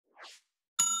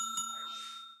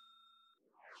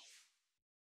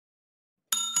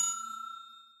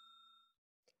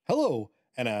Hello,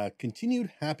 and a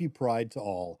continued happy Pride to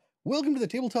all. Welcome to the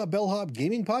Tabletop Bellhop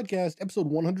Gaming Podcast, episode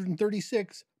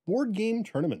 136, Board Game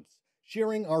Tournaments,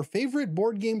 sharing our favorite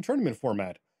board game tournament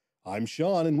format. I'm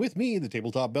Sean, and with me, the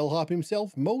Tabletop Bellhop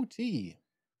himself, Mo T.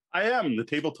 I am the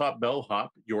Tabletop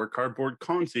Bellhop, your cardboard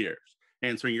concierge,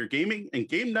 answering your gaming and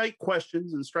game night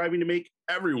questions and striving to make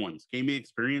everyone's gaming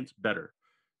experience better.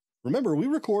 Remember, we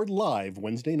record live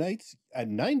Wednesday nights at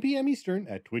 9 p.m. Eastern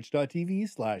at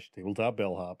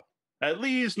twitch.tv/tabletopbellhop. At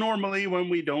least normally when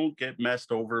we don't get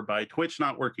messed over by Twitch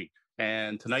not working.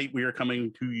 And tonight we are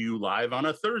coming to you live on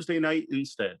a Thursday night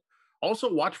instead.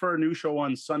 Also watch for our new show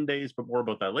on Sundays, but more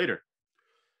about that later.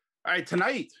 All right,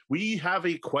 tonight we have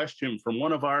a question from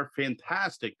one of our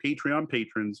fantastic Patreon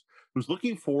patrons who's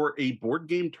looking for a board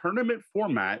game tournament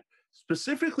format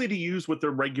specifically to use with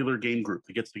their regular game group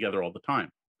that gets together all the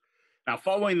time. Now,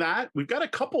 following that, we've got a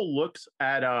couple looks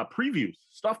at previews,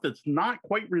 stuff that's not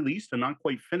quite released and not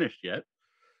quite finished yet.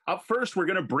 Up first, we're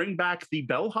going to bring back the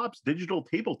Bellhop's digital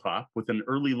tabletop with an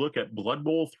early look at Blood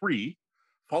Bowl 3,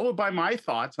 followed by my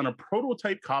thoughts on a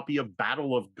prototype copy of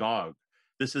Battle of GOG.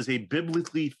 This is a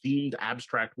biblically themed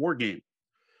abstract war game.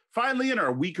 Finally, in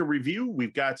our week of review,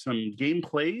 we've got some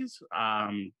gameplays.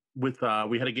 We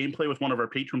had a gameplay with one of our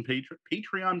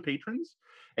Patreon patrons,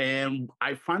 and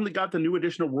I finally got the new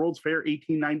edition of World's Fair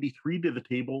 1893 to the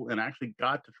table and actually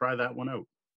got to try that one out.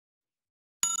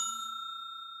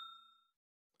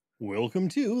 Welcome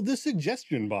to the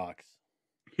Suggestion Box.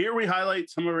 Here we highlight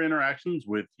some of our interactions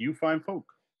with you fine folk.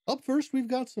 Up first, we've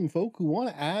got some folk who want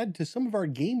to add to some of our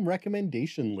game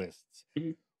recommendation lists.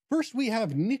 First, we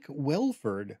have Nick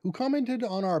Welford, who commented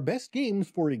on our best games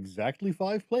for exactly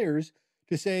 5 players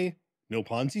to say, no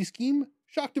Ponzi scheme?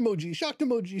 Shocked emoji, shocked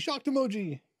emoji, shocked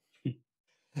emoji.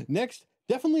 Next,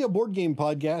 Definitely a Board Game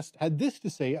Podcast had this to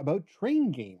say about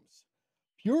train games.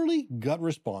 Purely gut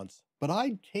response, but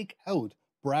I'd take out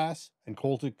Brass and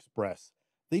Colt Express.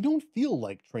 They don't feel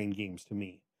like train games to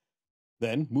me.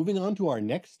 Then, moving on to our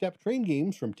next step train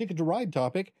games from Ticket to Ride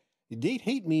topic, Date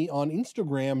Hate Me on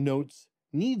Instagram notes,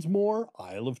 needs more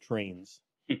Isle of Trains.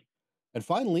 And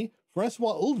finally,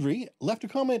 Francois Uldry left a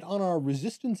comment on our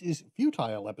Resistance is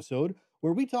Futile episode,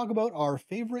 where we talk about our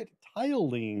favorite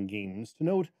tile-laying games. To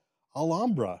note,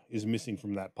 Alhambra is missing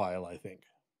from that pile, I think.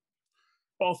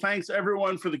 Well, thanks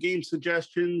everyone for the game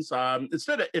suggestions.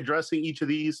 Instead of addressing each of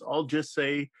these, I'll just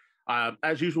say,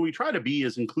 as usual, we try to be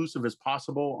as inclusive as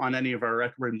possible on any of our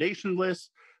recommendation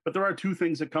lists, but there are 2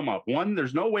 things that come up. One,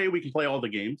 there's no way we can play all the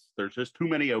games. There's just too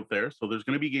many out there, so there's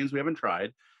going to be games we haven't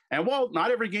tried. And well,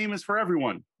 not every game is for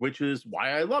everyone, which is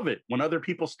why I love it when other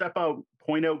people step out,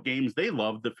 point out games they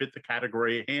love that fit the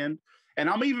category at hand. And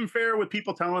I'm even fair with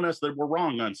people telling us that we're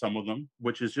wrong on some of them,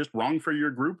 which is just wrong for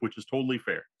your group, which is totally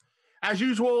fair. As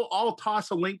usual, I'll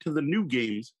toss a link to the new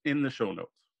games in the show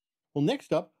notes. Well,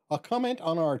 next up, a comment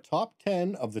on our top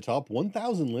 10 of the top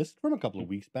 1,000 list from a couple of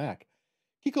weeks back.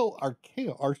 Kiko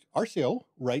Arceo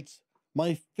writes,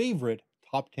 my favorite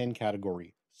top 10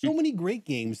 category. So many great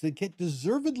games that get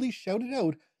deservedly shouted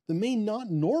out that may not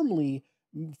normally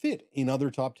fit in other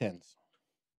top 10s.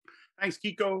 Thanks,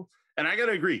 Kiko. And I got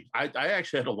to agree. I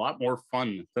actually had a lot more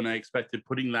fun than I expected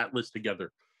putting that list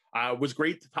together. It was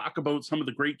great to talk about some of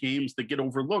the great games that get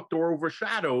overlooked or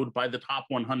overshadowed by the top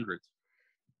 100s.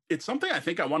 It's something I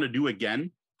think I want to do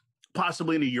again,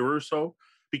 possibly in a year or so,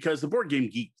 because the Board Game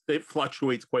Geek, it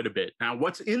fluctuates quite a bit. Now,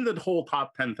 what's in the whole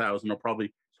top 10,000 will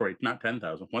probably, sorry, not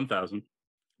 10,000, 1,000,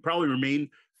 probably remain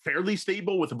fairly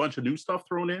stable with a bunch of new stuff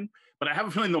thrown in, but I have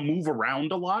a feeling they'll move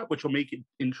around a lot, which will make it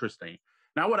interesting.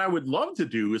 Now, what I would love to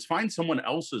do is find someone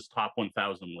else's top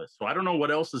 1,000 list. So I don't know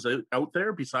what else is out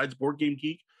there besides Board Game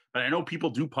Geek, but I know people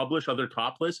do publish other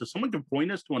top lists. If someone can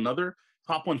point us to another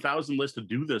top 1,000 list to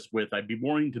do this with, I'd be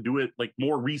willing to do it like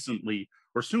more recently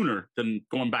or sooner than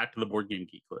going back to the Board Game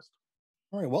Geek list.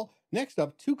 All right, well, next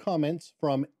up, 2 comments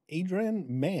from Adrian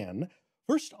Mann.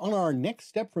 First, on our Next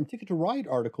Step from Ticket to Ride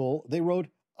article, they wrote,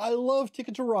 I love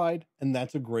Ticket to Ride, and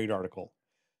that's a great article.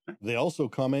 They also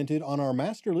commented on our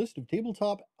master list of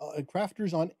tabletop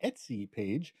crafters on Etsy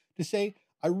page to say,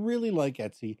 I really like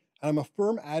Etsy, and I'm a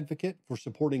firm advocate for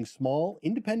supporting small,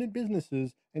 independent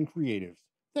businesses and creatives.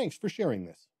 Thanks for sharing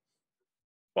this.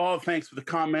 Well, thanks for the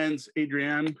comments,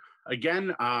 Adrienne.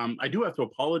 Again, I do have to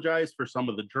apologize for some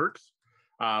of the jerks.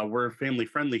 We're family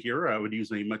friendly here. I would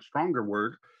use a much stronger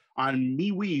word on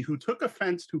MeWe, who took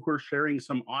offense to her sharing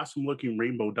some awesome looking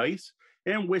rainbow dice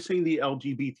and wishing the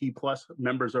LGBT plus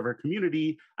members of our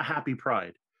community a happy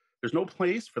Pride. There's no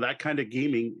place for that kind of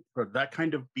gaming or that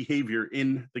kind of behavior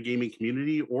in the gaming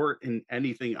community or in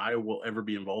anything I will ever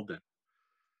be involved in.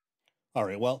 All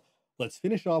right, well, Let's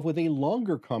finish off with a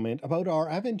longer comment about our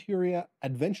Aventuria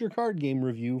Adventure Card Game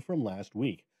review from last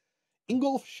week.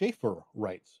 Ingolf Schaefer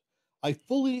writes, I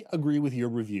fully agree with your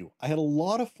review. I had a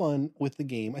lot of fun with the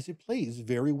game as it plays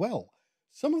very well.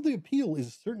 Some of the appeal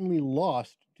is certainly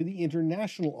lost to the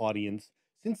international audience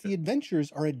since the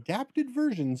adventures are adapted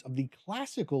versions of the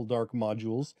classical Dark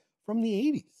modules from the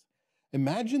 80s.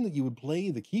 Imagine that you would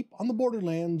play The Keep on the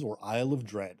Borderlands or Isle of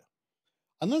Dread.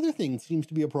 Another thing seems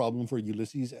to be a problem for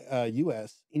Ulysses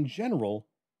US in general,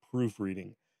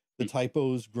 proofreading. The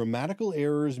typos, grammatical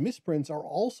errors, misprints are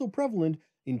also prevalent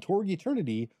in Torg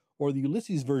Eternity or the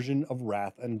Ulysses version of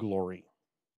Wrath and Glory.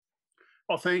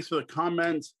 Well, thanks for the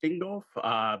comments, Ingolf.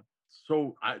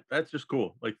 That's just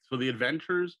cool. Like, so the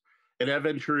adventures in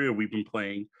Aventuria we've been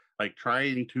playing, like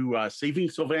trying to Saving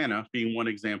Sylvana being one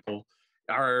example,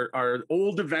 are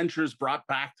old adventures brought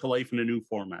back to life in a new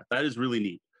format. That is really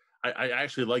neat. I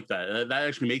actually like that. That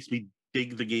actually makes me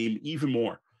dig the game even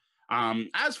more.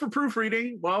 As for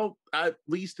proofreading, well, at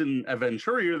least in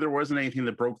Aventuria, there wasn't anything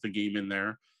that broke the game in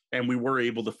there, and we were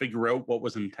able to figure out what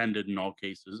was intended in all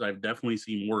cases. I've definitely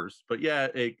seen worse, but yeah,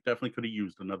 it definitely could have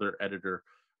used another editor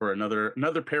or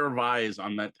another pair of eyes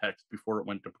on that text before it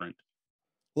went to print.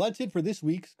 Well, that's it for this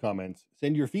week's comments.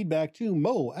 Send your feedback to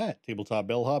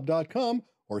mo@tabletopbellhop.com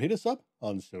or hit us up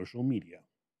on social media.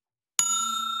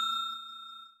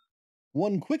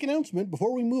 One quick announcement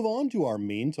before we move on to our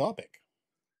main topic.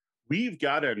 We've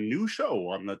got a new show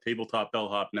on the Tabletop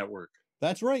Bellhop Network.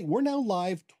 That's right, we're now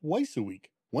live twice a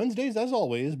week. Wednesdays as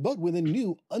always, but with a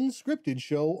new unscripted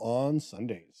show on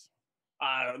Sundays.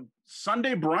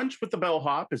 Sunday Brunch with the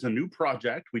Bellhop is a new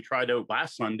project we tried out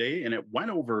last Sunday, and it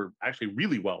went over actually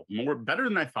really well, better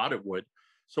than I thought it would.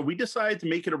 So we decided to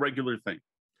make it a regular thing.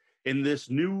 In this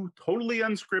new, totally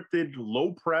unscripted,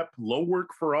 low prep, low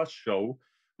work for us show,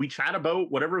 we chat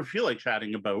about whatever we feel like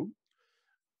chatting about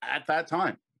at that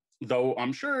time. Though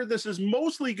I'm sure this is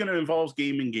mostly going to involve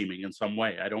gaming in some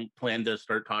way. I don't plan to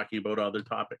start talking about other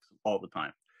topics all the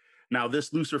time. Now,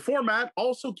 this looser format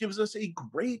also gives us a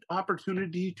great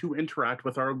opportunity to interact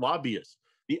with our lobbyists,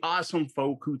 the awesome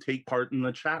folk who take part in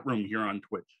the chat room here on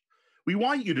Twitch. We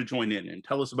want you to join in and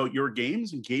tell us about your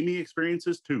games and gaming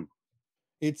experiences too.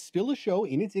 It's still a show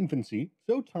in its infancy,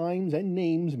 so times and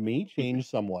names may change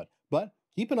somewhat, but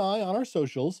keep an eye on our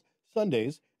socials,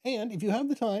 Sundays, and if you have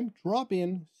the time, drop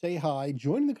in, say hi,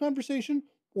 join in the conversation,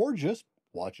 or just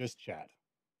watch us chat.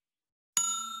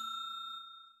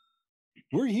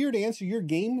 We're here to answer your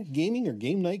gaming, or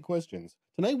game night questions.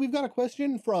 Tonight we've got a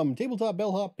question from Tabletop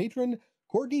Bellhop patron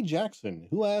Courtney Jackson,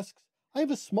 who asks, I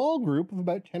have a small group of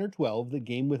about 10 or 12 that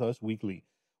game with us weekly.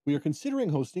 We are considering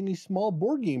hosting a small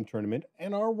board game tournament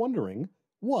and are wondering,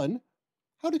 1,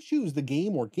 how to choose the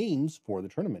game or games for the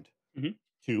tournament.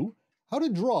 2, how to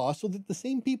draw so that the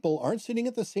same people aren't sitting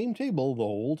at the same table the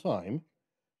whole time.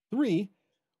 3,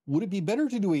 would it be better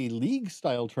to do a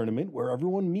league-style tournament where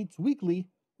everyone meets weekly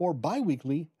or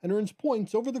bi-weekly and earns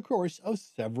points over the course of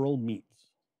several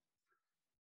meets?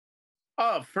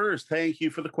 First, thank you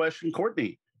for the question,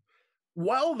 Courtney.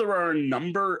 While there are a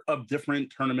number of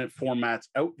different tournament formats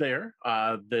out there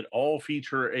that all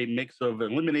feature a mix of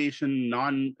elimination,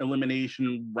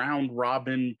 non-elimination, round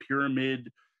robin,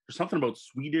 pyramid, there's something about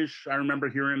Swedish I remember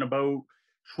hearing about,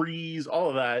 trees, all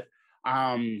of that.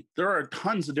 There are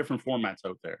tons of different formats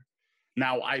out there.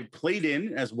 Now, I've played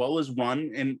in as well as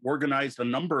run and organized a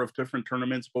number of different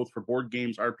tournaments, both for board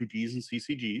games, RPGs, and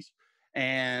CCGs,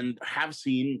 and have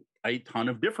seen a ton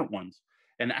of different ones.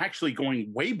 And actually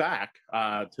going way back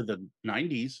to the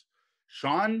 90s,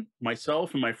 Sean,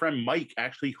 myself, and my friend Mike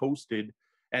actually hosted,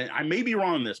 and I may be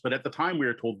wrong on this, but at the time we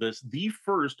were told this, the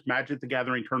first Magic the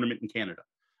Gathering tournament in Canada.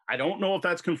 I don't know if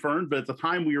that's confirmed, but at the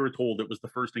time we were told it was the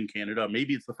first in Canada.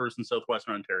 Maybe it's the first in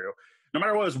Southwestern Ontario. No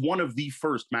matter what, it was one of the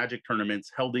first Magic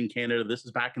tournaments held in Canada. This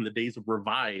is back in the days of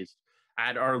Revised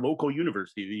at our local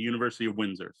university, the University of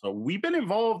Windsor. So we've been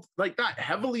involved, like not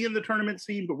heavily in the tournament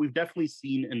scene, but we've definitely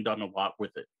seen and done a lot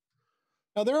with it.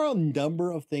 Now, there are a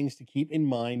number of things to keep in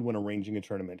mind when arranging a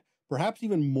tournament, perhaps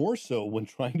even more so when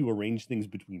trying to arrange things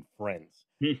between friends.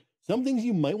 Some things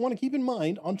you might want to keep in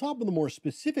mind, on top of the more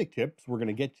specific tips we're going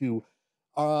to get to,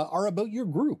 are about your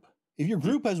group. If your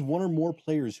group has one or more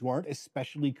players who aren't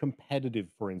especially competitive,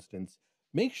 for instance,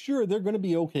 make sure they're going to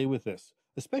be okay with this,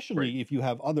 especially if you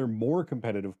have other more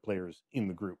competitive players in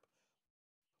the group.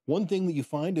 One thing that you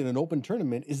find in an open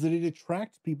tournament is that it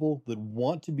attracts people that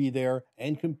want to be there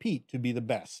and compete to be the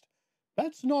best.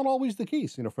 That's not always the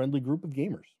case in a friendly group of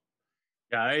gamers.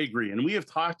 Yeah, I agree. And we have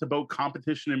talked about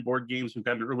competition in board games. We've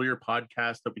got an earlier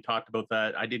podcast that we talked about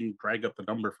that. I didn't drag up the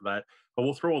number for that, but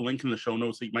we'll throw a link in the show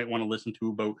notes that you might want to listen to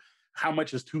about how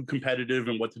much is too competitive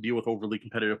and what to deal with overly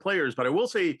competitive players. But I will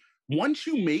say, once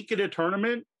you make it a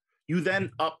tournament, you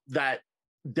then up that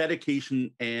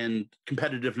dedication and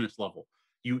competitiveness level.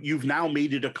 You've now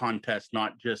made it a contest,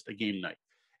 not just a game night.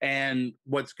 And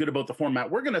what's good about the format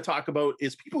we're going to talk about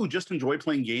is people who just enjoy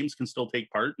playing games can still take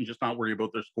part and just not worry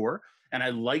about their score. And I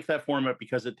like that format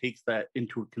because it takes that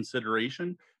into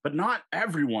consideration. But not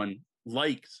everyone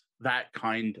likes that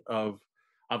kind of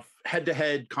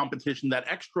head-to-head competition, that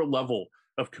extra level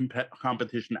of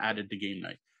competition added to game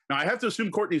night. Now, I have to assume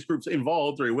Courtney's group's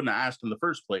involved or he wouldn't have asked in the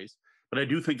first place, but I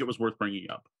do think it was worth bringing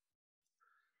up.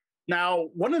 Now,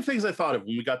 one of the things I thought of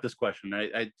when we got this question,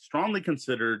 I strongly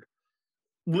considered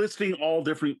listing all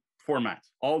different formats,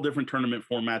 all different tournament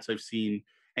formats I've seen,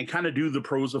 and kind of do the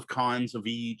pros of cons of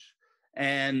each.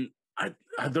 And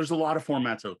there's a lot of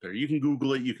formats out there. You can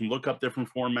Google it. You can look up different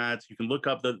formats. You can look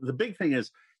up the big thing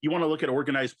is you want to look at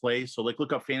organized play. So like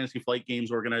look up Fantasy Flight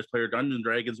Games organized play or Dungeons and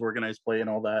Dragons organized play and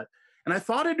all that. And I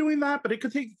thought of doing that, but it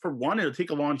could take, for one, it'll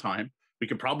take a long time. We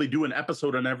could probably do an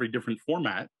episode on every different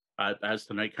format, as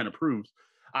tonight kind of proves.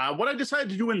 What I decided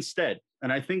to do instead,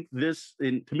 and I think this,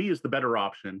 to me, is the better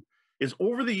option, is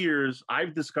over the years,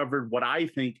 I've discovered what I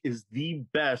think is the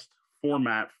best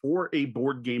format for a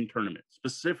board game tournament,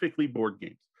 specifically board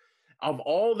games. Of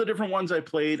all the different ones I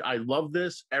played, I love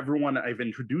this. Everyone I've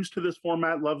introduced to this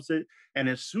format loves it. And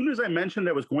as soon as I mentioned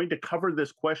I was going to cover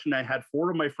this question, I had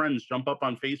 4 of my friends jump up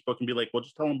on Facebook and be like, well,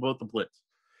 just tell them about the Blitz.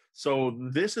 So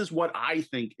this is what I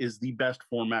think is the best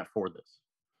format for this.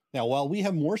 Now, while we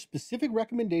have more specific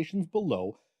recommendations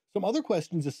below, some other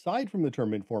questions aside from the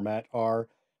tournament format are,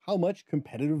 how much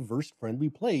competitive versus friendly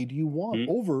play do you want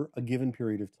over a given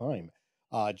period of time?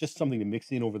 Just something to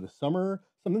mix in over the summer,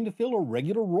 something to fill a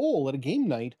regular role at a game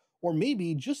night, or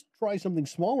maybe just try something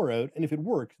smaller out, and if it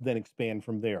works, then expand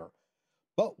from there.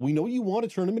 But we know you want a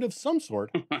tournament of some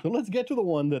sort, so let's get to the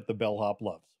one that the Bellhop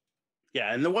loves.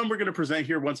 Yeah, and the one we're going to present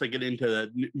here, once I get into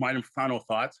my final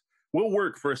thoughts, will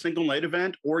work for a single night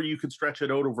event, or you could stretch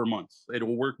it out over months. It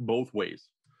will work both ways.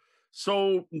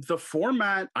 So the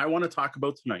format I want to talk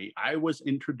about tonight, I was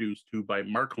introduced to by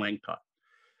Mark Langtot,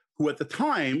 who at the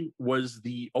time was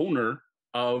the owner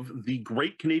of the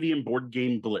Great Canadian Board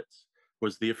Game Blitz,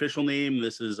 was the official name.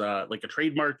 This is like a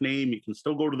trademark name. You can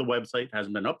still go to the website. It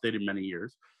hasn't been updated in many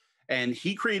years. And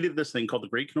he created this thing called the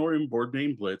Great Canadian Board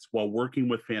Game Blitz while working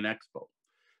with Fan Expo.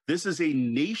 This is a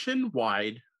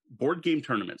nationwide board game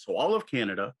tournament, so all of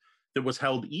Canada, that was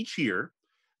held each year,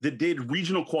 that did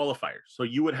regional qualifiers. So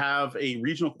you would have a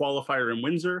regional qualifier in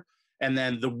Windsor, and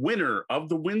then the winner of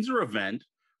the Windsor event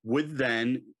would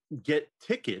then get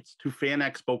tickets to Fan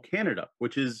Expo Canada,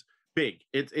 which is big.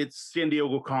 It's San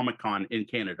Diego Comic-Con in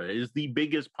Canada. It is the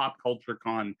biggest pop culture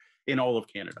con in all of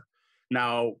Canada.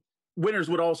 Now, winners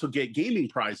would also get gaming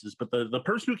prizes, but the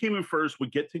person who came in first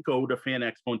would get to go to Fan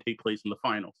Expo and take place in the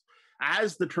finals.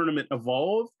 As the tournament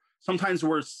evolved, sometimes there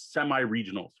were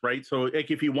semi-regionals, right? So like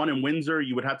if you won in Windsor,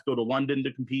 you would have to go to London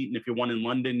to compete. And if you won in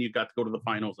London, you got to go to the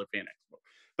finals at Fan Expo.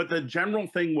 But the general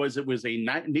thing was it was a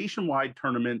nationwide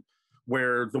tournament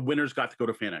where the winners got to go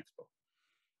to Fan Expo.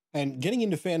 And getting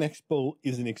into Fan Expo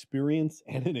is an experience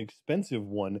and an expensive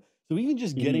one. So even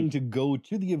just getting to go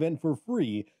to the event for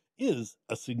free is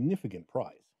a significant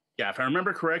prize. Yeah, if I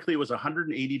remember correctly, it was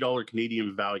 $180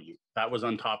 Canadian value. That was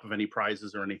on top of any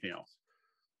prizes or anything else.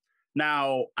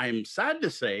 Now, I'm sad to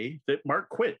say that Mark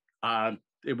quit.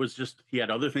 It was just, he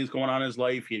had other things going on in his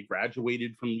life. He had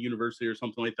graduated from university or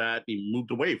something like that. He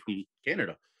moved away from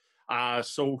Canada.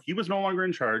 So he was no longer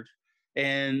in charge.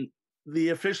 And the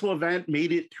official event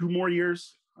made it 2 more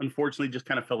years. Unfortunately, just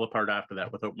kind of fell apart after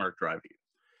that without Mark driving it.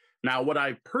 Now, what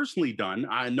I've personally done,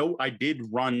 I know I did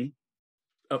run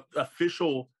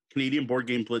official Canadian Board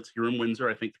Game Blitz here in Windsor,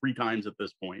 I think 3 times at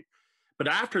this point. But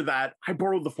after that, I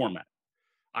borrowed the format.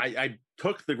 I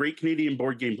took the Great Canadian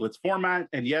Board Game Blitz format,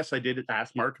 and yes, I did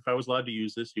ask Mark if I was allowed to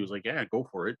use this. He was like, yeah, go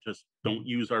for it. Just don't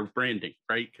use our branding,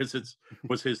 right? Because it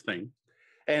was his thing.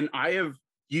 And I have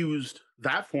used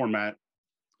that format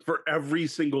for every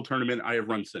single tournament I have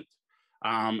run since.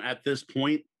 At this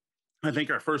point, I think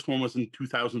our first one was in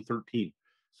 2013.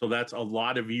 So that's a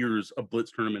lot of years of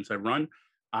Blitz tournaments I've run.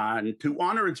 And to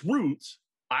honor its roots,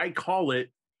 I call it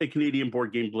a Canadian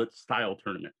Board Game Blitz style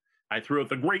tournament. I threw out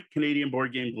the Great Canadian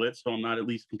Board Game Blitz, so I'm not at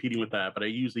least competing with that, but I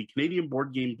use the Canadian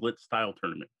Board Game Blitz style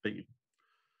tournament theme.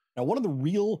 Now, one of the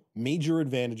real major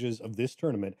advantages of this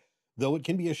tournament, though it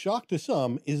can be a shock to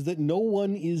some, is that no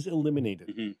one is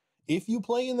eliminated. If you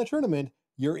play in the tournament,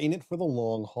 you're in it for the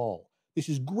long haul. This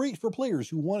is great for players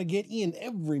who want to get in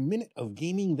every minute of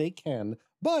gaming they can,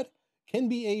 but can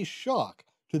be a shock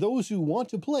to those who want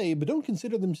to play but don't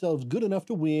consider themselves good enough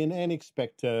to win and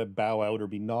expect to bow out or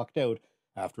be knocked out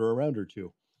after a round or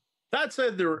two. That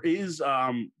said, there is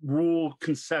rule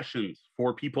concessions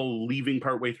for people leaving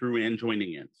partway through and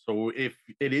joining in. So if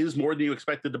it is more than you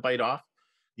expected to bite off,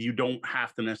 you don't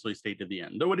have to necessarily stay to the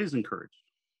end, though it is encouraged.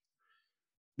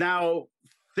 Now,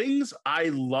 things I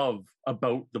love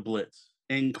about the Blitz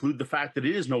include the fact that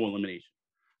it is no elimination.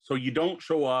 So you don't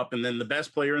show up and then the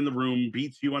best player in the room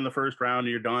beats you on the first round and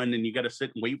you're done and you got to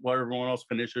sit and wait while everyone else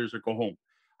finishes or go home.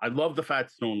 I love the fact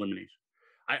it's no elimination.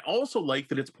 I also like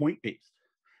that it's point-based.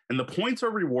 And the points are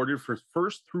rewarded for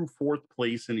first through fourth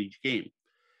place in each game.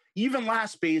 Even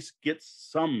last place gets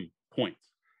some points.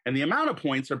 And the amount of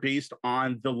points are based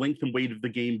on the length and weight of the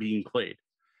game being played.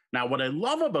 Now, what I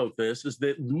love about this is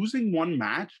that losing one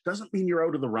match doesn't mean you're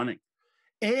out of the running.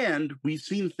 And we've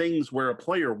seen things where a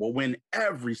player will win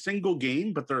every single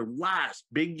game, but their last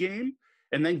big game,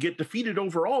 and then get defeated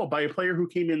overall by a player who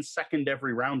came in second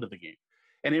every round of the game.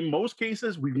 And in most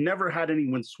cases, we've never had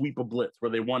anyone sweep a Blitz where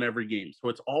they won every game. So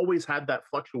it's always had that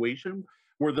fluctuation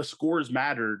where the scores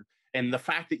mattered. And the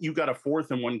fact that you got a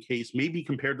fourth in one case may be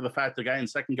compared to the fact the guy in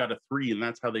second got a 3, and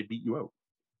that's how they beat you out.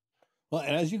 Well,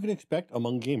 and as you can expect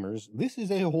among gamers, this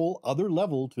is a whole other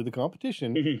level to the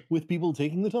competition, with people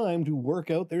taking the time to work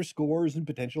out their scores and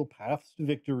potential paths to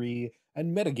victory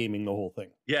and metagaming the whole thing.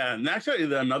 Yeah, and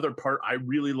actually another part I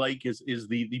really like is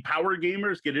the power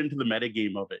gamers get into the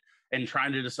metagame of it and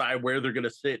trying to decide where they're going to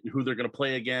sit and who they're going to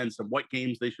play against and what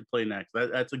games they should play next.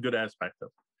 That's a good aspect of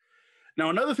it. Now,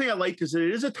 another thing I liked is that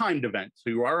it is a timed event, so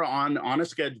you are on a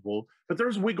schedule, but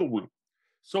there's wiggle room.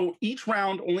 So each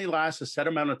round only lasts a set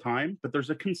amount of time, but there's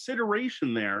a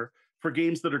consideration there for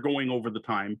games that are going over the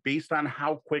time based on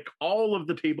how quick all of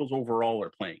the tables overall are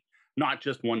playing, not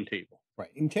just one table. Right.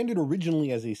 Intended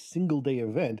originally as a single day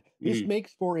event, this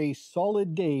makes for a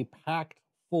solid day packed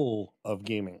full of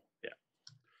gaming. Yeah.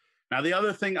 Now, the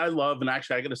other thing I love, and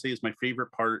actually I got to say is my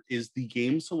favorite part, is the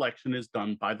game selection is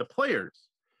done by the players.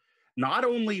 Not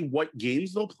only what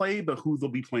games they'll play, but who they'll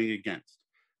be playing against.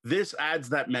 This adds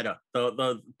that meta.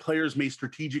 The players may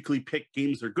strategically pick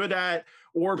games they're good at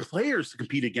or players to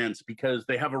compete against because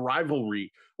they have a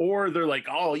rivalry or they're like,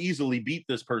 oh, I'll easily beat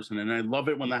this person. And I love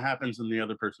it when that happens and the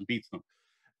other person beats them.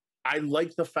 I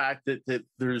like the fact that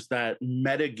there's that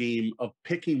meta game of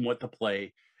picking what to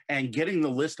play and getting the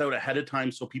list out ahead of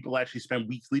time so people actually spend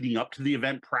weeks leading up to the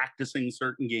event practicing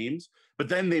certain games, but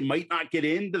then they might not get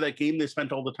into that game they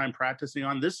spent all the time practicing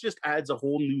on. This just adds a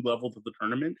whole new level to the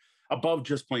tournament above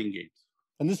just playing games.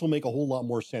 And this will make a whole lot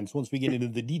more sense once we get into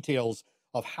the details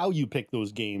of how you pick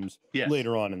those games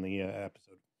later on in the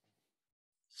episode.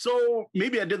 So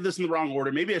maybe I did this in the wrong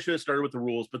order. Maybe I should have started with the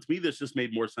rules, but to me, this just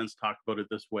made more sense to talk about it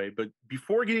this way. But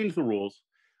before getting into the rules,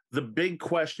 the big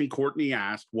question Courtney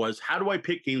asked was, how do I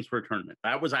pick games for a tournament?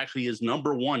 That was actually his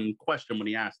number one question when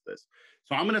he asked this.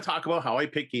 So I'm going to talk about how I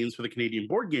pick games for the Canadian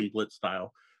board game Blitz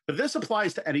style, but this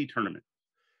applies to any tournament.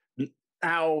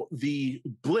 Now, the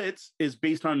Blitz is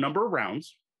based on a number of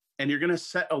rounds, and you're going to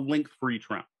set a length for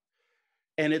each round.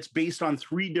 And it's based on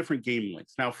 3 different game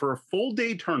lengths. Now, for a full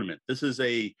day tournament, this is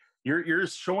you're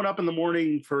showing up in the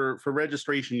morning for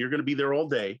registration. You're going to be there all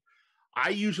day. I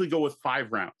usually go with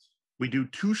 5 rounds. We do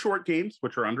 2 short games,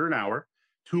 which are under an hour,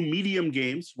 2 medium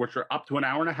games, which are up to an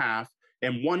hour and a half,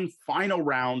 and 1 final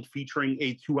round featuring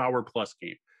a 2-hour plus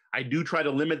game. I do try to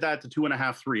limit that to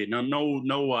 2.5, 3. No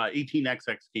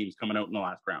 18XX games coming out in the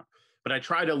last round, but I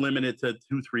try to limit it to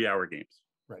 2 3-hour games.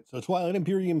 Right. So Twilight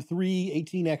Imperium 3,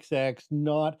 18XX,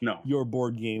 not your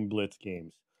board game Blitz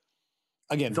games.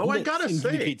 Again, though Blitz I gotta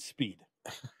say, speed.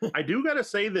 I do gotta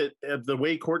say that the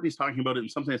way Courtney's talking about it,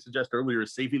 and something I suggested earlier,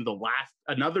 is saving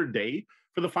another day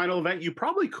for the final event. You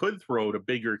probably could throw out a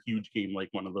bigger, huge game like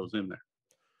one of those in there.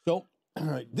 So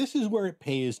this is where it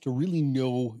pays to really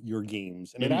know your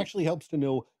games, and it actually helps to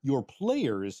know your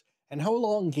players and how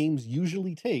long games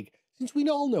usually take. Since we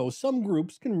all know some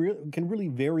groups can really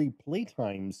vary play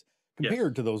times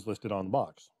compared to those listed on the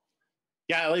box.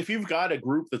 Yeah, if you've got a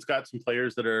group that's got some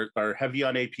players that are heavy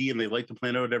on AP and they like to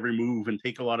plan out every move and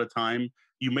take a lot of time,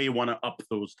 you may want to up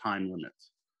those time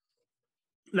limits.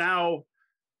 Now,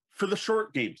 for the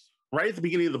short games, right at the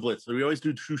beginning of the Blitz, we always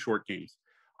do 2 short games.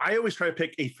 I always try to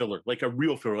pick a filler, like a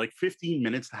real filler, like 15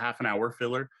 minutes to half an hour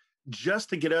filler, just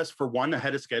to get us, for one,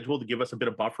 ahead of schedule, to give us a bit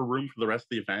of buffer room for the rest of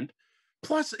the event.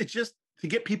 Plus, it's just to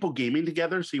get people gaming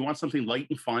together. So you want something light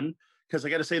and fun. Because I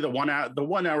got to say, the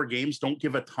 1 hour games don't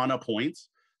give a ton of points.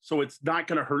 So it's not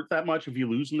going to hurt that much if you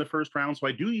lose in the first round. So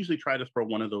I do usually try to throw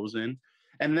one of those in.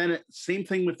 And then same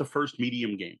thing with the first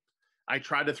medium game. I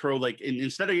try to throw like,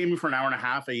 instead of aiming for an hour and a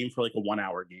half, I aim for like a 1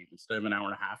 hour game instead of an hour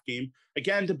and a half game.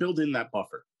 Again, to build in that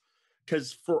buffer.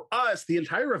 Because for us, the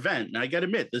entire event, and I got to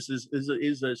admit, this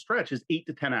is a stretch, is 8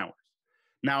 to 10 hours.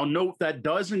 Now, note that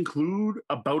does include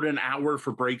about an hour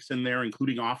for breaks in there,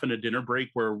 including often a dinner break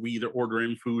where we either order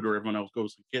in food or everyone else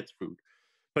goes and gets food.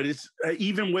 But it's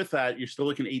even with that, you're still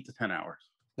looking 8 to 10 hours.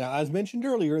 Now, as mentioned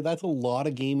earlier, that's a lot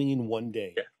of gaming in one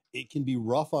day. Yeah. It can be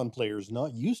rough on players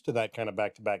not used to that kind of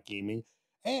back-to-back gaming,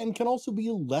 and can also be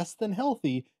less than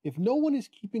healthy if no one is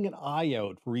keeping an eye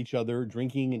out for each other,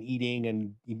 drinking and eating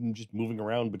and even just moving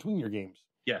around between your games.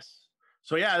 Yes.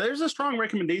 So yeah, there's a strong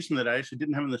recommendation that I actually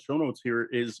didn't have in the show notes here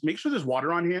is make sure there's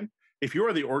water on hand. If you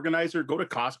are the organizer, go to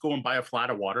Costco and buy a flat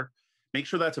of water. Make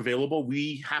sure that's available.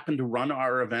 We happen to run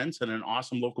our events at an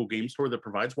awesome local game store that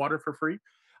provides water for free.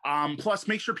 Plus,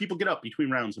 make sure people get up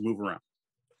between rounds and move around.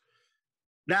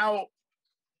 Now,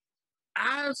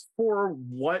 as for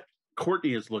what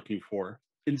Courtney is looking for,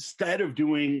 instead of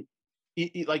doing,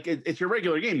 like, it's your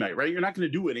regular game night, right? You're not going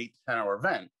to do an 8 to 10 hour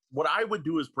event. What I would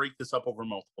do is break this up over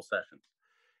multiple sessions.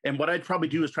 And what I'd probably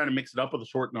do is try to mix it up with a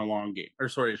short and a long game, or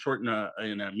sorry, a short and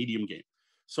a medium game.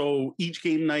 So each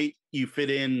game night, you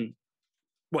fit in,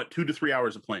 2 to 3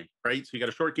 hours of playing, right? So you got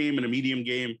a short game and a medium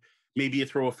game. Maybe you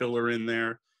throw a filler in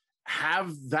there.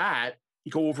 Have that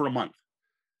go over a month.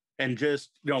 And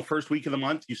just, first week of the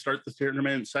month, you start the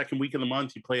tournament. Second week of the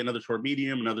month, you play another short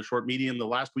medium. The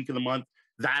last week of the month,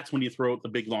 that's when you throw out the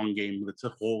big long game. That's a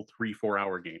whole 3-4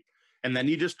 hour game. And then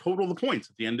you just total the points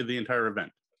at the end of the entire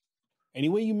event. Any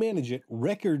way you manage it,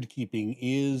 record keeping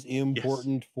is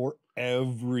important for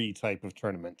every type of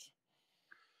tournament.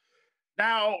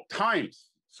 Now, times.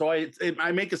 So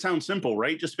I make it sound simple,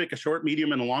 right? Just pick a short,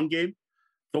 medium, and a long game.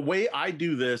 The way I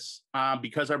do this,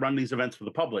 because I run these events for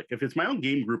the public, if it's my own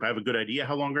game group, I have a good idea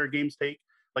how long our games take.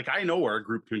 Like, I know our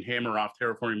group can hammer off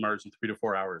Terraforming Mars in 3 to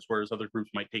 4 hours, whereas other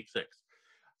groups might take 6.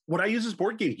 What I use is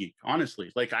Board Game Geek,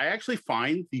 honestly. Like, I actually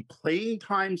find the playing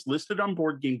times listed on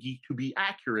Board Game Geek to be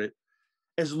accurate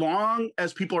as long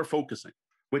as people are focusing,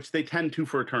 which they tend to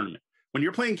for a tournament. When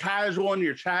you're playing casual and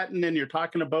you're chatting and you're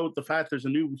talking about the fact there's a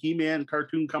new He-Man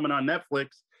cartoon coming on Netflix,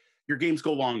 your games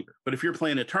go longer. But if you're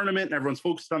playing a tournament and everyone's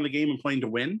focused on the game and playing to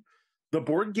win, the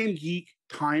Board Game Geek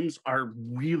times are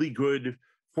really good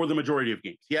for the majority of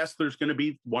games. Yes, there's going to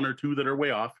be 1 or 2 that are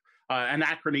way off.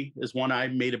 Anachrony is one I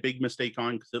made a big mistake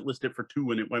on because it listed for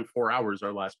 2 and it went 4 hours,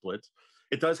 our last Blitz.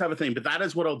 It does have a thing, but that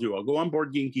is what I'll do. I'll go on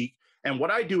Board Game Geek, and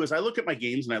what I do is I look at my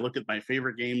games and I look at my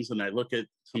favorite games and I look at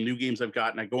some new games I've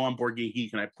got, and I go on Board Game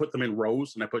Geek and I put them in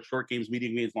rows, and I put short games,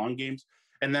 medium games, long games,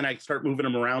 and then I start moving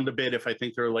them around a bit if I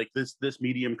think they're like this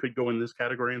medium could go in this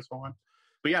category and so on.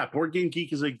 But yeah, Board Game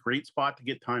Geek is a great spot to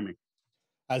get timing.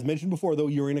 As mentioned before, though,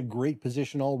 you're in a great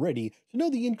position already to know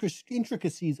the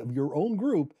intricacies of your own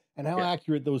group and how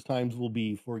accurate those times will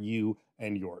be for you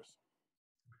and yours.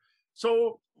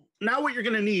 So now what you're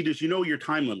going to need is, your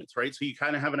time limits, right? So you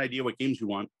kind of have an idea what games you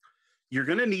want. You're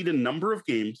going to need a number of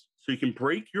games so you can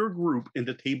break your group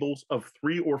into tables of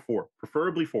 3 or 4,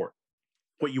 preferably 4.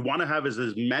 What you want to have is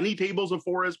as many tables of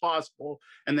 4 as possible,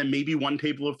 and then maybe 1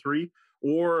 table of 3,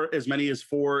 or as many as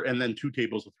 4 and then 2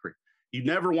 tables of 3. You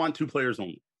never want 2 players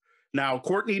only. Now,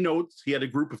 Courtney notes he had a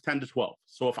group of 10 to 12.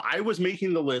 So if I was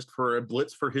making the list for a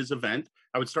Blitz for his event,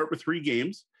 I would start with 3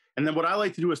 games. And then what I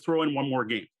like to do is throw in 1 more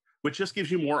game, which just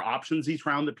gives you more options each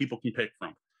round that people can pick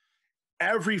from.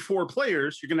 Every 4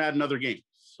 players, you're going to add another game.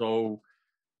 So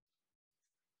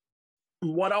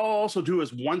what I'll also do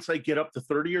is once I get up to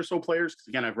 30 or so players, because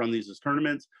again, I've run these as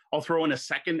tournaments, I'll throw in a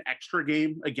second extra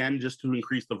game, again, just to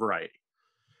increase the variety.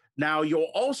 Now,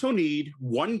 you'll also need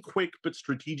 1 quick but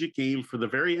strategic game for the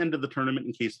very end of the tournament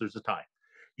in case there's a tie.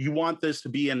 You want this to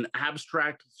be an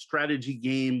abstract strategy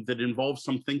game that involves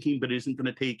some thinking but isn't going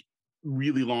to take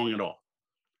really long at all.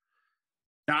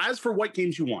 Now, as for what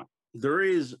games you want, there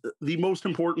is the most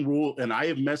important rule, and I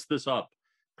have messed this up.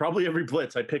 Probably every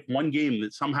Blitz, I pick 1 game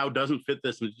that somehow doesn't fit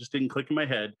this and it just didn't click in my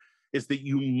head, is that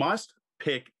you must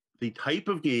pick the type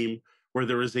of game where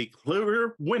there is a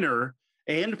clear winner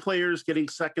and players getting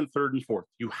 2nd, 3rd, and 4th.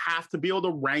 You have to be able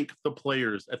to rank the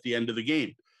players at the end of the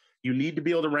game. You need to be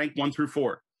able to rank 1 through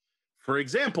 4. For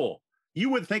example, you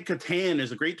would think Catan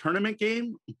is a great tournament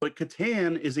game, but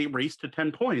Catan is a race to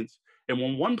 10 points. And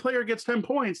when 1 player gets 10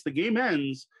 points, the game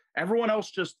ends. Everyone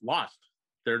else just lost.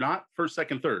 They're not 1st,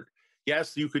 2nd, 3rd.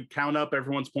 Yes, you could count up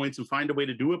everyone's points and find a way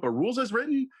to do it, but rules as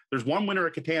written, there's 1 winner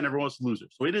at Catan, everyone else is loser.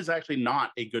 So it is actually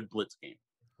not a good Blitz game.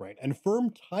 Right. And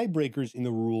firm tiebreakers in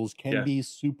the rules can be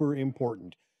super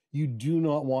important. You do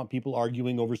not want people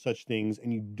arguing over such things,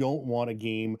 and you don't want a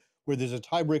game where there's a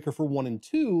tiebreaker for 1 and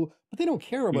 2, but they don't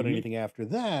care about anything after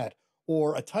that,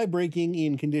 or a tie-breaking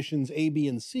in conditions A, B,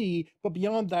 and C. But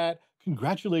beyond that,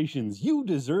 congratulations, you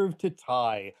deserve to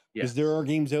tie. Because there are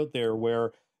games out there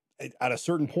where at a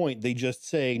certain point, they just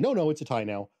say, no, it's a tie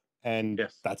now. And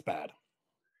that's bad.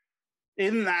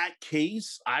 In that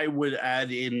case, I would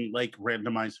add in like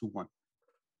randomize who won.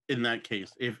 In that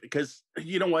case, because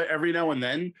you know what, every now and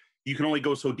then you can only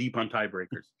go so deep on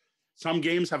tiebreakers. Some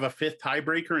games have a fifth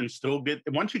tiebreaker and still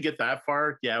once you get that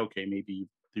far, okay, maybe you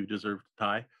do deserve to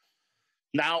tie.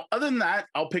 Now, other than that,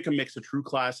 I'll pick a mix of true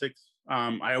classics.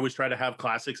 I always try to have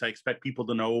classics I expect people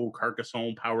to know: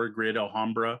 Carcassonne, Power Grid,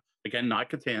 Alhambra. Again, not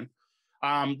Catan.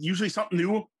 Usually something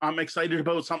new I'm excited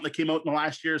about, something that came out in the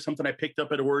last year, something I picked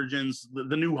up at Origins,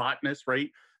 the new hotness, right?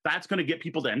 That's going to get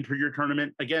people to enter your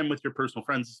tournament. Again, with your personal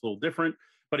friends, it's a little different.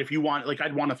 But if you want, like,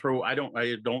 I'd want to throw, I don't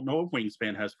know if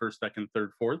Wingspan has first, second,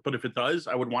 third, fourth, but if it does,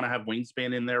 I would want to have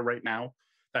Wingspan in there right now.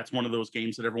 That's one of those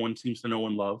games that everyone seems to know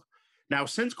and love. Now,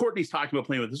 since Courtney's talking about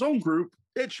playing with his own group,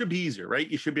 it should be easier, right?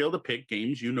 You should be able to pick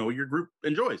games you know your group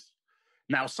enjoys.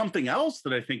 Now, something else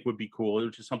that I think would be cool,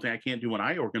 which is something I can't do when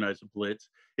I organize a Blitz,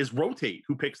 is rotate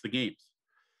who picks the games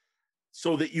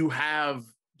so that you have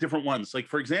different ones. Like,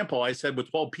 for example, I said with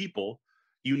 12 people,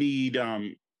 you need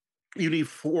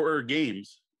 4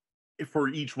 games for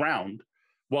each round.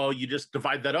 Well, you just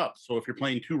divide that up. So if you're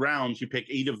playing 2 rounds, you pick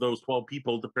 8 of those 12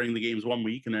 people to bring the games one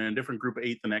week, and then a different group of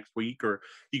 8 the next week. Or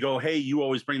you go, hey, you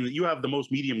always bring you have the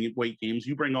most medium weight games.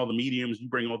 You bring all the mediums, you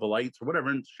bring all the lights or whatever,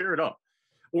 and share it up.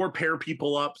 Or pair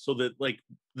people up so that, like,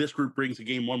 this group brings a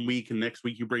game one week and next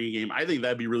week you bring a game. I think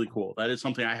that'd be really cool. That is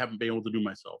something I haven't been able to do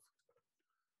myself.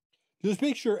 Just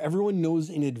make sure everyone knows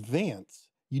in advance.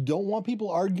 You don't want people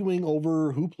arguing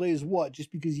over who plays what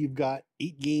just because you've got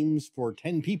 8 games for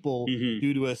 10 people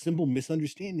due to a simple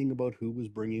misunderstanding about who was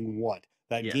bringing what.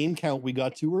 That game count we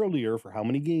got to earlier for how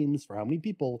many games, for how many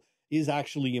people is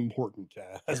actually important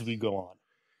as we go on.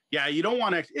 Yeah, you don't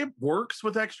want it works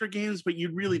with extra games, but you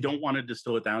really don't want to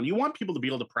distill it down. You want people to be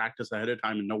able to practice ahead of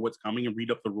time and know what's coming and read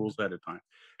up the rules ahead of time.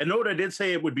 And note, I did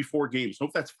say it would be 4 games. So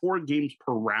if that's 4 games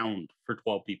per round for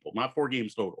 12 people, not 4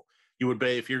 games total. You would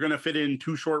be, if you're going to fit in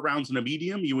 2 short rounds and a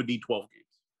medium, you would need 12 games.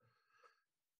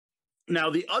 Now,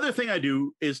 the other thing I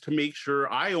do is to make sure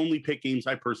I only pick games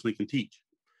I personally can teach.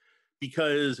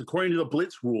 Because according to the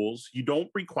Blitz rules, you don't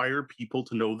require people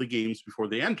to know the games before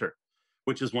they enter,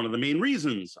 which is one of the main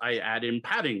reasons I add in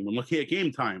padding when looking at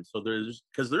game time. So there's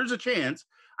a chance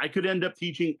I could end up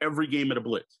teaching every game at a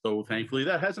Blitz, though thankfully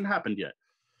that hasn't happened yet.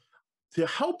 To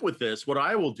help with this, what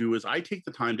I will do is I take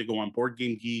the time to go on Board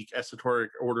Game Geek,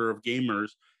 Esoteric Order of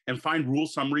Gamers, and find rule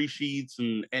summary sheets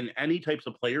and any types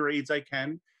of player aids I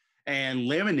can, and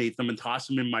laminate them and toss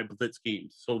them in my Blitz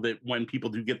games so that when people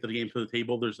do get the game to the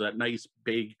table, there's that nice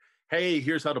big, hey,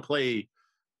 here's how to play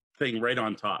thing right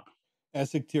on top.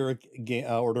 Esoteric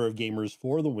Order of Gamers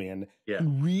for the win.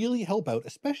 Can really help out,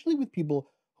 especially with people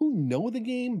who know the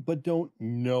game but don't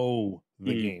know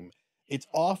the game. It's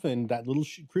often that little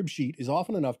crib sheet is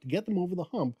often enough to get them over the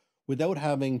hump without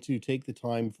having to take the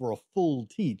time for a full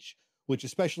teach, which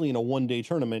especially in a one-day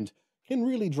tournament can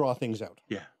really draw things out.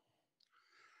 Yeah.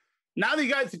 Now that you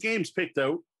got the games picked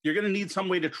out, you're going to need some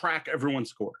way to track everyone's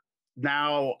score.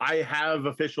 Now, I have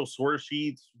official source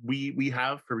sheets we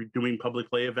have for doing public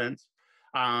play events.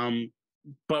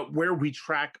 But where we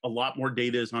track a lot more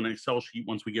data is on an Excel sheet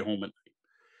once we get home at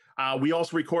night. We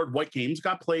also record what games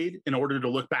got played in order to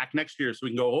look back next year so we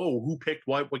can go, oh, who picked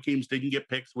what games didn't get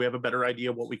picked, so we have a better idea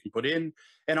of what we can put in.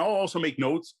 And I'll also make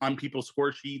notes on people's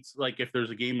score sheets. Like if there's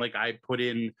a game like I put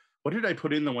in, what did I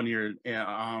put in the one year?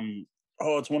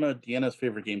 It's one of Deanna's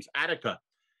favorite games, Attica.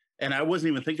 And I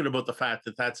wasn't even thinking about the fact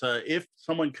that that's if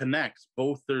someone connects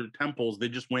both their temples, they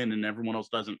just win and everyone else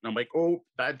doesn't. And I'm like, oh,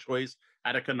 bad choice.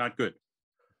 Attica, not good.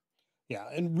 Yeah,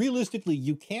 and realistically,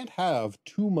 you can't have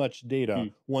too much data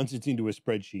once it's into a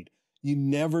spreadsheet. You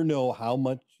never know how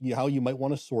you might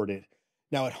want to sort it.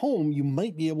 Now, at home, you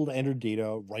might be able to enter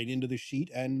data right into the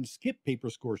sheet and skip paper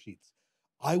score sheets.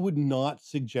 I would not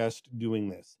suggest doing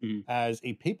this, as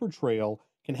a paper trail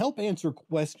can help answer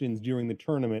questions during the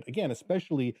tournament, again,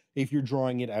 especially if you're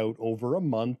drawing it out over a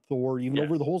month or even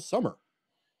over the whole summer.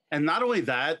 And not only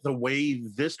that, the way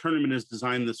this tournament is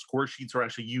designed, the score sheets are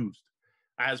actually used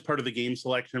as part of the game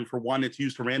selection. For one, it's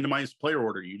used to randomize player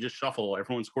order. You just shuffle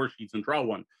everyone's score sheets and draw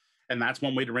one. And that's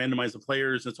one way to randomize the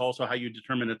players. It's also how you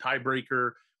determine a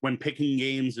tiebreaker when picking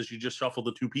games, is you just shuffle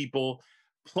the 2 people.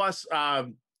 Plus,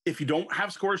 if you don't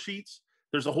have score sheets,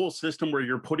 there's a whole system where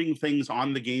you're putting things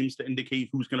on the games to indicate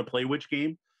who's going to play which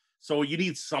game. So you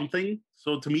need something.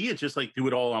 So to me, it's just like do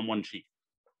it all on one sheet.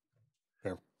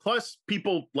 Fair. Plus,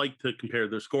 people like to compare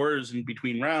their scores in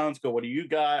between rounds, go, what do you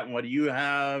got and what do you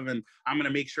have? And I'm going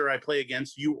to make sure I play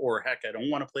against you, or heck, I don't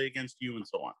want to play against you, and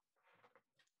so on.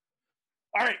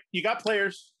 All right, you got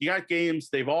players, you got games,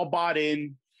 they've all bought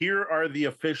in. Here are the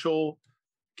official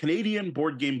Canadian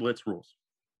Board Game Blitz rules.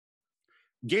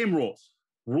 Game rules.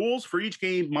 Rules for each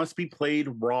game must be played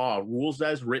raw, rules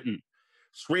as written,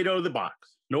 straight out of the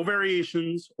box. No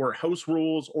variations or house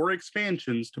rules or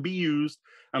expansions to be used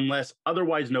unless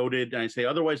otherwise noted. And I say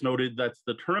otherwise noted, that's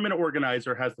the tournament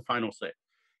organizer has the final say.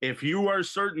 If you are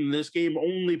certain this game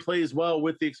only plays well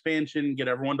with the expansion, get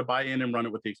everyone to buy in and run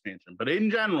it with the expansion. But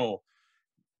in general,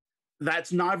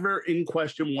 that's never in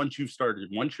question once you've started.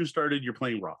 Once you started, you're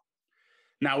playing raw.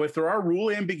 Now, if there are rule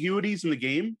ambiguities in the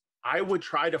game, I would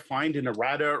try to find an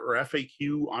errata or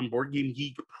FAQ on Board Game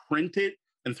Geek, print it,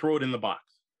 and throw it in the box.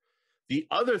 The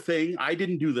other thing, I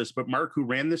didn't do this, but Mark, who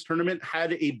ran this tournament,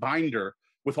 had a binder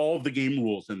with all of the game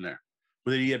rules in there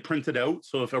that he had printed out.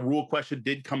 So if a rule question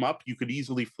did come up, you could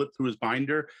easily flip through his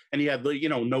binder, and he had,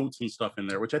 notes and stuff in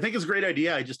there, which I think is a great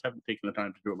idea. I just haven't taken the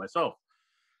time to do it myself.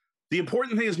 The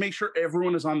important thing is make sure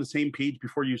everyone is on the same page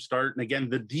before you start. And again,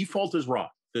 the default is raw.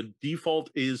 The default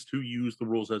is to use the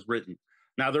rules as written.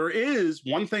 Now, there is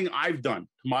one thing I've done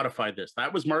to modify this.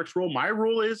 That was Mark's rule. My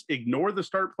rule is ignore the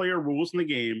start player rules in the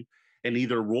game and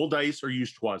either roll dice or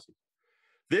use Schwazi.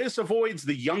 This avoids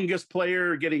the youngest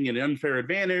player getting an unfair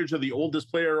advantage, or the oldest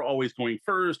player always going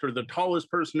first, or the tallest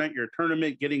person at your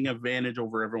tournament getting advantage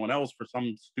over everyone else for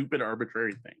some stupid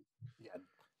arbitrary thing. Yeah.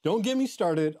 Don't get me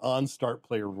started on start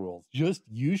player rules. Just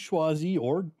use Schwazi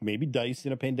or maybe dice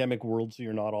in a pandemic world so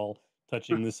you're not all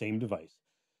touching the same device.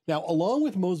 Now, along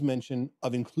with Mo's mention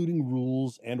of including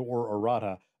rules and or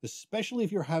errata, especially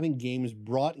if you're having games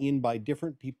brought in by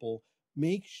different people,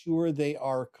 make sure they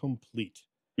are complete.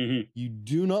 Mm-hmm. You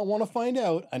do not want to find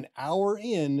out an hour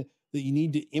in that you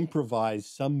need to improvise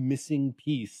some missing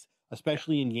piece,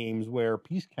 especially in games where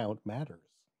piece count matters.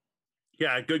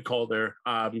 Yeah, good call there.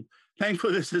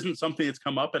 Thankfully, this isn't something that's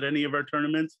come up at any of our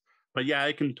tournaments, but yeah,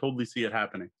 I can totally see it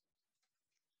happening.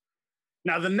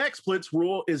 Now, the next Blitz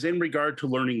rule is in regard to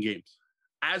learning games.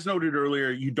 As noted earlier,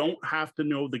 you don't have to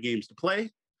know the games to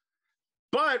play,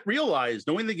 but realize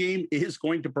knowing the game is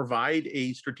going to provide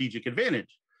a strategic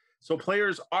advantage. So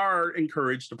players are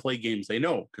encouraged to play games they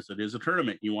know because it is a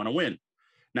tournament. You want to win.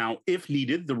 Now, if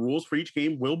needed, the rules for each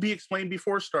game will be explained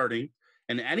before starting,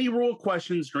 and any rule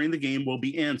questions during the game will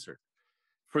be answered.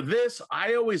 For this,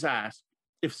 I always ask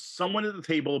if someone at the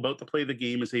table about to play the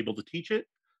game is able to teach it.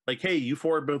 Like, hey, you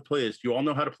four both play this. Do you all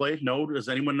know how to play? No. Does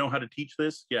anyone know how to teach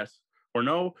this? Yes or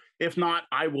no. If not,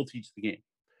 I will teach the game.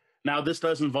 Now, this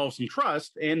does involve some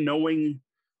trust and knowing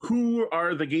who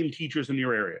are the game teachers in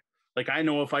your area. Like, I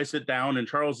know if I sit down and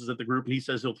Charles is at the group and he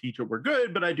says he'll teach it, we're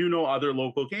good. But I do know other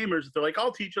local gamers. They're like,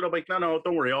 I'll teach it. I'm like, no,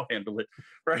 don't worry. I'll handle it.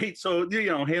 Right. So,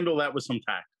 handle that with some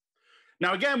tact.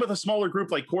 Now, again, with a smaller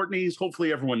group like Courtney's,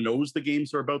 hopefully everyone knows the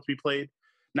games are about to be played.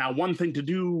 Now, one thing to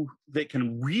do that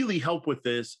can really help with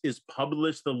this is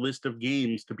publish the list of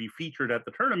games to be featured at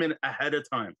the tournament ahead of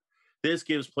time. This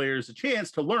gives players a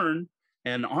chance to learn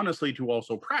and honestly to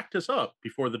also practice up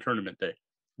before the tournament day.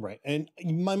 Right. And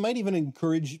I might even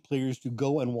encourage players to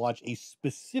go and watch a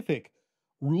specific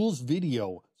rules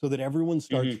video so that everyone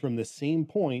starts from the same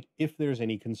point if there's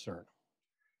any concern.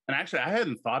 And actually, I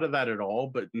hadn't thought of that at all.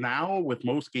 But now with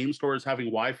most game stores having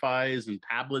Wi-Fi's and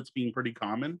tablets being pretty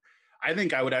common, I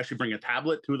think I would actually bring a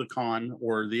tablet to the con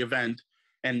or the event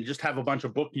and just have a bunch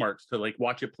of bookmarks to like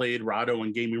watch it played, Rado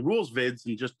and gaming rules vids,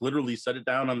 and just literally set it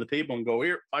down on the table and go,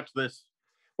 here, watch this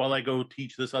while I go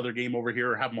teach this other game over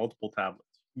here or have multiple tablets.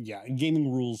 Yeah, and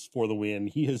gaming rules for the win.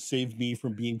 He has saved me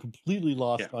from being completely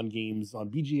lost on games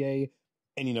on BGA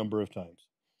any number of times.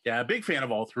 Yeah, a big fan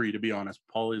of all three, to be honest.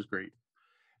 Paul is great.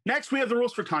 Next, we have the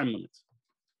rules for time limits.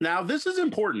 Now, this is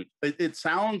important. It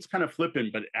sounds kind of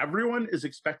flippant, but everyone is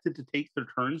expected to take their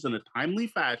turns in a timely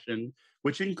fashion,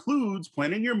 which includes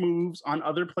planning your moves on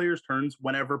other players' turns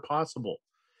whenever possible.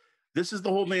 This is the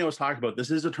whole thing I was talking about.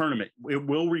 This is a tournament. It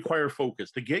will require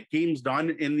focus. To get games done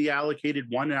in the allocated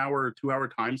 1 hour or 2 hour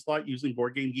time slot using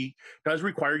Board Game Geek does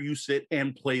require you sit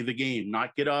and play the game,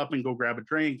 not get up and go grab a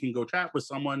drink and go chat with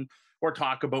someone or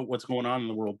talk about what's going on in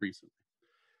the world recently.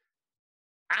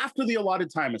 After the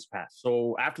allotted time has passed,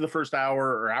 so after the first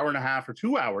hour or hour and a half or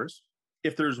 2 hours,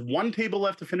 if there's one table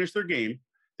left to finish their game,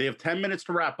 they have 10 minutes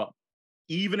to wrap up.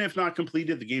 Even if not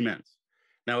completed, the game ends.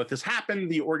 Now, if this happened,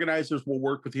 the organizers will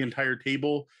work with the entire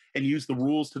table and use the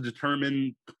rules to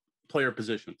determine player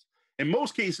positions. In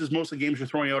most cases, most of the games you're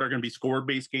throwing out are going to be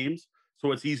score-based games,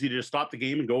 so it's easy to just stop the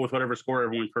game and go with whatever score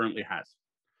everyone currently has.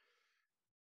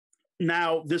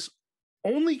 Now, this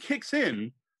only kicks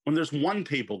in when there's one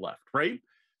table left, right?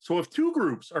 So if two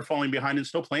groups are falling behind and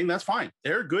still playing, that's fine.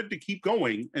 They're good to keep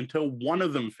going until one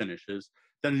of them finishes.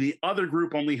 Then the other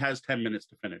group only has 10 minutes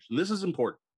to finish. And this is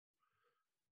important.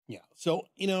 Yeah. So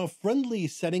in a friendly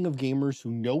setting of gamers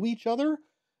who know each other,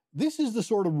 this is the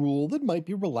sort of rule that might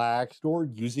be relaxed or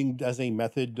using as a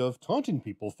method of taunting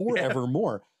people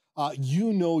forevermore.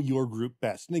 You know your group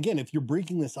best. And again, if you're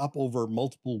breaking this up over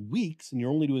multiple weeks and you're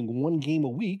only doing one game a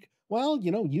week, well,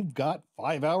 you've got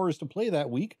 5 hours to play that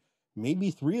week.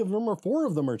 Maybe 3 of them or 4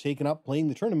 of them are taken up playing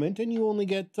the tournament, and you only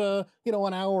get, an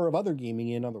hour of other gaming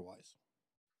in otherwise.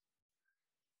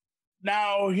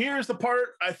 Now, here's the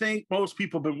part I think most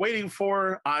people have been waiting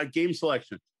for, game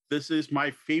selection. This is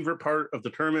my favorite part of the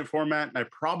tournament format, and I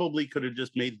probably could have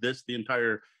just made this the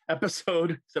entire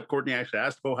episode, except Courtney actually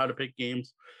asked about how to pick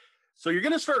games. So you're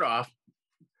going to start off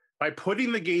by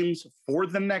putting the games for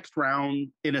the next round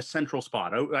in a central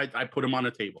spot. I put them on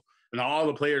a table, and all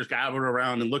the players gather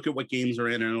around and look at what games are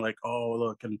in, and they're like, oh,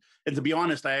 look. And to be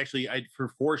honest, for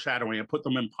foreshadowing, I put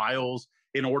them in piles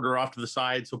in order off to the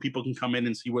side so people can come in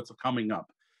and see what's coming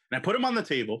up. And I put them on the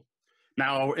table.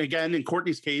 Now, again, in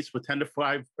Courtney's case, with 10 to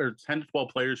 12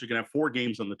 players, you're going to have 4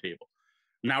 games on the table.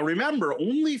 Now, remember,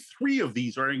 only 3 of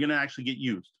these are going to actually get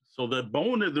used. So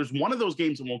there's one of those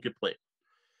games that won't get played.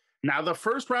 Now, the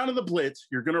first round of the Blitz,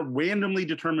 you're going to randomly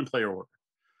determine player order.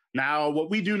 Now, what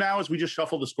we do now is we just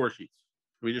shuffle the score sheets.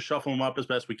 We just shuffle them up as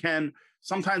best we can.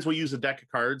 Sometimes we'll use a deck of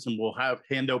cards and we'll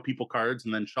hand out people cards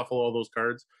and then shuffle all those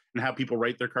cards and have people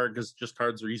write their card because just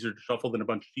cards are easier to shuffle than a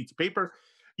bunch of sheets of paper.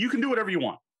 You can do whatever you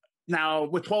want. Now,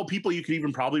 with 12 people, you can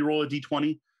even probably roll a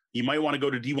D20. You might want to go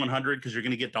to D100 because you're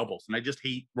going to get doubles. And I just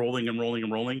hate rolling and rolling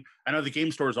and rolling. I know the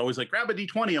game store is always like, grab a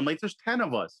D20. I'm like, there's 10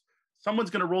 of us. Someone's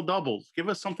going to roll doubles. Give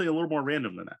us something a little more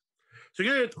random than that. So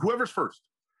you're going to, whoever's first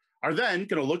are then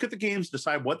going to look at the games,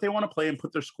 decide what they want to play, and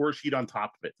put their score sheet on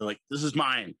top of it. They're like, this is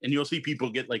mine. And you'll see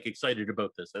people get excited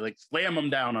about this. They slam them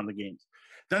down on the games.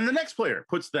 Then the next player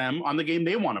puts them on the game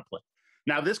they want to play.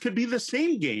 Now, this could be the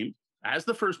same game as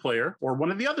the first player or one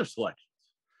of the other selections.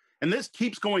 And this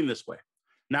keeps going this way.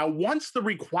 Now, once the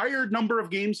required number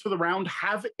of games for the round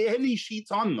have any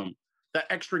sheets on them, that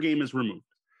extra game is removed.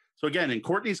 So again, in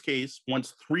Courtney's case,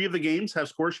 once 3 of the games have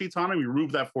score sheets on them, we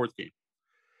remove that 4th game.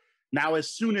 Now, as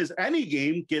soon as any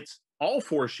game gets all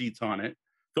 4 sheets on it,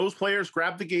 those players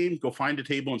grab the game, go find a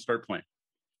table, and start playing.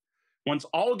 Once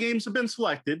all games have been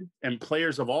selected and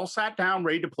players have all sat down,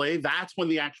 ready to play, that's when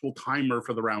the actual timer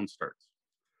for the round starts.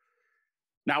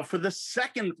 Now, for the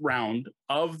second round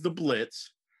of the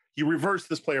Blitz, you reverse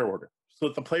this player order so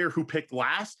that the player who picked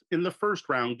last in the first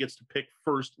round gets to pick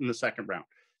first in the second round.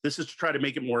 This is to try to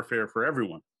make it more fair for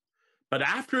everyone. But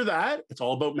after that, it's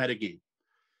all about metagame.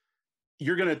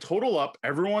 You're going to total up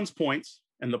everyone's points,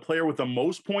 and the player with the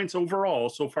most points overall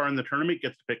so far in the tournament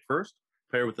gets to pick first.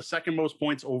 Player with the second most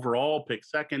points overall picks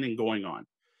second, and going on.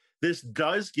 This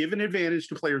does give an advantage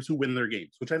to players who win their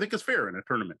games, which I think is fair in a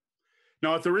tournament.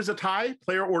 Now, if there is a tie,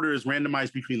 player order is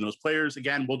randomized between those players.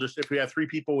 Again, if we have 3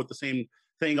 people with the same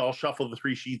thing, I'll shuffle the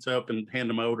 3 sheets up and hand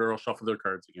them out, or I'll shuffle their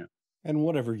cards again. And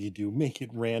whatever you do, make it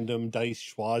random, dice,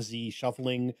 schwazi,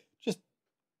 shuffling. Just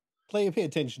pay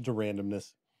attention to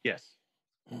randomness. Yes.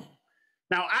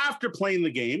 Now, after playing the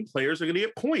game, players are going to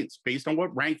get points based on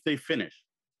what rank they finish.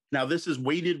 Now, this is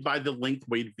weighted by the length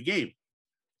weight of the game.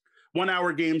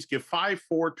 1-hour games give 5,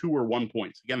 4, 2, or 1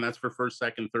 points. Again, that's for first,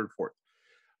 second, third, fourth.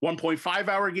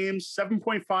 1.5-hour games,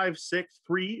 7.5, 6,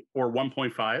 3, or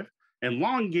 1.5. And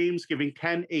long games giving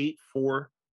 10, 8,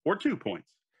 4, or 2 points.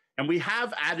 And we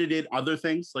have added in other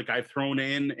things, like I've thrown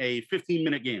in a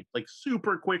 15-minute game, like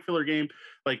super quick filler game.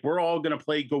 Like we're all going to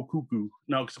play Go Cuckoo.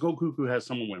 No, because Go Cuckoo has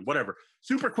someone win, whatever.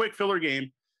 Super quick filler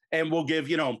game. And we'll give,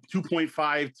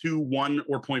 2.5, 2, 1,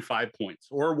 or 0.5 points.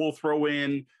 Or we'll throw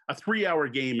in a 3-hour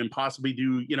game and possibly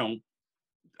do,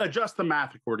 adjust the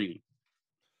math accordingly.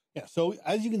 Yeah, so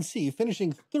as you can see,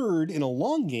 finishing third in a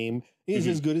long game is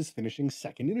as good as finishing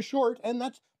second in a short, and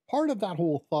that's part of that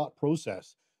whole thought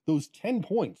process. Those 10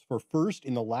 points for first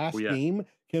in the last game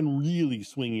can really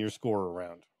swing your score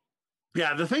around.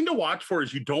 Yeah, the thing to watch for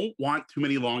is you don't want too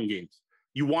many long games.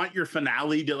 You want your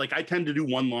finale to, I tend to do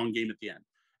 1 long game at the end.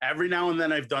 Every now and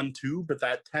then I've done 2, but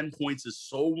that 10 points is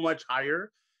so much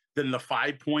higher than the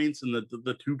 5 points and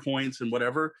the 2 points and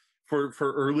whatever for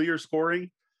earlier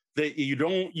scoring that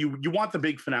you want the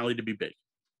big finale to be big.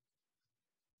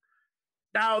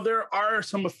 Now, there are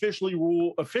some official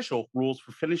rules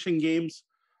for finishing games.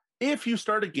 If you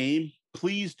start a game,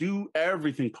 please do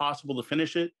everything possible to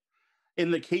finish it.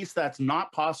 In the case that's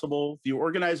not possible, the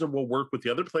organizer will work with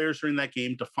the other players during that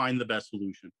game to find the best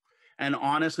solution. And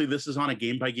honestly, this is on a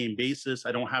game-by-game basis.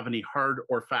 I don't have any hard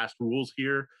or fast rules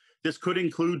here. This could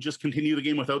include just continue the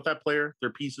game without that player. Their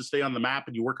pieces stay on the map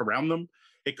and you work around them.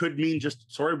 It could mean just,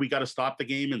 sorry, we got to stop the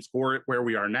game and score it where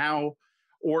we are now.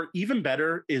 Or even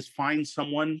better is find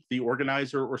someone, the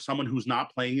organizer or someone who's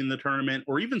not playing in the tournament,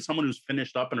 or even someone who's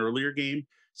finished up an earlier game,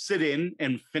 sit in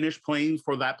and finish playing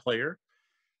for that player.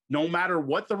 No matter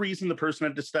what the reason the person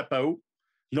had to step out,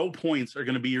 no points are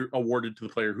going to be awarded to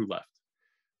the player who left.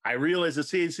 I realize the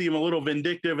CAC is a little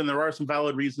vindictive and there are some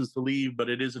valid reasons to leave, but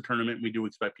it is a tournament. We do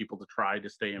expect people to try to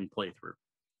stay and play through.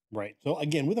 Right. So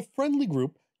again, with a friendly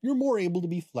group, you're more able to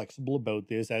be flexible about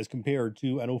this as compared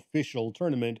to an official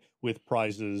tournament with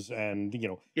prizes and,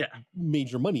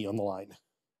 major money on the line.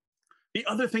 The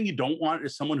other thing you don't want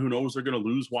is someone who knows they're going to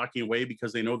lose walking away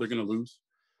because they know they're going to lose.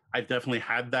 I've definitely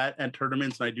had that at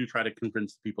tournaments, and I do try to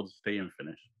convince people to stay and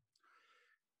finish.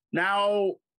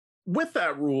 Now, with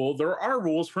that rule, there are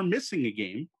rules for missing a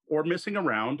game or missing a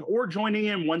round or joining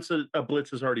in once a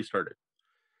blitz has already started.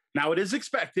 Now, it is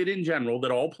expected in general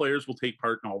that all players will take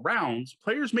part in all rounds.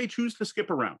 Players may choose to skip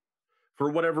a round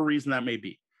for whatever reason that may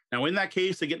be. Now, in that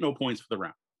case, they get no points for the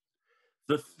round.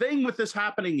 The thing with this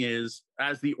happening is,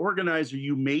 as the organizer,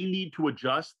 you may need to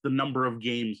adjust the number of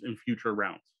games in future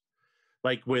rounds.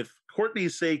 Like with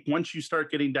Courtney's sake, once you start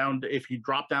getting down to, if you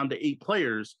drop down to 8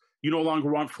 players, you no longer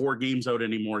want 4 games out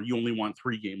anymore. You only want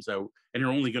 3 games out, and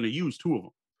you're only going to use 2 of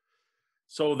them.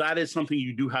 So that is something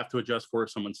you do have to adjust for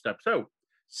if someone steps out.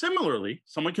 Similarly,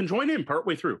 someone can join in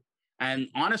partway through. And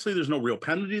honestly, there's no real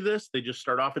penalty to this. They just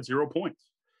start off at 0 points.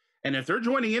 And if they're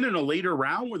joining in a later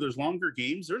round where there's longer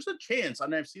games, there's a chance,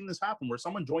 and I've seen this happen, where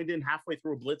someone joined in halfway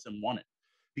through a blitz and won it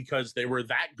because they were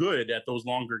that good at those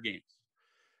longer games.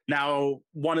 Now,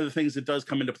 one of the things that does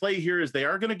come into play here is they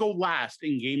are going to go last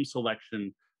in game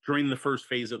selection during the first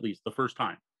phase, at least the first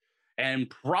time, and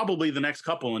probably the next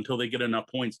couple until they get enough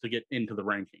points to get into the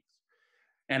rankings.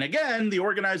 And again, the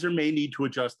organizer may need to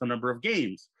adjust the number of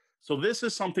games. So this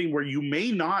is something where you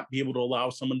may not be able to allow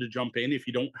someone to jump in if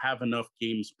you don't have enough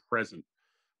games present,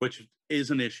 which is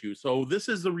an issue. So this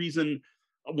is the reason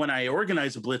when I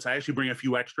organize a blitz, I actually bring a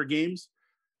few extra games,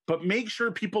 but make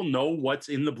sure people know what's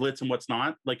in the blitz and what's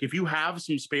not. Like if you have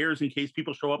some spares in case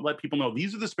people show up, let people know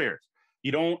these are the spares.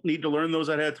 You don't need to learn those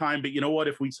ahead of time, but you know what?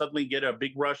 If we suddenly get a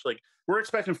big rush, like we're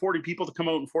expecting 40 people to come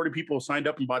out and 40 people signed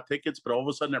up and bought tickets, but all of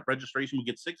a sudden at registration we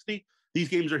get 60, these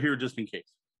games are here just in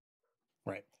case.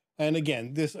 Right. And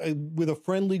again, this with a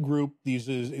friendly group, this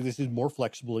is more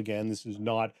flexible. Again, this is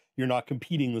not, you're not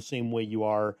competing the same way you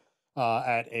are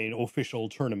at an official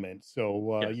tournament.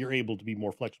 So Yes. You're able to be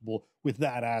more flexible with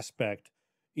that aspect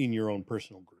in your own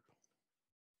personal group.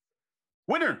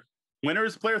 Winner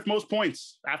is the player with most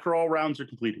points after all rounds are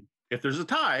completed. If there's a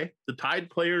tie, the tied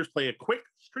players play a quick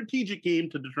strategic game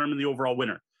to determine the overall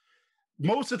winner.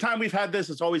 Most of the time we've had this,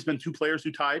 it's always been 2 players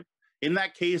who tied. In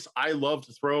that case, I love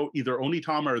to throw either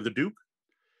Onitama or the Duke.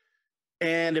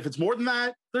 And if it's more than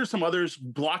that, there's some others.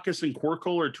 Blockus and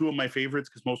Quirkle are 2 of my favorites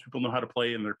because most people know how to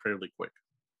play and they're fairly quick.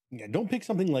 Yeah, don't pick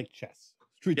something like chess.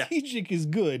 Strategic is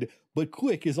good, but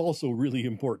quick is also really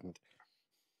important.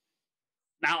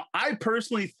 Now, I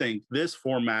personally think this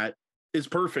format is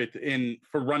perfect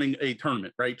for running a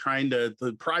tournament, right? Trying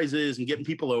the prizes and getting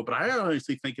people out. But I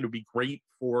honestly think it would be great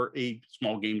for a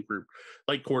small game group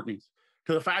like Courtney's.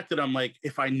 To the fact that I'm like,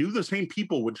 if I knew the same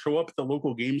people would show up at the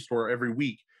local game store every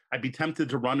week, I'd be tempted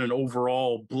to run an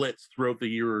overall blitz throughout the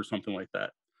year or something like that.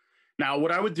 Now,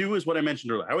 what I would do is what I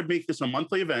mentioned earlier. I would make this a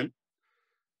monthly event.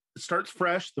 It starts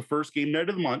fresh the first game night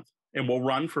of the month, and we'll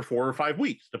run for 4 or 5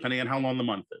 weeks, depending on how long the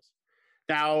month is.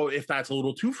 Now, if that's a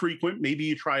little too frequent, maybe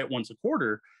you try it once a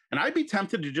quarter, and I'd be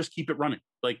tempted to just keep it running.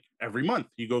 Like every month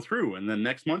you go through, and then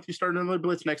next month you start another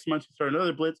blitz, next month you start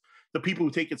another blitz. The people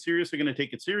who take it serious are going to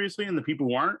take it seriously, and the people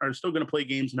who aren't are still going to play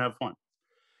games and have fun.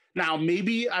 Now,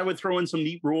 maybe I would throw in some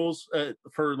neat rules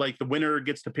for like the winner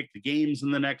gets to pick the games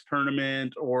in the next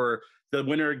tournament, or the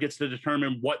winner gets to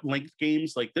determine what length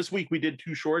games. Like this week we did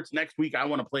 2 shorts. Next week I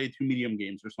want to play 2 medium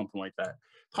games or something like that.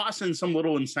 Toss in some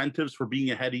little incentives for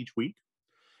being ahead each week.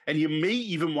 And you may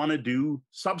even want to do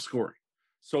sub-scoring.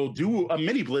 So do a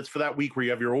mini blitz for that week where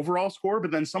you have your overall score, but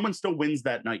then someone still wins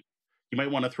that night. You might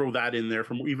want to throw that in there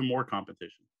for even more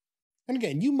competition. And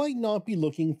again, you might not be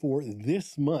looking for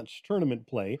this much tournament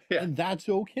play, and that's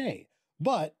okay.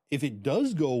 But if it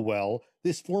does go well,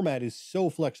 this format is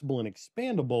so flexible and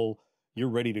expandable, you're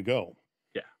ready to go.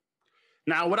 Yeah.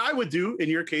 Now, what I would do in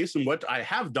your case, and what I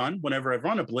have done whenever I've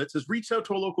run a blitz, is reach out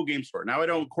to a local game store.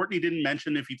 Now, Courtney didn't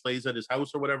mention if he plays at his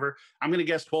house or whatever. I'm going to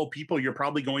guess 12 people. You're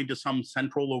probably going to some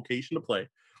central location to play.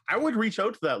 I would reach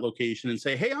out to that location and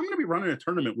say, hey, I'm going to be running a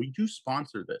tournament. We do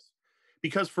sponsor this.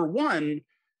 because for one,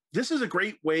 this is a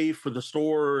great way for the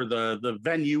store, the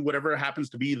venue, whatever it happens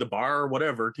to be, the bar,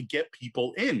 whatever, to get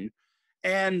people in.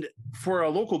 And for a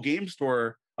local game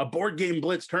store, a board game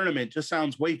Blitz tournament just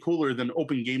sounds way cooler than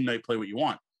open game night, play what you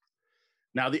want.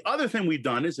 Now, the other thing we've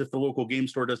done is, if the local game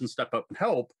store doesn't step up and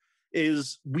help,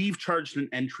 is we've charged an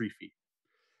entry fee.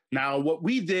 Now, what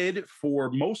we did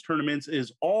for most tournaments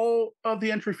is all of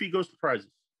the entry fee goes to prizes.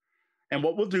 And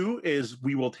what we'll do is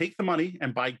we will take the money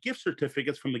and buy gift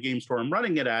certificates from the game store I'm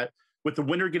running it at, with the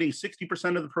winner getting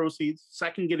 60% of the proceeds,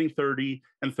 second getting 30,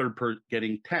 and third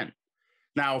getting 10.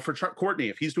 Now, for Courtney,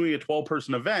 if he's doing a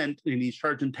 12-person event and he's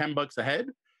charging $10 a head,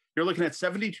 you're looking at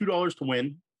 $72 to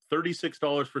win,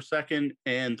 $36 for second,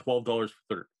 and $12 for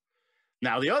third.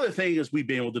 Now, the other thing is we've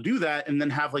been able to do that and then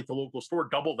have like the local store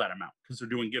double that amount because they're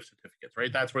doing gift certificates,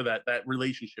 right? That's where that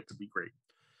relationship would be great.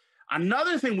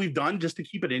 Another thing we've done just to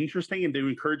keep it interesting and to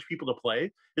encourage people to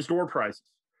play is door prizes.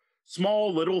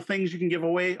 Small little things you can give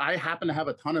away. I happen to have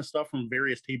a ton of stuff from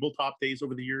various tabletop days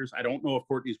over the years. I don't know if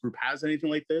Courtney's group has anything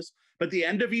like this, but at the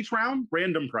end of each round,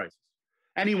 random prizes.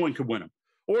 Anyone could win them.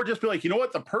 Or just be like, you know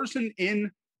what? The person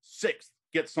in 6th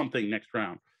gets something next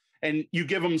round. And you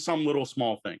give them some little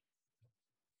small thing.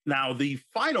 Now, the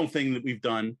final thing that we've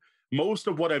done, most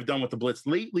of what I've done with the Blitz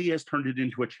lately has turned it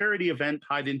into a charity event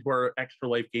tied into our Extra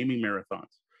Life gaming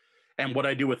marathons. And what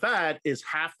I do with that is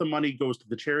half the money goes to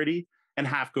the charity and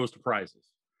half goes to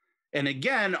prizes. And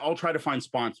again, I'll try to find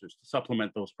sponsors to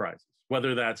supplement those prizes,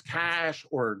 whether that's cash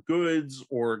or goods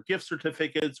or gift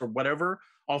certificates or whatever.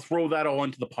 I'll throw that all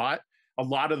into the pot. A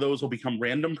lot of those will become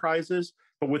random prizes,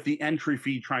 but with the entry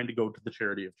fee trying to go to the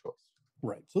charity of choice.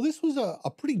 Right. So this was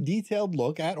a pretty detailed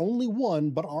look at only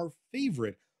one, but our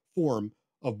favorite form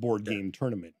of board game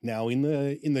tournament. Now, in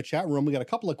the chat room, we got a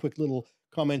couple of quick little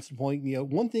comments to point.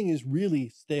 One thing is really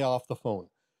stay off the phone.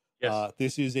 Yes.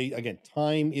 This is again,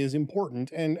 time is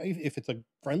important. And if it's a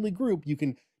friendly group, you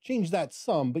can change that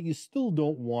some, but you still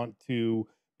don't want to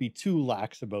be too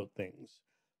lax about things.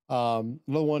 Another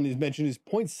one is mentioned is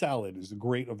point salad is a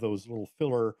great of those little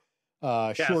filler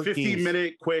short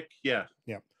 15-minute quick. Yeah.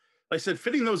 Yeah. Like I said,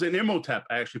 fitting those in Imhotep,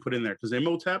 I actually put in there because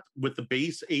Imhotep with the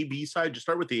base A-B side, just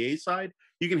start with the A side,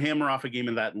 you can hammer off a game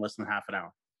of that in less than half an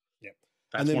hour. Yeah.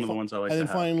 That's one of the ones I like to have. And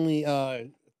then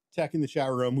finally, Tech in the chat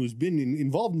room, who's been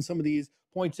involved in some of these,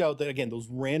 points out that, again, those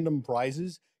random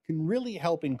prizes can really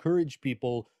help encourage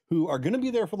people who are going to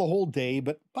be there for the whole day,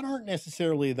 but aren't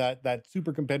necessarily that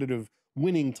super competitive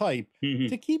winning type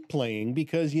to keep playing,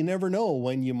 because you never know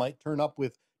when you might turn up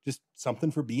with just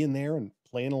something for being there and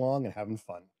playing along and having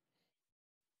fun.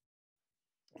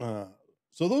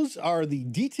 So those are the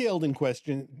detailed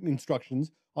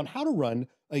instructions on how to run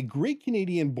a Great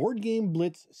Canadian Board Game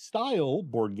Blitz style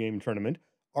board game tournament,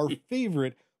 our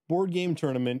favorite board game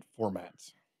tournament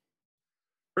formats.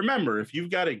 Remember, if you've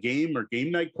got a game or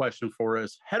game night question for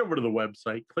us, head over to the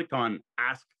website, click on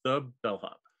Ask the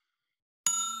Bellhop.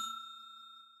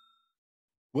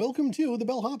 Welcome to the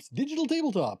Bellhop's Digital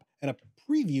Tabletop and a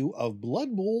preview of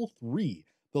Blood Bowl 3,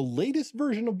 the latest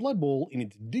version of Blood Bowl in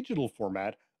its digital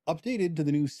format, updated to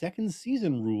the new second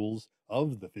season rules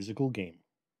of the physical game.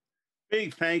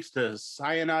 Big thanks to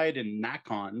Cyanide and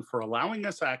Nakon for allowing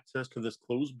us access to this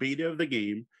closed beta of the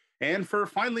game, and for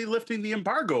finally lifting the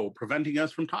embargo, preventing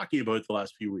us from talking about it the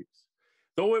last few weeks.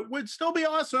 Though it would still be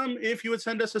awesome if you would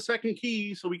send us a second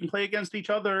key so we can play against each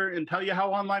other and tell you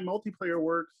how online multiplayer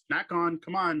works. Nakon,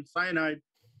 come on, Cyanide.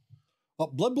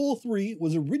 Blood Bowl 3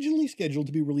 was originally scheduled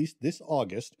to be released this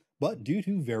August, but due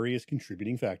to various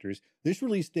contributing factors, this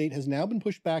release date has now been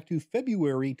pushed back to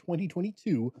February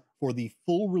 2022 for the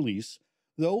full release,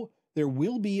 though there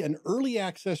will be an early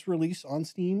access release on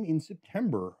Steam in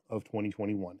September of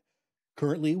 2021.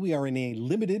 Currently, we are in a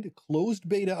limited, closed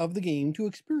beta of the game to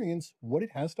experience what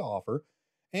it has to offer,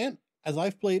 and as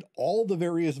I've played all the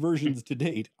various versions to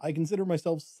date, I consider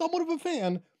myself somewhat of a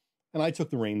fan, and I took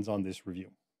the reins on this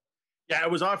review. Yeah,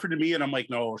 it was offered to me, and I'm like,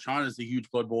 no, Sean is a huge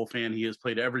Blood Bowl fan. He has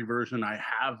played every version. I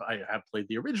have played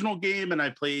the original game, and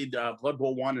I played Blood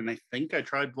Bowl 1, and I think I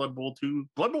tried Blood Bowl 2.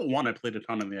 Blood Bowl 1, I played a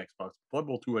ton on the Xbox. Blood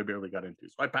Bowl 2, I barely got into,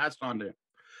 so I passed on to him.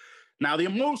 Now, the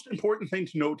most important thing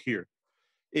to note here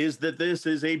is that this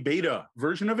is a beta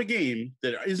version of a game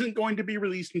that isn't going to be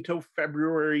released until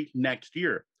February next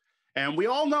year. And we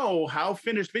all know how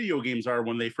finished video games are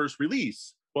when they first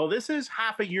release. Well, this is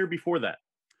half a year before that.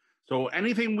 So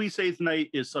anything we say tonight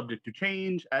is subject to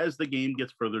change as the game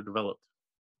gets further developed.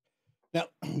 Now,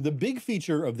 the big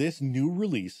feature of this new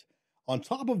release, on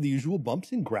top of the usual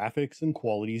bumps in graphics and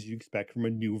qualities you expect from a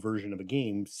new version of a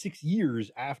game 6 years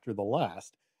after the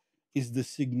last, is the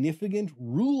significant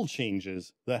rule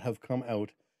changes that have come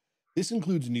out. This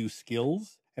includes new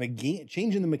skills and a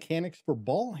change in the mechanics for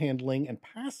ball handling and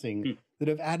passing that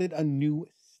have added a new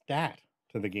stat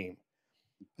to the game.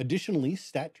 Additionally,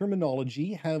 stat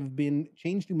terminology have been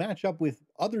changed to match up with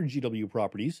other GW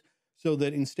properties, so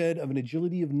that instead of an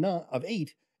agility of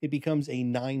 8, it becomes a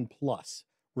 9+,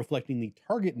 reflecting the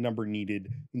target number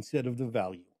needed instead of the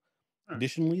value.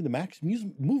 Additionally, the max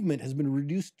movement has been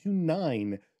reduced to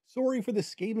 9. Sorry for the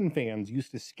Skaven fans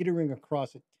used to skittering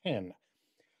across at 10.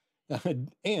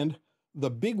 And the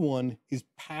big one is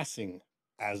passing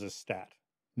as a stat.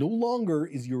 No longer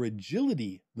is your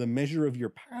agility the measure of your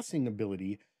passing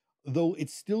ability, though it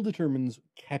still determines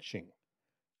catching.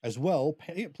 As well,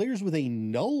 players with a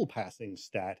null passing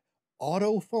stat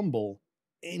auto-fumble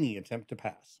any attempt to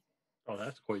pass. Oh,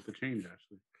 that's quite the change,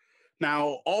 actually.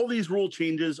 Now, all these rule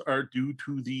changes are due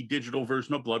to the digital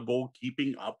version of Blood Bowl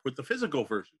keeping up with the physical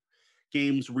version.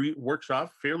 Games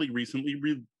Workshop fairly recently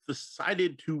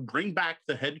decided to bring back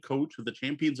the head coach of the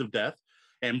Champions of Death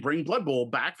and bring Blood Bowl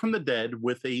back from the dead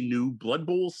with a new Blood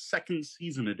Bowl second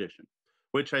season edition,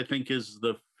 which I think is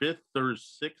the 5th or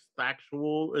 6th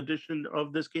actual edition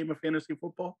of this game of fantasy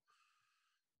football.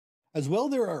 As well,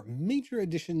 there are major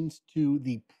additions to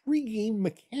the pre-game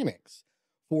mechanics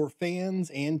for fans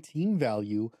and team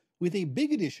value, with a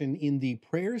big addition in the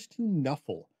Prayers to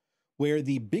Nuffle, where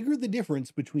the bigger the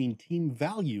difference between team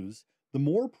values, the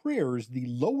more prayers the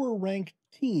lower ranked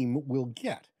team will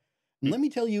get. And let me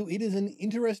tell you, it is an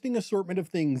interesting assortment of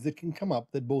things that can come up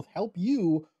that both help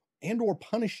you and or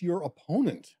punish your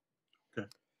opponent. Okay.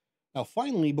 Now,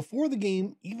 finally, before the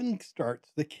game even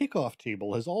starts, the kickoff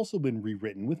table has also been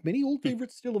rewritten, with many old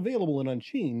favorites still available and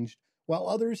unchanged, while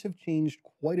others have changed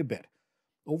quite a bit.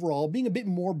 Overall, being a bit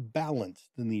more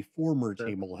balanced than the former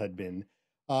table had been,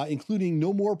 including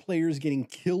no more players getting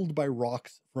killed by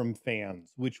rocks from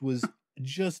fans, which was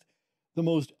just the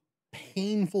most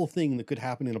painful thing that could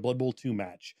happen in a Blood Bowl 2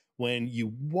 match, when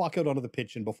you walk out onto the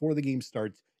pitch and before the game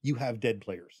starts, you have dead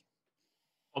players.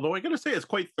 Although I got to say, it's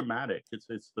quite thematic.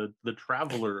 It's the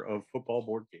traveler of football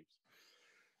board games.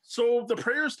 So the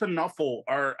Prayers to Nuffle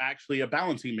are actually a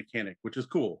balancing mechanic, which is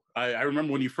cool. I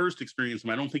remember when you first experienced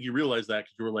them, I don't think you realized that,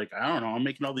 because you were like, I don't know, I'm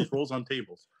making all these rolls on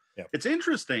tables. Yep. It's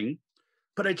interesting,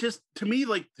 but to me,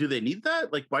 like, do they need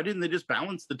that? Like, why didn't they just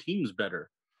balance the teams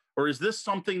better? Or is this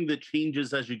something that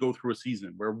changes as you go through a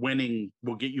season, where winning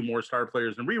will get you more star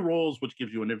players and re-rolls, which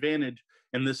gives you an advantage,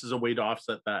 and this is a way to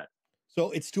offset that? So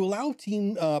it's to allow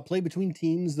team play between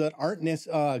teams that aren't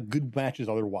good matches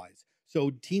otherwise. So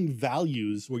team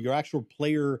values, where your actual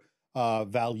player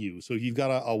value. So you've got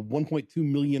a 1.2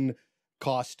 million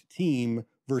cost team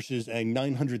versus a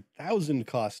 900,000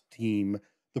 cost team.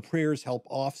 The prayers help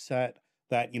offset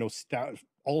that,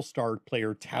 all-star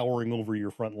player towering over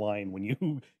your front line when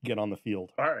you get on the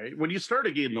field. All right. When you start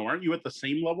a game, though, aren't you at the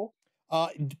same level?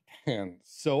 It depends.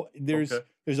 So there's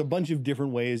a bunch of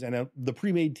different ways, and the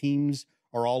pre-made teams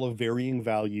are all of varying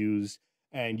values,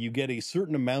 and you get a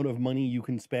certain amount of money you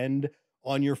can spend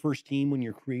on your first team when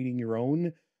you're creating your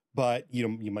own, but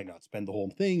you might not spend the whole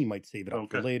thing. You might save it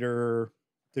up for later.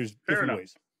 There's different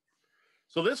ways.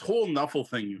 So this whole Nuffle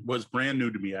thing was brand new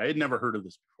to me. I had never heard of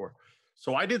this before.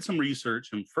 So I did some research,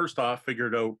 and first off,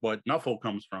 figured out what Nuffle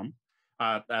comes from.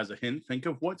 As a hint, think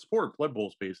of what sport Blood Bowl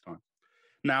is based on.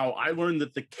 Now, I learned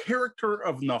that the character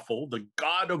of Nuffle, the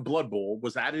god of Blood Bowl,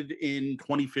 was added in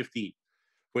 2015,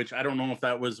 which I don't know if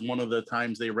that was one of the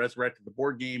times they resurrected the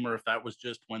board game, or if that was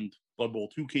just when Blood Bowl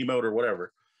 2 came out or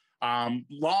whatever.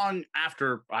 Long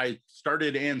after I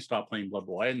started and stopped playing Blood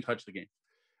Bowl, I hadn't touched the game.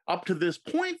 Up to this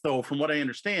point, though, from what I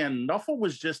understand, Nuffle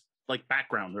was just like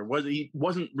background. He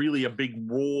wasn't really a big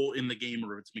role in the game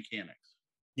or its mechanics.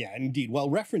 Yeah, indeed.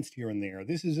 Well referenced here and there.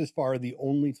 This is as far the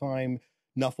only time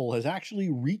Nuffle has actually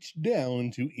reached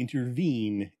down to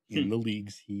intervene in the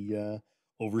leagues he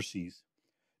oversees.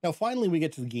 Now, finally, we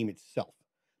get to the game itself.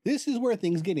 This is where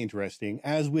things get interesting,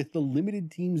 as with the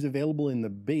limited teams available in the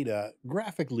beta,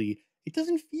 graphically, it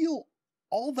doesn't feel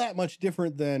all that much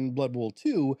different than Blood Bowl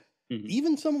 2.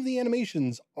 Even some of the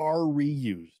animations are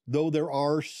reused, though there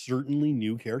are certainly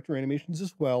new character animations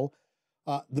as well.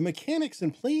 The mechanics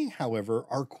in playing, however,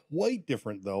 are quite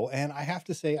different, though, and I have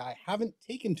to say I haven't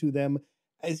taken to them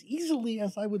as easily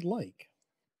as I would like.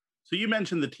 So you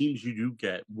mentioned the teams you do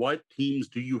get. What teams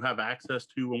do you have access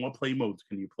to, and what play modes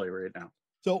can you play right now?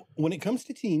 So when it comes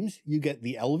to teams, you get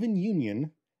the Elven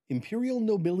Union, Imperial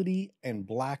Nobility, and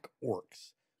Black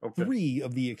Orcs. 3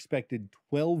 of the expected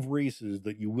 12 races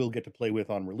that you will get to play with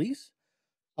on release.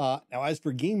 Now, as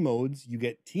for game modes, you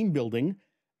get team building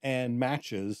and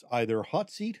matches, either hot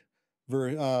seat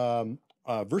versus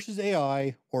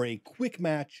AI, or a quick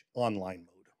match online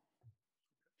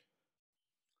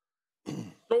mode.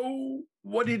 So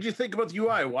What did you think about the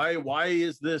UI? Why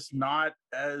is this not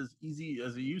as easy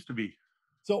as it used to be?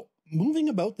 So moving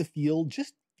about the field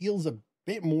just feels a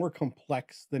bit more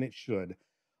complex than it should.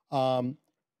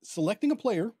 Selecting a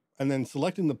player and then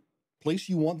selecting the place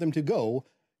you want them to go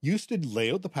used to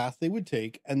lay out the path they would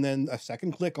take, and then a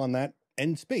second click on that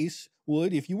end space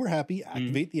would, if you were happy,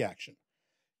 activate the action.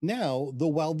 Now,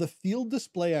 while the field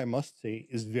display, I must say,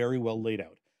 is very well laid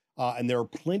out, and there are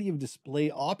plenty of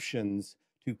display options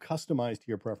to customize to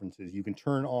your preferences. You can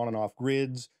turn on and off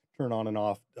grids, turn on and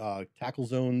off tackle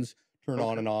zones, turn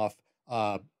on and off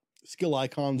skill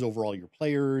icons over all your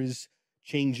players,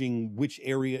 changing which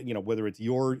area, whether it's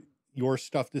your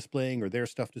stuff displaying or their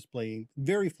stuff displaying.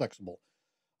 Very flexible.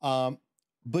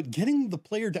 But getting the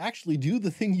player to actually do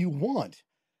the thing you want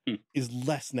is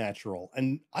less natural.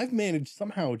 And I've managed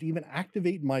somehow to even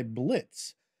activate my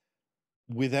Blitz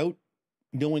without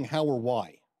knowing how or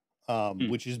why,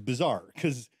 which is bizarre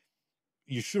because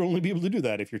you should only be able to do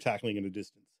that if you're tackling at a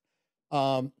distance.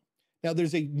 Now,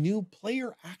 there's a new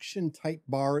player action type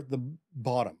bar at the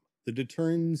bottom that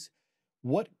determines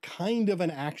what kind of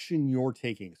an action you're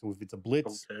taking. So if it's a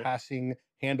blitz, passing,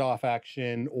 handoff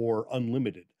action, or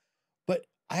unlimited. But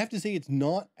I have to say it's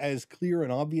not as clear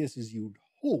and obvious as you'd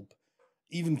hope,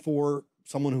 even for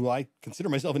someone who I consider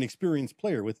myself an experienced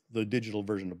player with the digital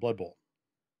version of Blood Bowl.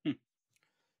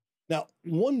 Now,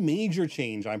 one major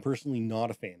change I'm personally not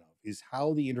a fan of is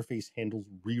how the interface handles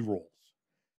rerolls.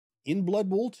 In Blood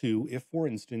Bowl 2, if, for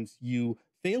instance, you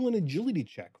fail an agility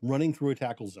check running through a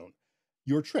tackle zone,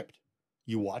 you're tripped.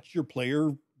 You watch your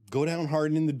player go down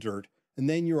hard in the dirt, and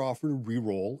then you're offered a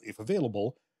reroll, if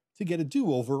available, to get a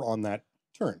do-over on that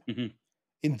turn.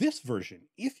 In this version,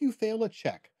 if you fail a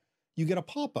check, you get a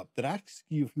pop-up that asks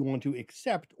you if you want to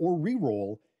accept or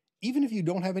reroll, even if you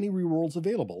don't have any rerolls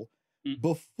available,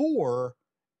 before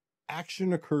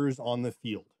action occurs on the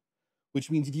field. Which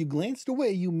means if you glanced away,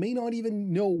 you may not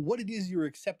even know what it is you're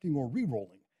accepting or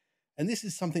rerolling. And this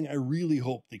is something I really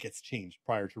hope that gets changed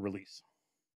prior to release.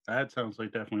 That sounds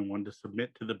like definitely one to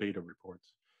submit to the beta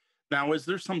reports. Now, is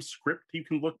there some script you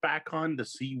can look back on to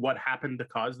see what happened to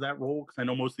cause that roll? Because I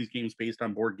know most of these games based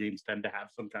on board games tend to have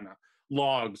some kind of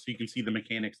log so you can see the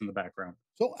mechanics in the background.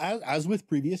 So as with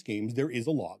previous games, there is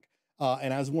a log.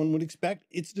 And as one would expect,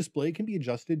 its display can be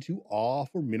adjusted to off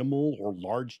or minimal or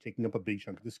large, taking up a big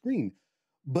chunk of the screen.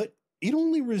 But it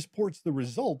only reports the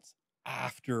results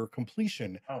after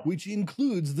completion, which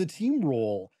includes the team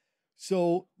roll.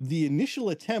 So the initial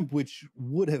attempt, which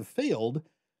would have failed,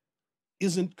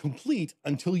 isn't complete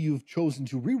until you've chosen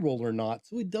to reroll or not,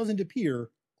 so it doesn't appear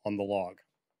on the log.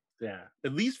 Yeah,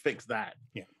 at least fix that.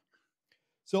 Yeah.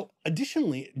 So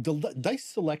additionally, the dice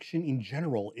selection in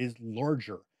general is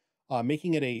larger,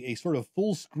 making it a sort of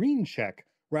full screen check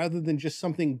rather than just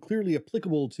something clearly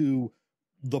applicable to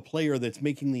the player that's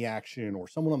making the action or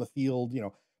someone on the field,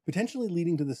 potentially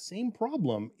leading to the same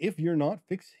problem if you're not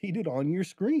fixated on your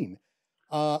screen.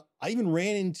 I even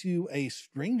ran into a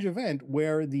strange event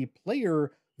where the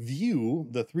player view,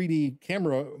 the 3D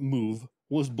camera move,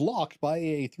 was blocked by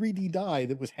a 3D die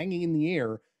that was hanging in the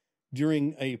air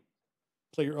during a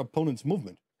player opponent's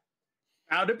movement.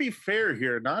 Now, to be fair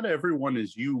here, not everyone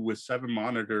is you with 7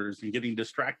 monitors and getting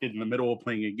distracted in the middle of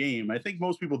playing a game. I think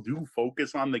most people do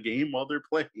focus on the game while they're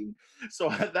playing. So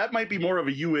that might be more of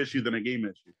a you issue than a game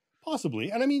issue.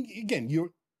 Possibly. And I mean, again,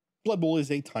 your Blood Bowl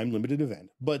is a time-limited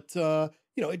event, but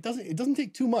it doesn't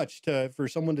take too much for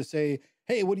someone to say,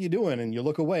 hey, what are you doing? And you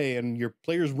look away and your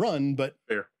players run, but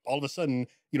all of a sudden,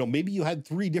 maybe you had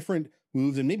 3 different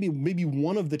moves and maybe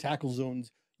one of the tackle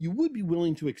zones you would be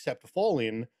willing to accept a fall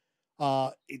in.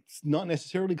 It's not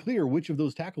necessarily clear which of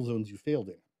those tackle zones you failed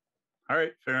in. All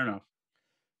right, fair enough.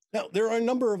 Now, there are a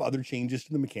number of other changes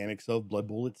to the mechanics of Blood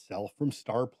Bowl itself, from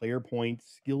star player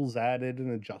points, skills added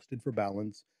and adjusted for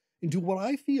balance, into what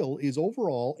I feel is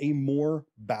overall a more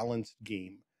balanced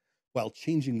game, while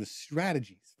changing the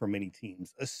strategies for many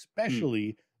teams,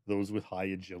 especially those with high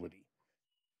agility.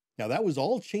 Now, that was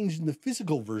all changed in the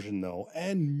physical version, though,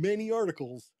 and many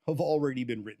articles have already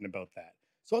been written about that.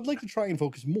 So I'd like to try and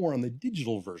focus more on the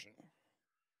digital version.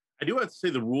 I do have to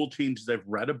say the rule changes I've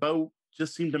read about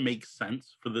just seem to make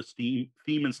sense for the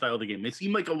theme and style of the game. They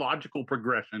seem like a logical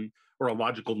progression or a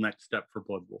logical next step for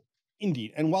Blood Bowl.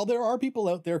 Indeed. And while there are people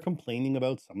out there complaining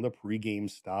about some of the pre-game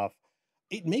stuff,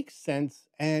 it makes sense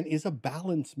and is a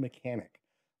balanced mechanic.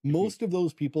 Most of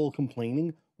those people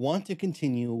complaining want to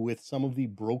continue with some of the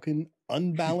broken,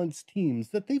 unbalanced teams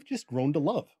that they've just grown to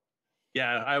love.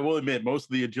 Yeah, I will admit, most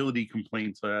of the agility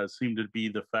complaints seem to be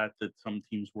the fact that some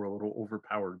teams were a little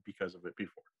overpowered because of it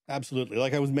before. Absolutely.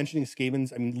 Like I was mentioning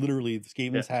Skavens, I mean, literally, the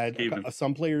Skavens had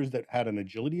some players that had an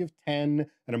agility of 10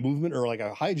 and a movement, or like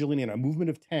a high agility and a movement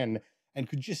of 10, and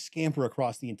could just scamper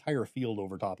across the entire field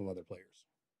over top of other players.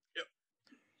 Yep.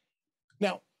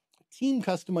 Now, team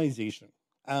customization,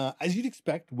 as you'd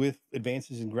expect with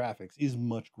advances in graphics, is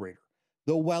much greater.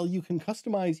 Though while you can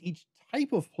customize each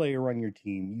type of player on your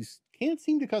team, you can't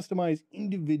seem to customize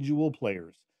individual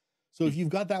players. So if you've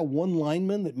got that one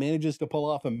lineman that manages to pull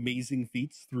off amazing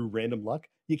feats through random luck,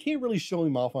 you can't really show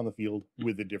him off on the field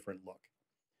with a different look.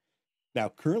 Now,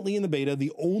 currently in the beta,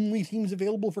 the only teams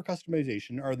available for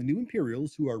customization are the new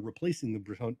Imperials, who are replacing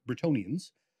the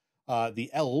Bretonnians, the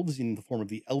Elves in the form of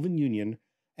the Elven Union,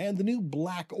 and the new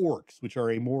Black Orcs, which are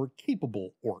a more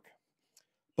capable orc.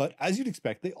 But as you'd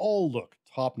expect, they all look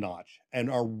top-notch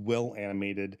and are well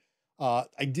animated.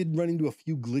 I did run into a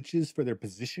few glitches for their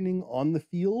positioning on the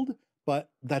field,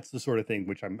 but that's the sort of thing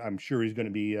which I'm sure is going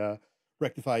to be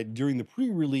rectified during the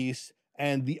pre-release,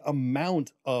 and the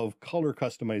amount of color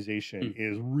customization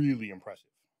is really impressive.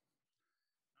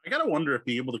 I gotta wonder if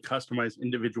being able to customize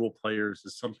individual players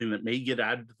is something that may get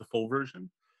added to the full version.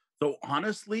 Though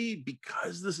honestly,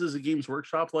 because this is a Games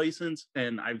Workshop license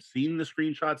and I've seen the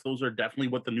screenshots, those are definitely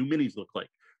what the new minis look like.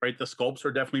 Right, the sculpts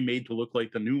are definitely made to look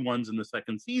like the new ones in the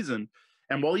second season.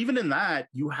 And while even in that,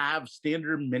 you have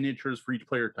standard miniatures for each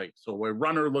player type. So a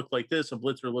runner looked like this, a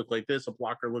blitzer looked like this, a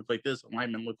blocker looked like this, a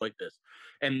lineman looked like this.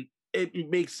 And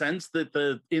it makes sense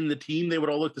that in the team, they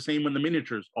would all look the same when the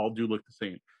miniatures all do look the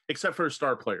same, except for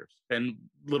star players and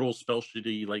little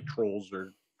specialty like trolls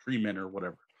or treemen or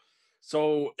whatever.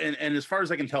 So, and as far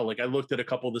as I can tell, like I looked at a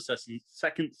couple of the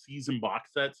second season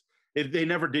box sets, they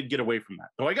never did get away from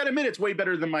that. Though I got to admit, it's way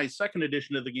better than my second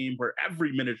edition of the game, where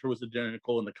every miniature was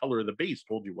identical and the color of the base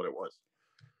told you what it was.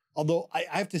 Although I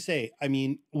have to say, I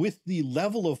mean, with the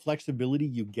level of flexibility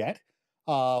you get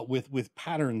with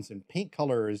patterns and paint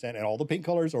colors, and all the paint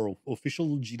colors are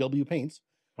official GW paints.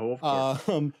 Oh, of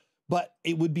course. But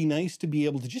it would be nice to be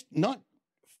able to just not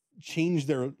change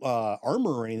their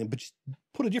armor or anything, but just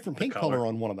put a different paint color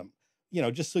on one of them. You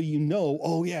know, just so you know,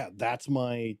 oh yeah, that's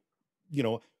my,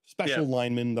 special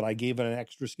lineman that I gave an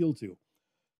extra skill to.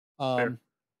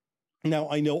 Now,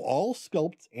 I know all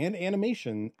sculpts and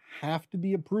animation have to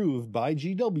be approved by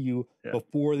GW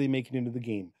before they make it into the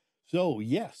game. So,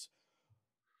 yes,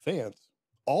 fans,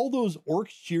 all those orc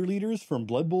cheerleaders from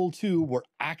Blood Bowl 2 were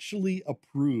actually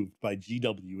approved by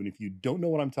GW. And if you don't know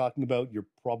what I'm talking about, you're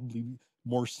probably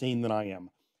more sane than I am.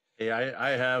 Hey, I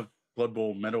have Blood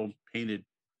Bowl metal painted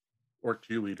orc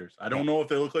cheerleaders. I don't know if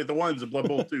they look like the ones in Blood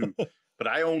Bowl 2. But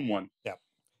I own one. Yeah.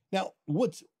 Now,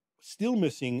 what's still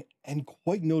missing, and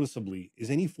quite noticeably,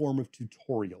 is any form of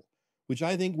tutorial, which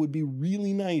I think would be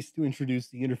really nice to introduce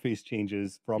the interface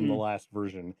changes from the last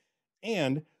version.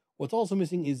 And what's also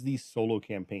missing is the solo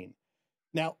campaign.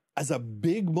 Now, as a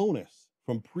big bonus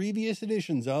from previous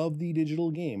editions of the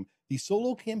digital game, the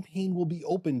solo campaign will be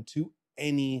open to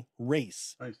any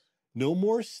race. Nice. No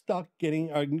more stuck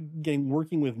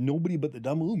working with nobody but the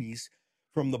dumb Umis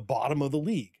from the bottom of the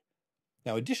league.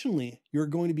 Now, additionally, you're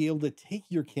going to be able to take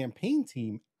your campaign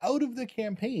team out of the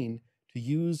campaign to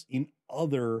use in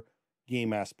other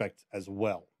game aspects as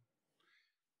well.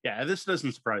 Yeah, this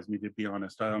doesn't surprise me, to be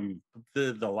honest.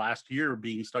 The last year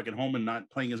being stuck at home and not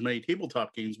playing as many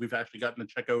tabletop games, we've actually gotten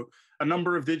to check out a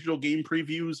number of digital game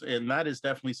previews, and that is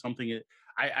definitely something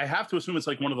I have to assume it's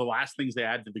like one of the last things they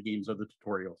add to the games are the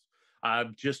tutorials.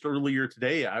 Just earlier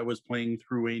today, I was playing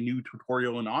through a new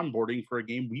tutorial and onboarding for a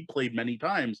game we played many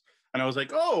times. And I was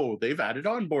like, oh, they've added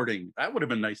onboarding. That would have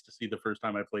been nice to see the first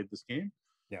time I played this game.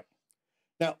 Yeah.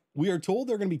 Now, we are told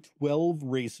there are going to be 12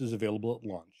 races available at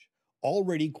launch.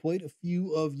 Already, quite a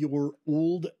few of your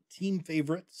old team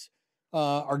favorites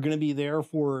are going to be there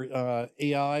for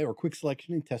AI or quick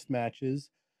selection and test matches.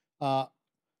 But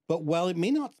while it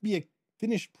may not be a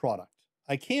finished product,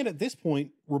 I can't at this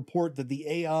point report that the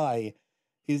AI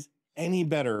is any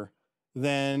better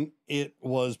than it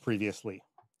was previously.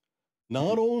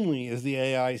 Not only is the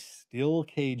AI still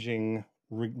caging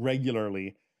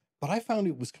regularly, but I found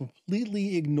it was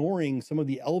completely ignoring some of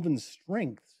the elven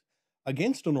strengths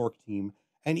against an orc team,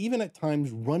 and even at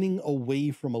times running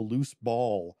away from a loose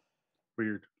ball.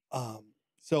 Weird.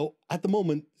 So at the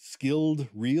moment, skilled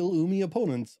real Umi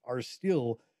opponents are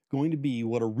still going to be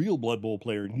what a real Blood Bowl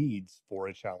player needs for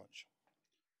a challenge.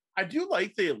 I do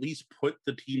like they at least put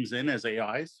the teams in as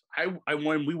AIs. I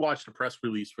when we watched the press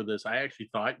release for this, I actually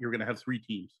thought you're going to have 3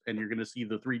 teams and you're going to see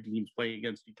the 3 teams playing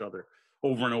against each other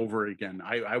over and over again.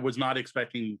 I was not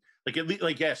expecting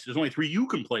yes, there's only 3 you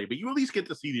can play, but you at least get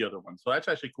to see the other one. So that's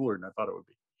actually cooler than I thought it would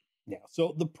be. Yeah.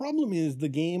 So the problem is the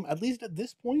game, at least at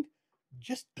this point,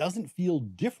 just doesn't feel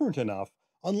different enough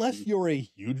unless you're a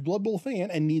huge Blood Bowl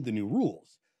fan and need the new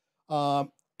rules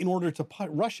in order to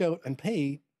rush out and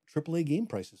pay AAA game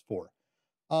prices for.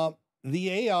 The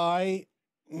AI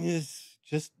is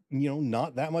just,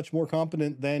 not that much more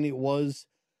competent than it was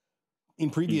in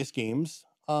previous games.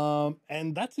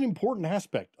 And that's an important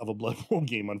aspect of a Blood Bowl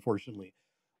game, unfortunately.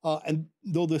 And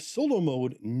though the solo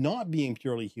mode not being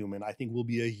purely human, I think will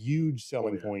be a huge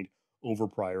selling point over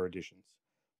prior editions.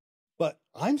 But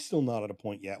I'm still not at a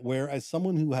point yet where, as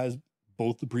someone who has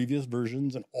both the previous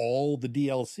versions and all the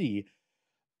DLC,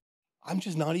 I'm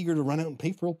just not eager to run out and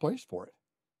pay full price for it.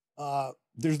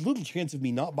 There's little chance of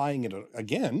me not buying it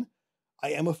again.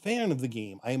 I am a fan of the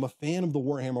game. I am a fan of the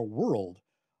Warhammer world.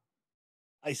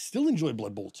 I still enjoy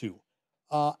Blood Bowl 2.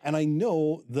 And I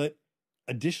know that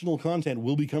additional content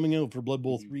will be coming out for Blood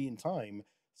Bowl 3 in time.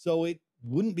 So it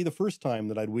wouldn't be the first time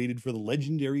that I'd waited for the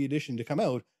Legendary Edition to come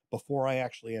out before I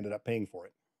actually ended up paying for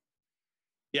it.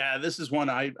 Yeah, this is one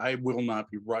I will not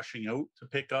be rushing out to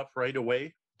pick up right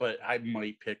away, but I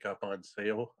might pick up on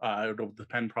sale. It'll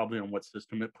depend probably on what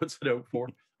system it puts it out for.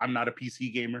 I'm not a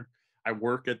PC gamer. I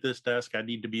work at this desk. I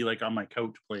need to be like on my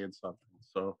couch playing something.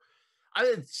 So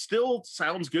it still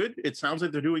sounds good. It sounds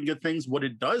like they're doing good things. What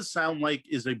it does sound like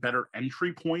is a better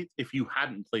entry point if you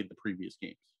hadn't played the previous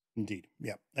games. Indeed.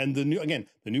 Yeah. And the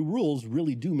new rules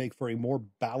really do make for a more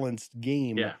balanced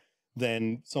game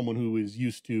than someone who is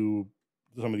used to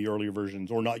some of the earlier versions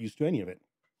or not used to any of it.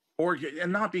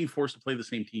 And not being forced to play the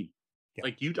same team. Yeah.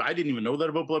 Like I didn't even know that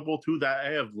about Blood Bowl 2, that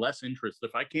I have less interest.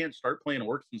 If I can't start playing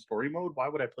Orcs in story mode, why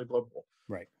would I play Blood Bowl?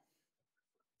 Right.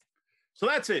 So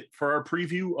that's it for our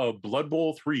preview of Blood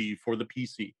Bowl 3 for the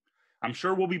PC. I'm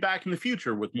sure we'll be back in the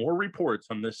future with more reports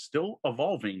on this still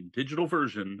evolving digital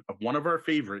version of one of our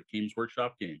favorite Games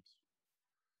Workshop games.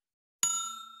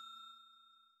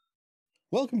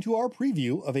 Welcome to our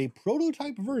preview of a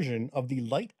prototype version of the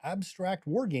light abstract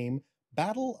wargame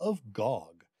Battle of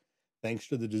GOG. Thanks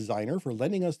to the designer for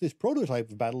lending us this prototype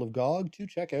of Battle of GOG to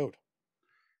check out.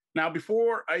 Now,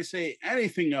 before I say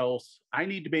anything else, I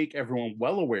need to make everyone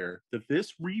well aware that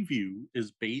this review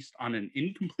is based on an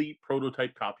incomplete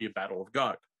prototype copy of Battle of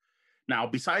GOG. Now,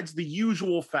 besides the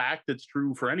usual fact that's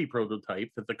true for any prototype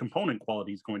that the component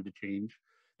quality is going to change,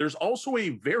 there's also a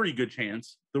very good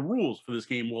chance the rules for this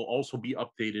game will also be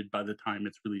updated by the time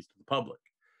it's released to the public.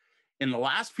 In the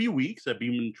last few weeks I've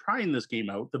been trying this game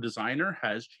out, the designer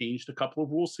has changed a couple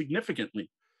of rules significantly.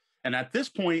 And at this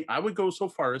point, I would go so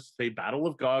far as to say Battle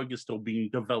of GOG is still being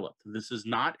developed. This is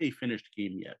not a finished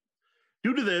game yet.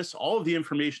 Due to this, all of the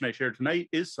information I shared tonight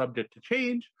is subject to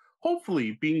change,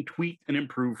 hopefully being tweaked and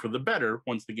improved for the better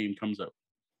once the game comes out.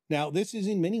 Now, this is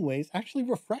in many ways actually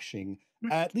refreshing,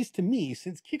 at least to me,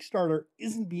 since Kickstarter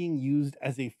isn't being used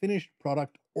as a finished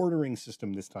product ordering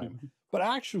system this time, but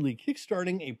actually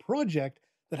kickstarting a project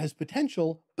that has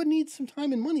potential, but needs some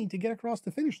time and money to get across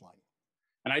the finish line.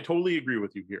 And I totally agree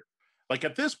with you here. Like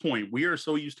at this point, we are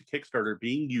so used to Kickstarter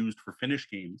being used for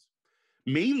finished games,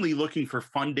 mainly looking for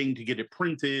funding to get it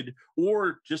printed,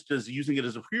 or just as using it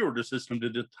as a pre-order system to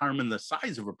determine the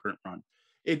size of a print run.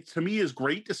 It, to me, is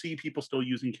great to see people still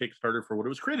using Kickstarter for what it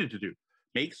was created to do,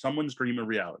 make someone's dream a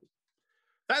reality.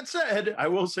 That said, I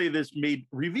will say this made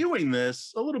reviewing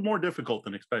this a little more difficult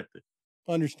than expected.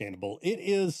 Understandable. It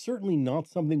is certainly not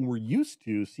something we're used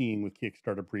to seeing with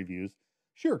Kickstarter previews.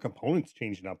 Sure, components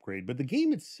change and upgrade, but the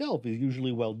game itself is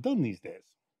usually well done these days.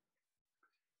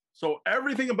 So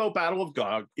everything about Battle of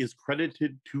GOG is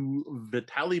credited to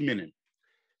Vitaly Minin.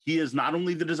 He is not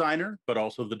only the designer, but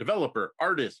also the developer,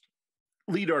 artist,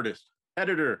 lead artist,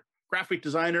 editor, graphic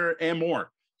designer, and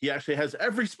more. He actually has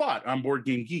every spot on Board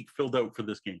Game Geek filled out for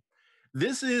this game.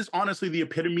 This is honestly the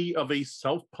epitome of a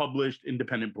self-published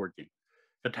independent board game.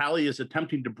 Vitaly is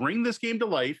attempting to bring this game to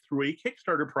life through a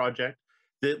Kickstarter project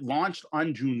that launched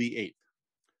on June the 8th.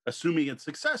 Assuming it's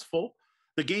successful,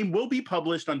 the game will be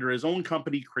published under his own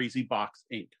company, Crazy Box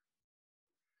Inc.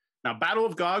 Now, Battle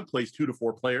of GOG plays 2 to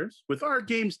 4 players, with our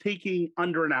games taking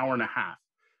under an hour and a half,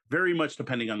 very much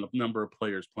depending on the number of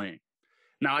players playing.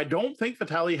 Now, I don't think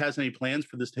Vitaly has any plans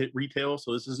for this to hit retail,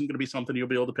 so this isn't going to be something you'll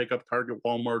be able to pick up Target,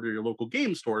 Walmart, or your local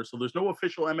game store, so there's no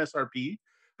official MSRP,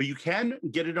 but you can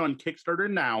get it on Kickstarter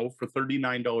now for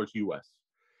 $39 US,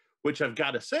 which I've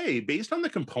got to say, based on the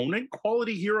component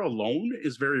quality here alone,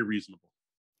 is very reasonable.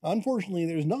 Unfortunately,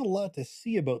 there's not a lot to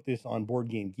see about this on Board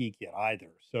Game Geek yet either,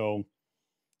 so...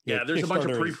 Yeah, there's a bunch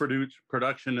of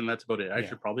pre-production, and that's about it. I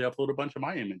should probably upload a bunch of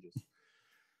my images.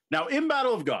 Now, in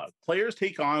Battle of GOG, players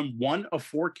take on one of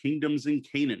 4 kingdoms in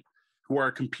Canaan who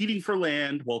are competing for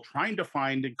land while trying to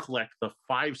find and collect the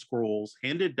 5 scrolls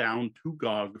handed down to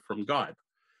GOG from God.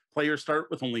 Players start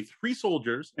with only 3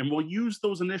 soldiers and will use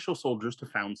those initial soldiers to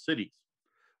found cities.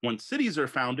 Once cities are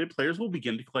founded, players will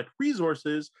begin to collect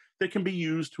resources that can be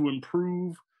used to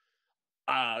improve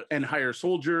and hire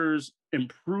soldiers,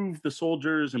 improve the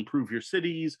soldiers, improve your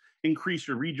cities, increase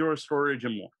your resource storage,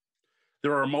 and more.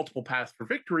 There are multiple paths for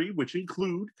victory, which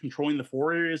include controlling the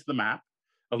 4 areas of the map,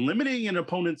 eliminating an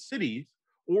opponent's cities,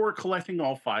 or collecting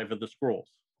all 5 of the scrolls.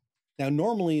 Now,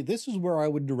 normally, this is where I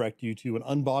would direct you to an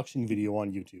unboxing video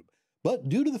on YouTube. But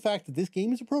due to the fact that this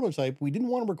game is a prototype, we didn't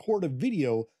want to record a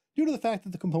video due to the fact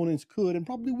that the components could and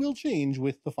probably will change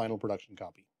with the final production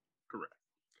copy. Correct.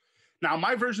 Now,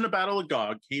 my version of Battle of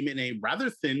GOG came in a rather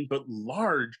thin but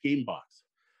large game box.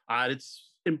 It's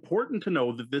important to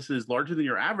know that this is larger than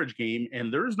your average game,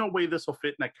 and there is no way this will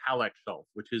fit in a Kallax shelf,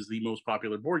 which is the most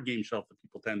popular board game shelf that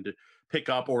people tend to pick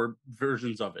up, or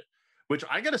versions of it, which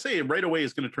I got to say right away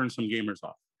is going to turn some gamers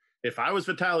off. If I was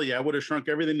Vitaly, I would have shrunk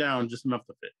everything down just enough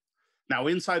to fit. Now,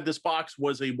 inside this box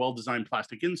was a well-designed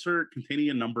plastic insert containing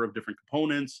a number of different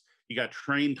components. You got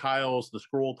train tiles, the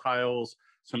scroll tiles,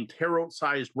 some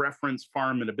tarot-sized reference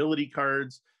farm and ability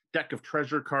cards, deck of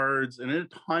treasure cards, and a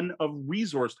ton of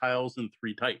resource tiles in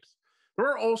 3 types. There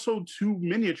are also 2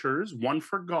 miniatures, one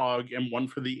for GOG and one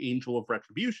for the Angel of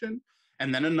Retribution,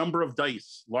 and then a number of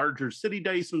dice, larger city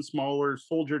dice and smaller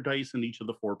soldier dice in each of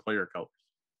the 4 player colors.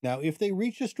 Now, if they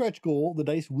reach a stretch goal, the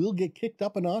dice will get kicked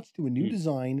up a notch to a new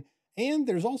design, and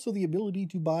there's also the ability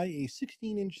to buy a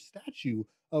 16-inch statue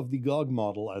of the GOG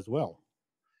model as well.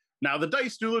 Now, the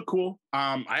dice do look cool.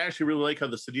 I actually really like how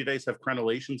the city dice have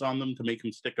crenellations on them to make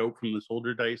them stick out from the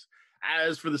soldier dice.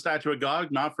 As for the statue of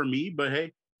GOG, not for me, but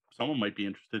hey, someone might be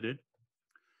interested in.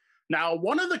 Now,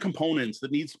 one of the components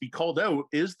that needs to be called out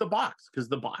is the box, because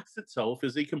the box itself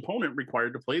is a component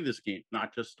required to play this game,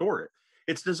 not just store it.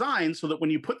 It's designed so that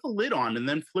when you put the lid on and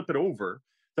then flip it over,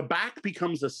 the back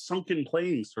becomes a sunken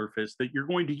playing surface that you're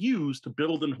going to use to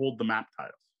build and hold the map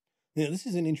tiles. Now, this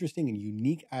is an interesting and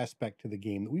unique aspect to the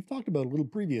game that we've talked about a little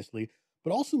previously,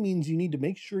 but also means you need to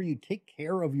make sure you take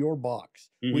care of your box,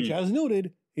 which, as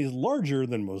noted, is larger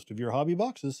than most of your hobby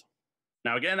boxes.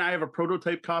 Now, again, I have a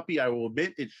prototype copy. I will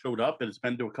admit it showed up and it's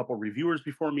been to a couple reviewers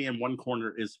before me, and one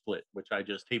corner is split, which I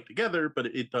just taped together, but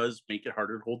it does make it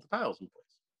harder to hold the tiles in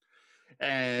place.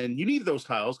 And you need those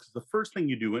tiles because the first thing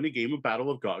you do in a game of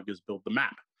Battle of GOG is build the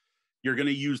map. You're going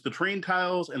to use the train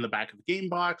tiles in the back of the game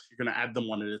box. You're going to add them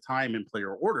one at a time in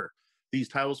player order. These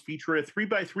tiles feature a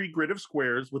 3x3 grid of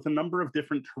squares with a number of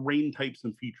different terrain types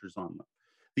and features on them.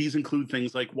 These include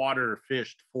things like water,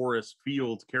 fish, forests,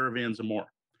 fields, caravans, and more.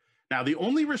 Now, the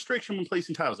only restriction when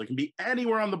placing tiles that can be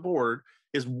anywhere on the board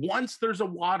is once there's a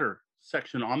water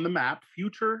section on the map,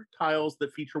 future tiles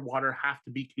that feature water have to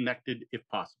be connected if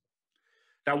possible.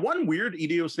 Now, one weird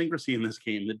idiosyncrasy in this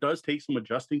game that does take some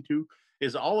adjusting to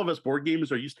is all of us board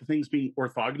gamers are used to things being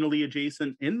orthogonally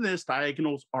adjacent. In this,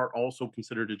 diagonals are also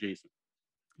considered adjacent.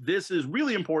 This is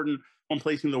really important when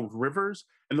placing the rivers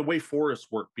and the way forests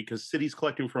work, because cities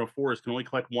collecting from a forest can only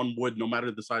collect 1 wood no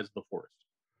matter the size of the forest.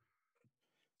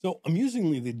 So,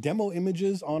 amusingly, the demo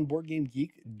images on Board Game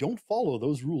Geek don't follow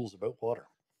those rules about water.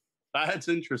 That's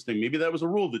interesting. Maybe that was a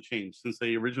rule that changed since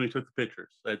they originally took the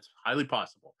pictures. That's highly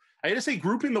possible. I had to say,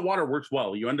 grouping the water works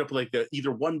well. You end up like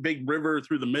either one big river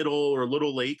through the middle or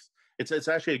little lakes. It's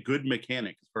actually a good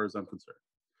mechanic as far as I'm concerned.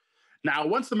 Now,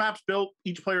 once the map's built,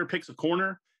 each player picks a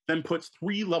corner, then puts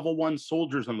 3 level 1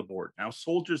 soldiers on the board. Now,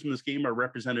 soldiers in this game are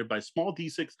represented by small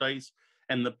d6 dice,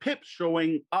 and the pips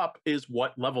showing up is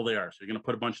what level they are. So you're going to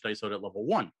put a bunch of dice out at level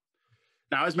 1.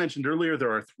 Now, as mentioned earlier,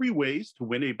 there are 3 ways to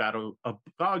win a Battle of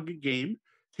GOG game.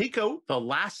 Take out the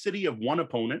last city of one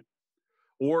opponent,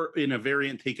 or in a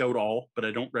variant, take out all, but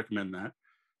I don't recommend that.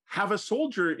 Have a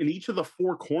soldier in each of the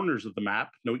 4 corners of the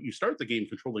map. Note you start the game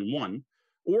controlling 1,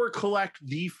 or collect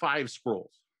the 5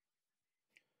 scrolls.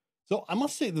 So I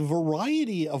must say the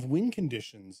variety of win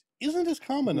conditions isn't as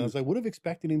common as I would have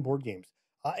expected in board games.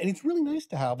 And it's really nice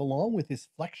to have, along with this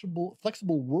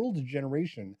flexible world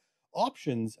generation,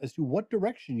 options as to what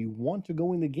direction you want to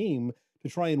go in the game to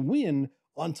try and win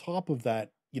on top of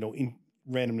that, in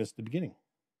randomness at the beginning.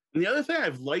 And the other thing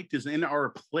I've liked is in our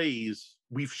plays,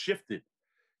 we've shifted.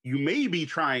 You may be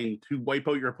trying to wipe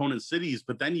out your opponent's cities,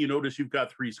 but then you notice you've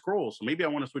got 3 scrolls. So maybe I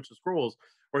want to switch the scrolls.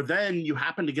 Or then you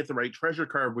happen to get the right treasure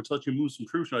card, which lets you move some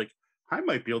troops. You're like, I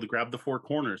might be able to grab the 4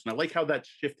 corners. And I like how that's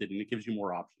shifted, and it gives you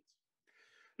more options.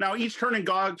 Now, each turn in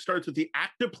GOG starts with the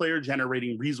active player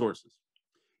generating resources.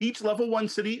 Each level 1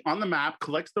 city on the map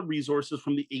collects the resources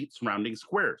from the 8 surrounding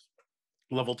squares.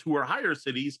 Level 2 or higher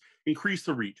cities increase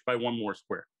the reach by 1 more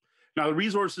square. Now, the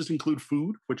resources include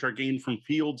food, which are gained from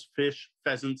fields, fish,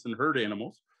 pheasants, and herd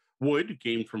animals, wood,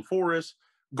 gained from forests,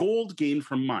 gold gained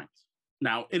from mines.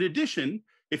 Now, in addition,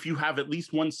 if you have at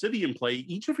least one city in play,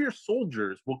 each of your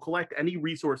soldiers will collect any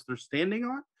resource they're standing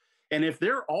on. And if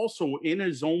they're also in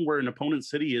a zone where an opponent's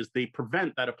city is, they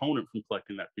prevent that opponent from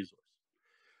collecting that resource.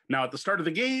 Now, at the start of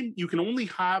the game, you can only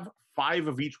have 5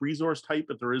 of each resource type,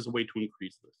 but there is a way to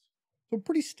increase this. So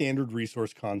pretty standard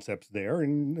resource concepts there,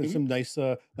 and some nice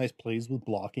plays with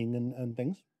blocking and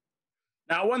things.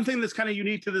 Now, one thing that's kind of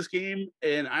unique to this game,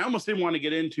 and I almost didn't want to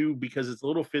get into because it's a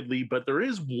little fiddly, but there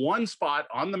is one spot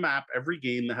on the map every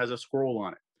game that has a scroll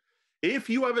on it. If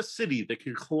you have a city that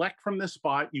can collect from this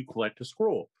spot, you collect a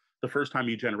scroll the first time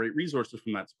you generate resources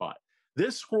from that spot.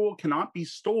 This scroll cannot be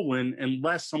stolen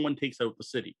unless someone takes out the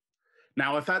city.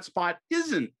 Now, if that spot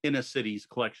isn't in a city's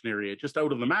collection area, just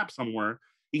out of the map somewhere,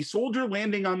 a soldier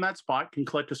landing on that spot can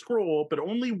collect a scroll, but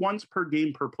only once per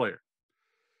game per player.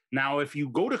 Now, if you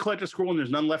go to collect a scroll and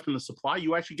there's none left in the supply,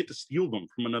 you actually get to steal them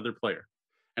from another player.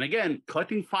 And again,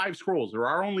 collecting 5 scrolls, there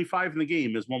are only 5 in the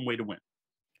game, is one way to win.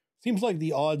 Seems like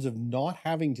the odds of not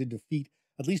having to defeat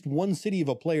at least one city of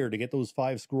a player to get those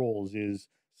 5 scrolls is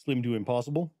slim to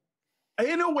impossible.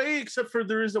 In a way, except for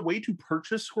there is a way to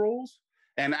purchase scrolls.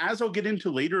 And as I'll get into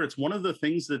later, it's one of the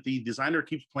things that the designer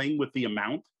keeps playing with the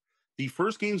amount. The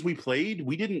first games we played,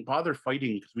 we didn't bother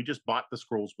fighting because we just bought the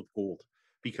scrolls with gold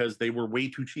because they were way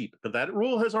too cheap. But that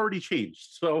rule has already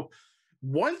changed. So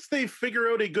once they figure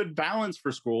out a good balance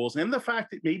for scrolls and the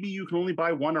fact that maybe you can only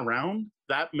buy one around,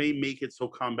 that may make it so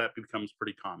combat becomes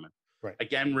pretty common. Right.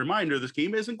 Again, reminder, this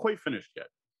game isn't quite finished yet.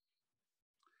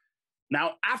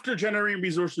 Now, after generating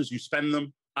resources, you spend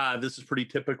them. This is pretty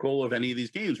typical of any of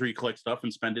these games where you collect stuff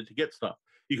and spend it to get stuff.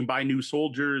 You can buy new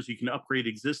soldiers. You can upgrade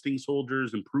existing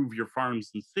soldiers, improve your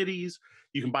farms and cities.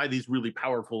 You can buy these really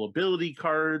powerful ability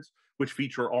cards, which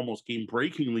feature almost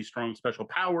game-breakingly strong special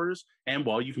powers. And,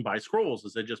 well, you can buy scrolls,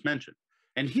 as I just mentioned.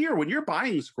 And here, when you're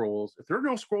buying scrolls, if there are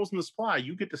no scrolls in the supply,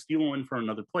 you get to steal one from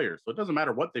another player. So it doesn't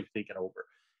matter what they've taken over,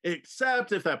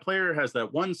 except if that player has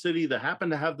that one city that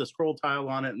happened to have the scroll tile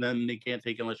on it, and then they can't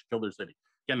take it unless you kill their city.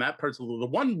 Again, that part's the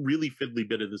one really fiddly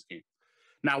bit of this game.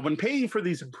 Now, when paying for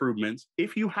these improvements,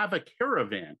 if you have a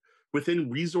caravan within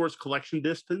resource collection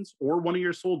distance or one of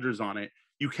your soldiers on it,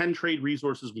 you can trade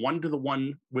resources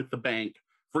 1-to-1 with the bank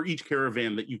for each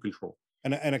caravan that you control.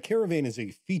 And a caravan is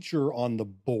a feature on the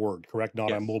board, correct? Not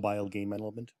Yes. a mobile game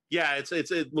element? Yeah,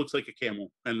 it looks like a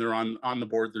camel, and they're on the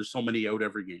board. There's so many out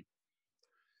every game.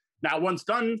 Now, once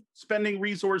done spending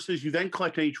resources, you then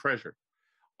collect any treasure.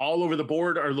 All over the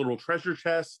board are little treasure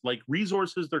chests. Like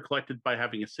resources, they're collected by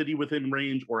having a city within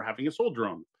range or having a soldier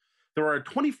on them. There are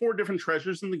 24 different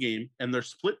treasures in the game, and they're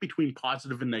split between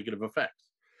positive and negative effects.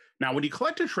 Now, when you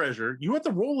collect a treasure, you have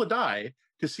to roll a die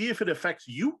to see if it affects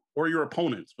you or your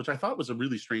opponents, which I thought was a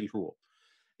really strange rule.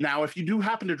 Now, if you do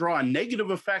happen to draw a negative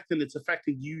effect and it's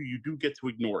affecting you, you do get to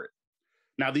ignore it.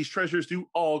 Now, these treasures do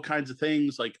all kinds of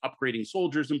things like upgrading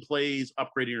soldiers in plays,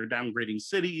 upgrading or downgrading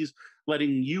cities,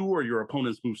 letting you or your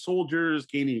opponents move soldiers,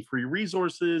 gaining free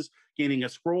resources, gaining a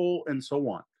scroll, and so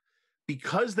on.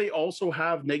 Because they also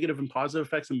have negative and positive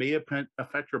effects and may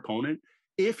affect your opponent,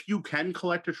 if you can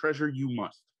collect a treasure, you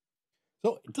must.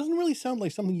 So it doesn't really sound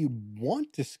like something you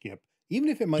want to skip, even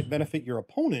if it might benefit your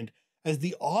opponent, as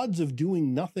the odds of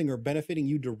doing nothing or benefiting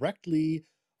you directly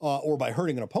or by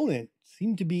hurting an opponent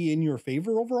seem to be in your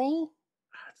favor overall.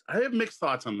 I have mixed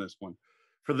thoughts on this one.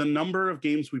 For the number of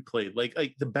games we played, like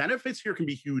the benefits here can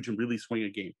be huge and really swing a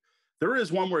game. There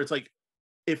is one where it's like,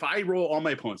 if I roll all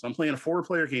my opponents, I'm playing a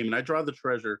 4-player game and I draw the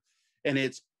treasure and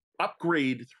it's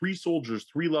upgrade 3 soldiers,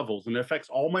 3 levels, and it affects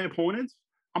all my opponents,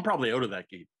 I'm probably out of that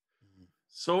game.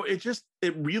 So it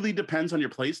really depends on your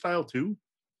play style too,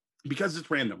 because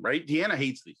it's random, right? Deanna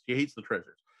hates these. She hates the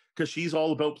treasures because she's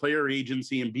all about player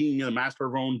agency and being a master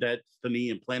of her own destiny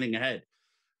and planning ahead.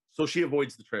 So she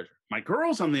avoids the treasure. My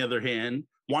girls, on the other hand,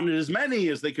 wanted as many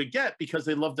as they could get because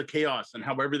they love the chaos and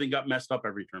how everything got messed up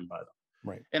every turn by them.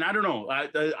 Right. And I don't know.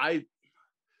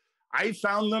 I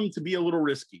found them to be a little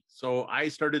risky. So I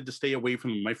started to stay away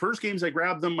from them. My first games, I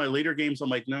grabbed them. My later games, I'm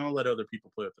like, no, let other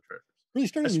people play with the treasures.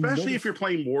 Really Especially if you're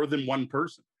playing more than one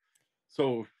person.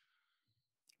 So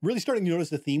really starting to notice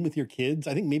the theme with your kids.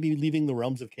 I think maybe leaving the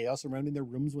realms of chaos around in their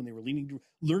rooms when they were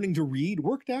learning to read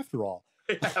worked after all.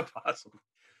 Yeah, possibly.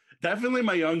 Definitely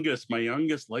my youngest. My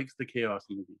youngest likes the chaos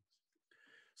in the game.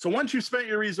 So once you've spent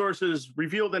your resources,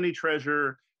 revealed any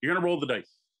treasure, you're going to roll the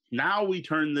dice. Now we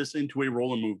turn this into a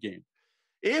roll and move game.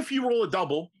 If you roll a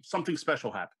double, something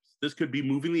special happens. This could be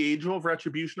moving the Angel of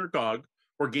Retribution or GOG,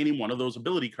 or gaining one of those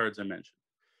ability cards I mentioned.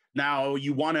 Now,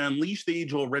 you want to unleash the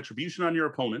Angel of Retribution on your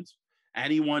opponents.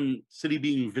 Anyone city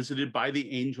being visited by the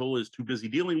Angel is too busy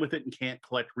dealing with it and can't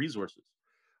collect resources.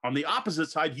 On the opposite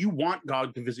side, you want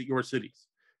GOG to visit your cities.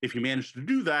 If you manage to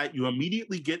do that, you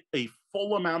immediately get a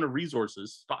full amount of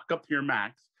resources, stock up to your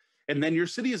max, and then your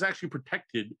city is actually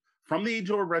protected from the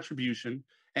Angel of Retribution,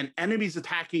 and enemies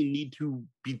attacking need to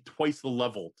be twice the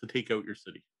level to take out your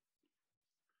city.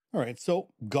 All right, so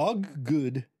GOG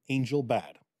good, Angel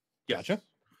bad. Gotcha.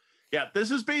 Yeah,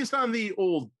 this is based on the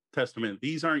Old Testament.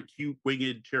 These aren't cute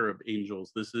winged cherub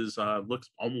angels. This is looks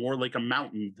more like a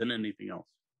mountain than anything else.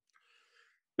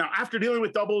 Now, after dealing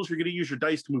with doubles, you're going to use your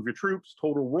dice to move your troops.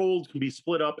 Total rolled can be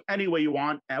split up any way you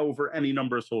want over any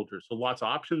number of soldiers. So lots of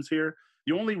options here.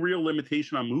 The only real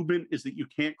limitation on movement is that you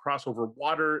can't cross over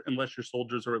water unless your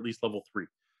soldiers are at least level 3,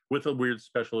 with a weird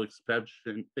special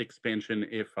exception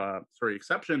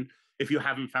if you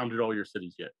haven't founded all your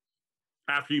cities yet.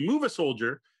 After you move a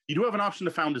soldier, you do have an option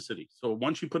to found a city. So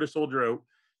once you put a soldier out,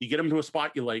 you get them to a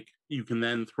spot you like, you can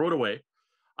then throw it away.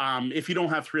 If you don't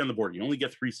have 3 on the board, you only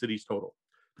get 3 cities total.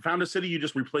 To found a city, you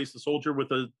just replace the soldier with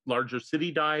a larger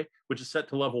city die, which is set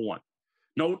to level 1.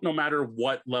 No matter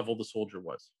what level the soldier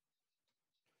was.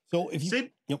 So if you...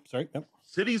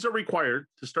 Cities are required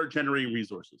to start generating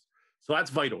resources. So that's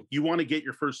vital. You want to get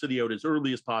your first city out as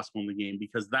early as possible in the game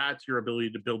because that's your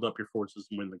ability to build up your forces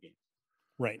and win the game.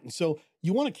 Right. And so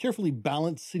you want to carefully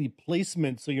balance city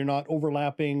placement so you're not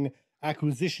overlapping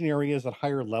acquisition areas at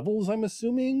higher levels, I'm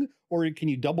assuming? Or can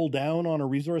you double down on a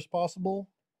resource possible?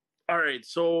 All right.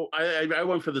 So I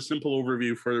went for the simple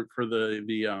overview for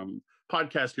the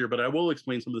podcast here, but I will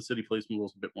explain some of the city placement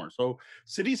rules a bit more. So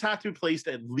cities have to be placed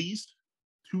at least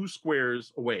 2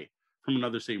 squares away from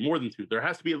another city, more than 2. There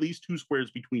has to be at least 2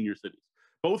 squares between your cities,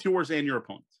 both yours and your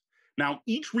opponent's. Now,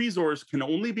 each resource can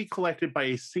only be collected by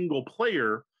a single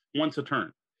player once a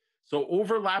turn. So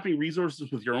overlapping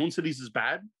resources with your own cities is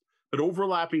bad, but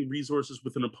overlapping resources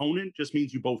with an opponent just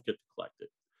means you both get to collect it.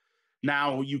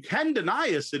 Now, you can deny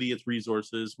a city its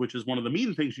resources, which is one of the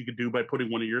mean things you could do by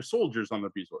putting one of your soldiers on the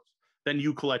resource. Then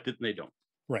you collect it and they don't.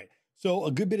 Right. So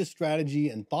a good bit of strategy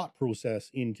and thought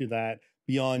process into that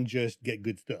beyond just get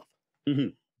good stuff. Mm-hmm.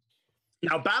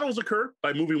 Now, battles occur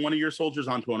by moving one of your soldiers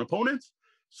onto an opponent's.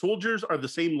 Soldiers are the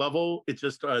same level. It's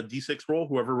just a D6 roll.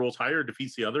 Whoever rolls higher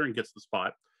defeats the other and gets the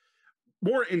spot.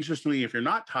 More interestingly, if you're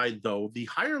not tied, though, the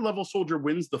higher level soldier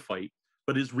wins the fight,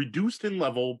 but is reduced in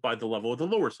level by the level of the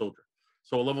lower soldier.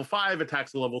 So a level 5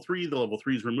 attacks a level 3, the level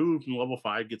 3 is removed, and level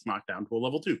 5 gets knocked down to a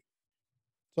level 2.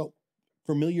 So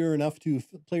familiar enough to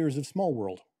players of Small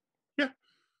World. Yeah.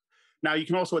 Now you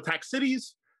can also attack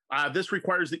cities. This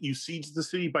requires that you siege the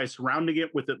city by surrounding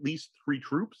it with at least 3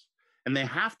 troops, and they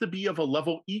have to be of a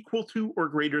level equal to or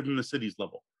greater than the city's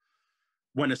level.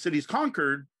 When a city's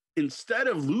conquered, instead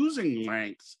of losing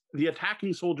ranks, the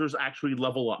attacking soldiers actually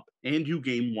level up, and you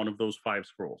gain one of those 5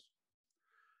 scrolls.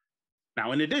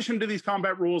 Now, in addition to these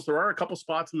combat rules, there are a couple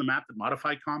spots in the map that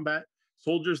modify combat.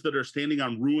 Soldiers that are standing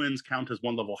on ruins count as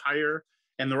 1 level higher,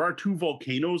 and there are 2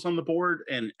 volcanoes on the board,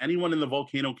 and anyone in the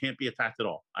volcano can't be attacked at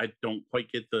all. I don't quite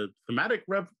get the thematic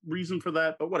reason for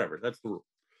that, but whatever, that's the rule.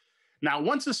 Now,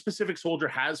 once a specific soldier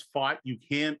has fought, you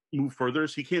can't move further,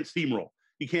 so you can't steamroll.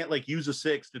 You can't like use a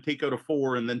 6 to take out a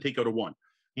 4 and then take out a 1.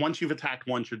 Once you've attacked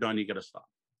once, you're done, you got to stop.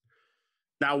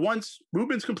 Now, once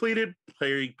movement's completed,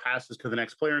 player passes to the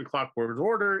next player in clockwork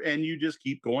order, and you just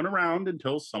keep going around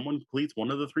until someone completes one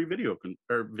of the 3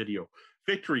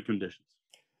 victory conditions.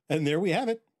 And there we have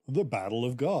it, the Battle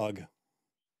of GOG.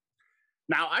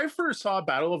 Now, I first saw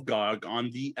Battle of GOG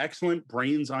on the excellent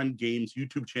Brains on Games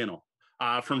YouTube channel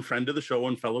from friend of the show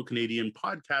and fellow Canadian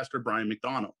podcaster Brian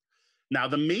McDonald. Now,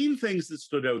 the main things that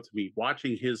stood out to me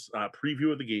watching his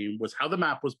preview of the game was how the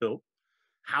map was built,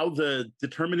 how the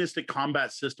deterministic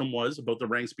combat system was about the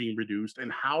ranks being reduced,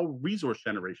 and how resource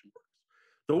generation works.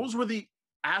 Those were the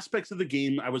aspects of the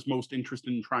game I was most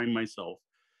interested in trying myself.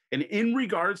 And in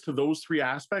regards to those 3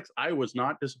 aspects, I was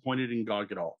not disappointed in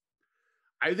GOG at all.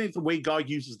 I think the way GOG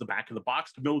uses the back of the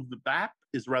box to build the map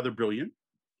is rather brilliant.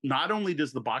 Not only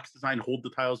does the box design hold the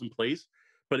tiles in place,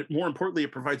 but more importantly,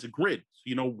 it provides a grid so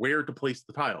you know where to place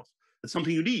the tiles. It's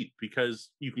something you need because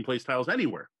you can place tiles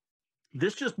anywhere.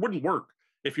 This just wouldn't work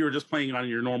if you were just playing on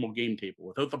your normal game table.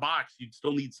 Without the box, you'd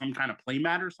still need some kind of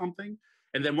playmat or something.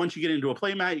 And then once you get into a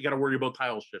playmat, you got to worry about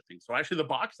tiles shifting. So actually, the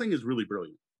box thing is really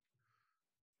brilliant.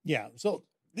 Yeah, so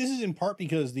this is in part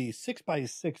because the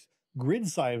 6x6 grid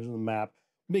size of the map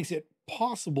makes it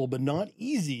possible but not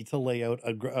easy to lay out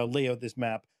this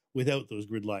map without those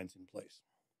grid lines in place.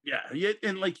 Yeah,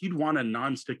 and like you'd want a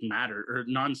non-stick mat or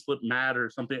non-slip mat or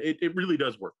something. It really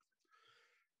does work.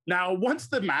 Now, once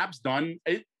the map's done,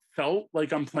 it felt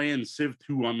like I'm playing Civ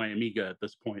 2 on my Amiga at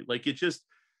this point. Like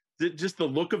just the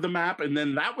look of the map. And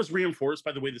then that was reinforced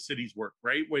by the way the cities work,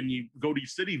 right? When you go to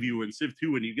city view in Civ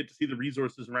 2 and you get to see the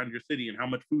resources around your city and how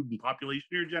much food and population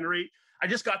you generate, I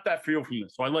just got that feel from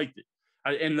this. So I liked it.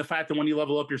 And the fact that when you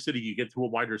level up your city, you get to a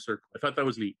wider circle. I thought that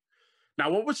was neat. Now,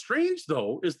 what was strange,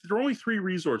 though, is there are only 3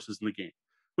 resources in the game,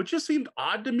 which just seemed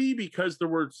odd to me because there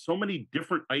were so many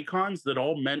different icons that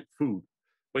all meant food,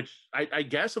 which I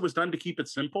guess it was done to keep it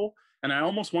simple. And I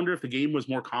almost wonder if the game was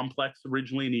more complex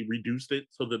originally and he reduced it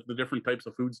so that the different types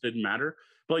of foods didn't matter.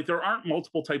 But like there aren't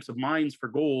multiple types of mines for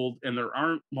gold and there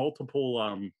aren't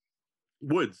multiple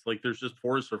woods. Like there's just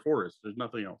forest or forest. There's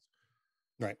nothing else.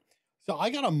 Right. So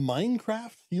I got a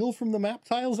Minecraft feel from the map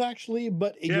tiles, actually,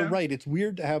 but you're right. It's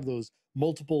weird to have those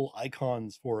multiple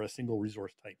icons for a single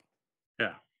resource type.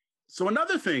 Yeah. So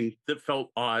another thing that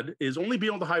felt odd is only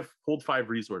being able to hold 5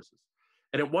 resources.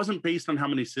 And it wasn't based on how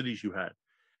many cities you had.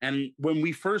 And when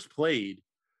we first played,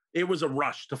 it was a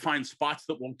rush to find spots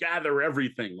that will gather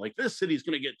everything. Like this city's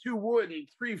going to get 2 wood and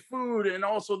 3 food and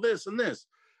also this and this.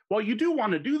 Well, you do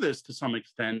want to do this to some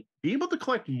extent. Be able to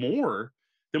collect more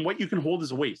than what you can hold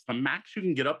is a waste. The max you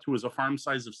can get up to is a farm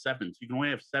size of 7. So you can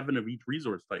only have 7 of each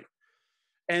resource type.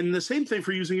 And the same thing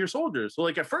for using your soldiers. So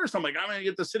like at first I'm like, I'm going to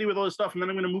get the city with all this stuff and then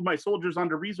I'm going to move my soldiers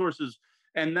onto resources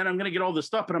and then I'm going to get all this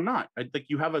stuff, but I'm not. I think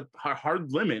you have a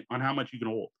hard limit on how much you can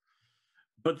hold.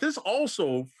 But this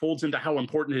also folds into how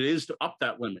important it is to up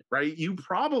that limit, right? You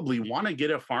probably want to get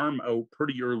a farm out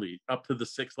pretty early, up to the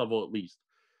 6th level at least.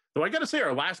 Though I got to say,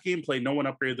 our last gameplay, no one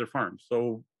upgraded their farms.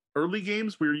 So early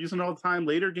games, we were using it all the time.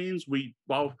 Later games,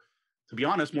 to be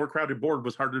honest, more crowded board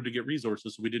was harder to get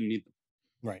resources, so we didn't need them.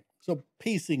 Right. So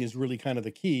pacing is really kind of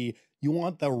the key. You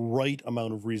want the right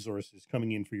amount of resources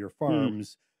coming in for your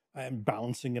farms and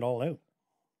balancing it all out.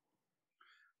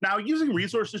 Now, using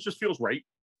resources just feels right.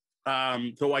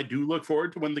 Though I do look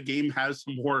forward to when the game has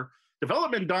some more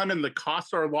development done and the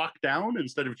costs are locked down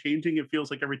instead of changing. It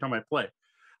feels like every time I play,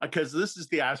 because this is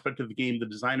the aspect of the game the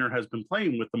designer has been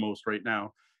playing with the most right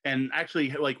now. And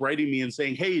actually like writing me and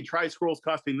saying, hey, try scrolls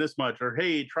costing this much, or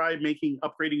hey, try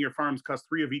upgrading your farms cost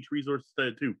 3 of each resource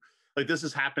instead of 2. Like this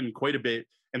has happened quite a bit.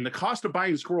 And the cost of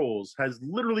buying scrolls has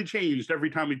literally changed every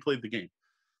time we played the game.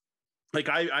 Like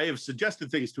I have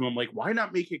suggested things to him, like, why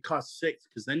not make it cost 6?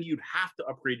 Because then you'd have to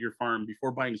upgrade your farm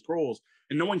before buying scrolls,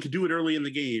 and no one could do it early in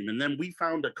the game. And then we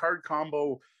found a card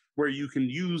combo where you can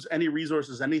use any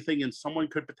resources, anything, and someone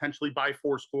could potentially buy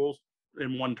 4 scrolls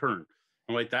in one turn.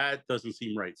 I'm like, that doesn't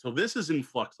seem right. So this is in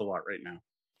flux a lot right now.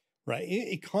 Right.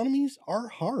 Economies are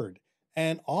hard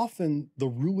and often the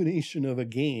ruination of a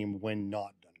game when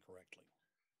not done correctly.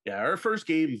 Yeah, our first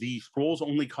game, the scrolls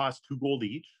only cost 2 gold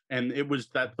each. And it was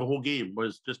that the whole game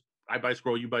was just, I buy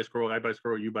scroll, you buy scroll, I buy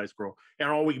scroll, you buy scroll. And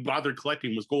all we bothered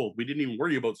collecting was gold. We didn't even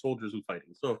worry about soldiers and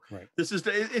fighting. So This is,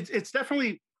 it's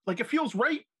definitely, like, it feels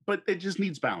right, but it just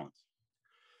needs balance.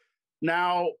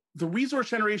 Now, the resource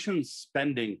generation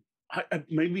spending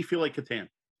made me feel like Catan.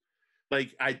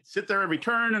 Like I sit there every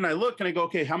turn and I look and I go,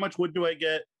 okay, how much wood do I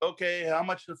get? Okay, how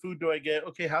much of food do I get?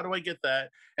 Okay, how do I get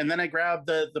that? And then I grab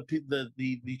the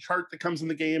chart that comes in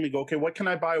the game and go, okay, what can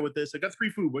I buy with this? I got 3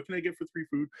 food. What can I get for 3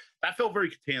 food? That felt very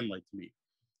Catan-like to me.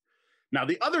 Now,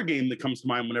 the other game that comes to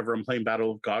mind whenever I'm playing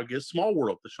Battle of GOG is Small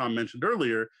World, that Sean mentioned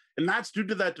earlier, and that's due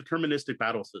to that deterministic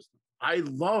battle system. I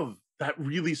love that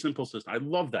really simple system. I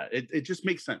love that. It just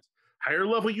makes sense. Higher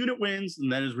level unit wins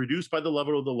and then is reduced by the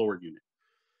level of the lower unit.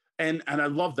 And I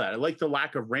love that. I like the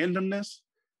lack of randomness,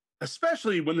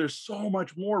 especially when there's so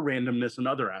much more randomness in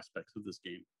other aspects of this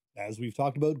game. As we've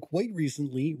talked about quite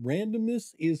recently,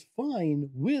 randomness is fine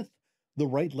with the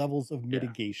right levels of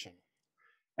mitigation.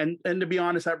 And to be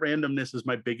honest, that randomness is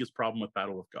my biggest problem with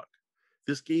Battle of GOG.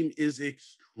 This game is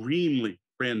extremely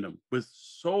random with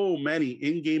so many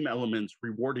in-game elements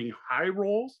rewarding high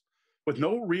rolls with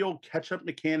no real catch-up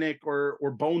mechanic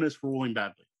or bonus for rolling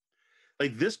badly.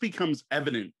 Like this becomes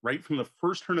evident right from the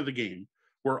first turn of the game,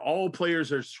 where all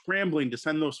players are scrambling to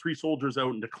send those 3 soldiers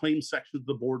out and to claim sections of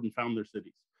the board and found their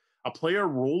cities. A player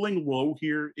rolling low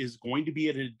here is going to be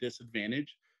at a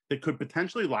disadvantage that could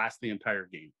potentially last the entire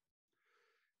game.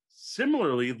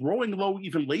 Similarly, rolling low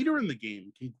even later in the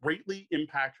game can greatly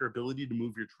impact your ability to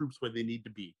move your troops where they need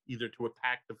to be, either to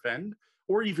attack, defend,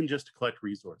 or even just to collect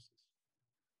resources.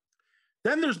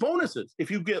 Then there's bonuses.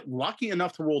 If you get lucky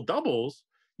enough to roll doubles,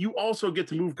 you also get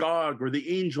to move GOG or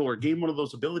the Angel or gain one of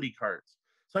those ability cards.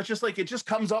 So it's just like, it just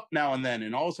comes up now and then,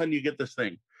 and all of a sudden you get this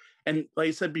thing. And like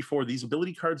I said before, these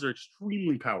ability cards are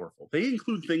extremely powerful. They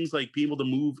include things like being able to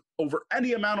move over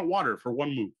any amount of water for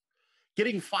 1 move,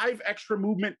 getting 5 extra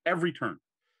movement every turn,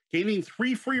 gaining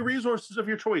 3 free resources of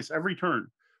your choice every turn,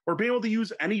 or being able to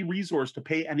use any resource to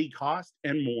pay any cost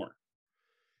and more.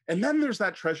 And then there's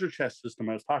that treasure chest system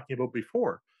I was talking about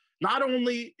before. Not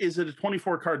only is it a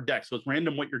 24 card deck, so it's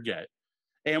random what you get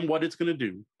and what it's going to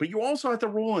do, but you also have to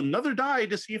roll another die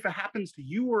to see if it happens to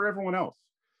you or everyone else.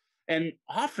 And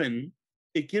often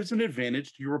it gives an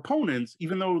advantage to your opponents,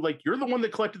 even though like you're the one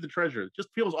that collected the treasure. It just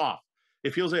feels off.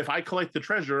 It feels like if I collect the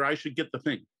treasure, I should get the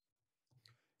thing.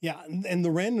 Yeah, and the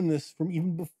randomness from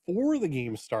even before the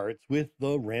game starts with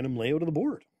the random layout of the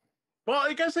board. Well,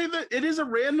 I gotta say that it is a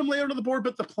random layout of the board,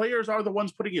 but the players are the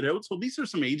ones putting it out. So at least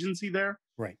there's some agency there.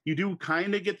 Right. You do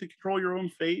kind of get to control your own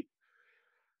fate.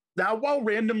 Now, while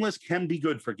randomness can be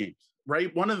good for games,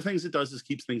 right? One of the things it does is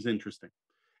keeps things interesting.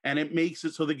 And it makes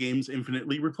it so the game's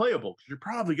infinitely replayable because you're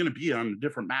probably going to be on a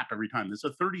different map every time. There's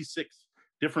a 36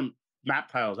 different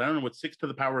map tiles. I don't know what 6 to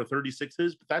the power of 36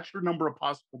 is, but that's your number of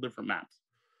possible different maps.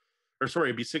 Or sorry,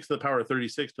 it'd be 6 to the power of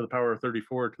 36 to the power of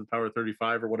 34 to the power of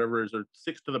 35 or whatever it is, or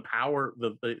 6 to the power,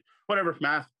 the whatever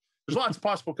math. There's lots of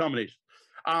possible combinations.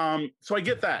 So I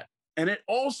get that. And it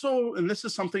also, and this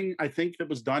is something I think that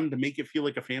was done to make it feel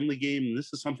like a family game. And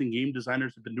this is something game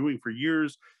designers have been doing for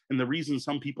years. And the reason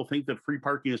some people think that free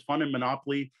parking is fun in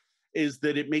Monopoly is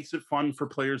that it makes it fun for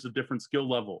players of different skill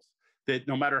levels. That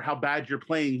no matter how bad you're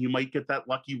playing, you might get that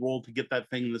lucky roll to get that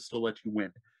thing that still lets you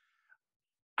win.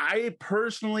 I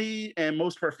personally and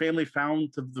most of our family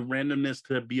found the randomness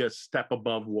to be a step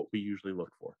above what we usually look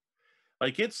for.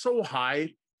 Like it's so high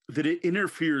that it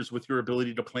interferes with your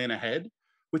ability to plan ahead,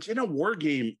 which in a war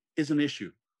game is an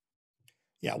issue.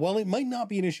 Yeah, well, it might not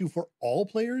be an issue for all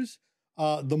players.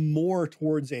 The more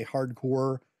towards a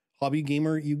hardcore hobby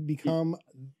gamer you become,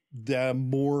 the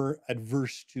more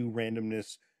adverse to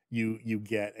randomness you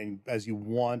get, and as you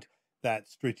want that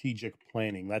strategic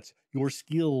planning. That's your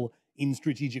skill in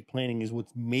strategic planning is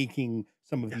what's making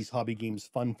some of these hobby games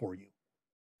fun for you.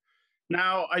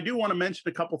 Now, I do want to mention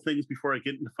a couple things before I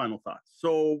get into final thoughts.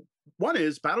 So one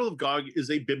is Battle of GOG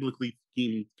is a biblically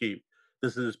themed game.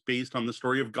 This is based on the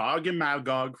story of Gog and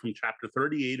Magog from chapter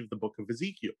 38 of the book of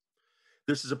Ezekiel.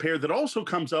 This is a pair that also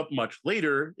comes up much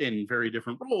later in very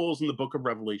different roles in the book of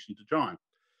Revelation to John.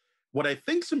 What I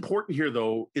think is important here,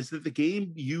 though, is that the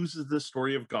game uses the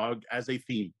story of Gog as a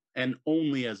theme and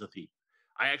only as a theme.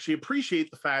 I actually appreciate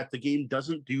the fact the game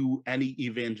doesn't do any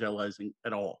evangelizing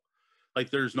at all. Like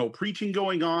there's no preaching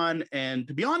going on. And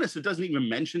to be honest, it doesn't even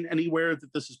mention anywhere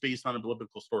that this is based on a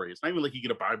biblical story. It's not even like you get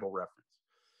a Bible reference.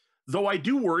 Though I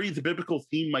do worry the biblical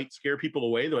theme might scare people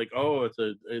away. They're like, oh,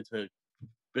 it's a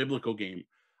biblical game.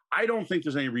 I don't think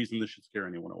there's any reason this should scare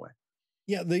anyone away.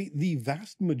 Yeah, the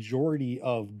vast majority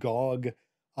of GOG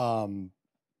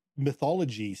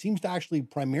mythology seems to actually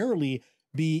primarily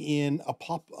be in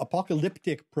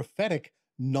apocalyptic, prophetic,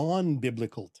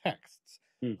 non-biblical texts.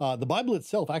 The Bible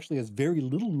itself actually has very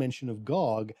little mention of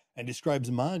GOG and describes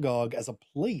Magog as a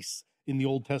place in the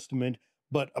Old Testament,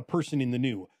 but a person in the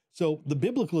New. So the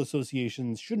biblical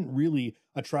associations shouldn't really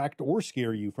attract or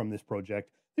scare you from this project.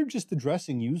 They're just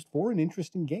addressing used for an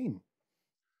interesting game.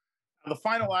 The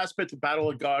final aspect of Battle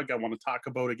of GOG I want to talk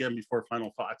about again before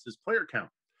final thoughts is player count.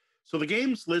 So the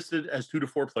game's listed as 2 to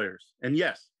 4 players. And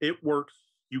yes, it works.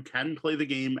 You can play the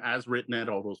game as written at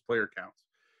all those player counts.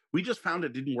 We just found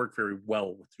it didn't work very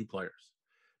well with 2 players.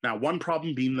 Now, one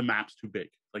problem being the map's too big.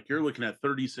 Like you're looking at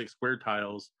 36 square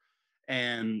tiles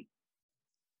and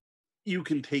you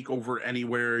can take over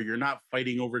anywhere. You're not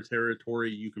fighting over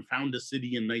territory. You can found a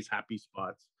city in nice, happy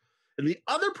spots. And the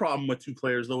other problem with 2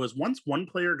 players, though, is once one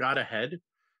player got ahead,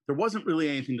 there wasn't really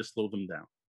anything to slow them down.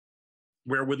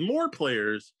 Where with more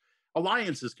players,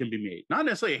 alliances can be made. Not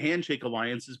necessarily handshake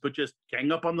alliances, but just gang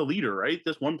up on the leader, right?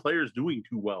 This one player is doing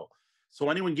too well. So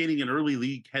anyone gaining an early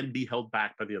lead can be held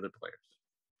back by the other players.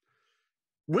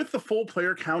 With the full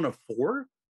player count of 4,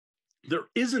 there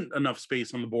isn't enough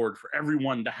space on the board for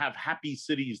everyone to have happy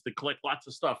cities that collect lots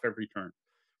of stuff every turn.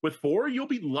 With 4, you'll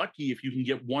be lucky if you can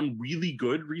get 1 really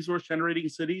good resource generating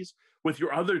cities, with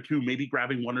your other 2 maybe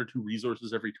grabbing 1 or 2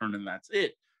 resources every turn, and that's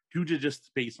it, due to just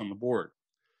space on the board.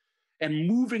 And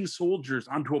moving soldiers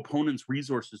onto opponents'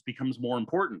 resources becomes more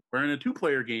important. Where in a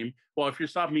 2-player game, well, if you're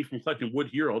stopping me from collecting wood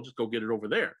here, I'll just go get it over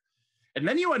there. And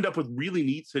then you end up with really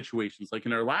neat situations. Like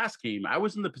in our last game, I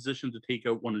was in the position to take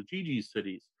out one of Gigi's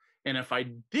cities. And if I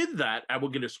did that, I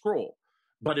would get a scroll.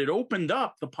 But it opened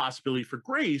up the possibility for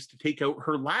Grace to take out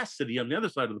her last city on the other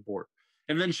side of the board.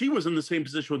 And then she was in the same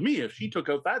position with me. If she took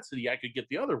out that city, I could get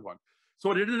the other one.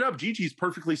 So it ended up Gigi's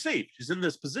perfectly safe. She's in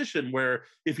this position where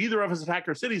if either of us attack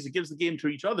our cities, it gives the game to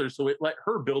each other. So it let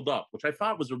her build up, which I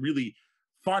thought was a really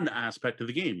fun aspect of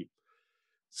the game.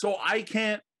 So I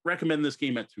can't recommend this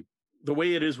game at 2, the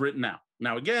way it is written now.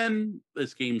 Now, again,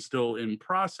 this game's still in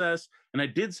process. And I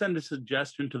did send a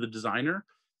suggestion to the designer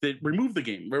that remove the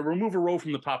game, remove a row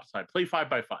from the top side, play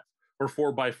 5x5 or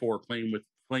 4x4,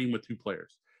 playing with 2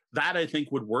 players. That I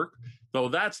think would work, though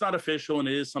that's not official, and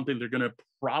it is something they're going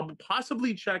to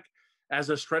possibly check as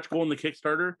a stretch goal in the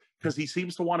Kickstarter, because he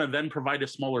seems to want to then provide a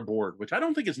smaller board, which I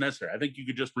don't think is necessary. I think you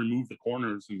could just remove the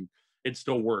corners and it'd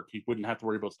still work. You wouldn't have to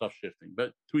worry about stuff shifting,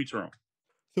 but to each their own.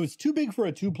 So it's too big for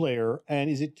a 2-player, and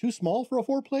is it too small for a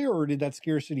 4-player, or did that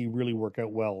scarcity really work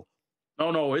out well?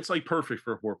 No, it's like perfect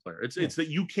for a 4-player. It's that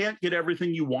you can't get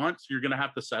everything you want, so you're going to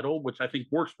have to settle, which I think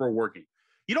works for a war game.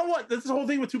 You know what? That's the whole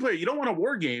thing with 2-player. You don't want a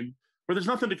war game where there's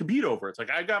nothing to compete over. It's like,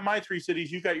 I got my 3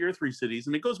 cities, you got your 3 cities.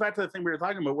 And it goes back to the thing we were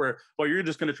talking about where, well, you're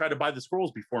just going to try to buy the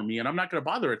scrolls before me, and I'm not going to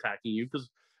bother attacking you because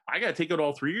I got to take out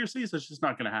all 3 of your cities. That's just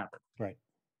not going to happen. Right.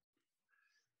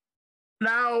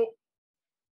 Now,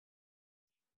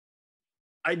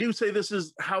 I do say this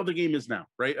is how the game is now,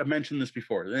 right? I mentioned this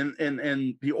before. And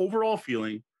the overall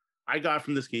feeling I got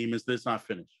from this game is that it's not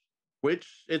finished, which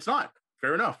it's not.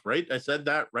 Fair enough, right? I said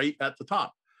that right at the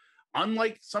top.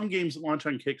 Unlike some games that launch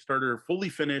on Kickstarter, fully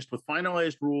finished with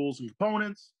finalized rules and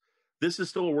components, this is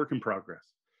still a work in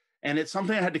progress. And it's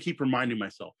something I had to keep reminding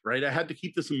myself, right? I had to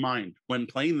keep this in mind when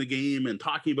playing the game and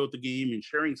talking about the game and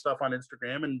sharing stuff on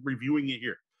Instagram and reviewing it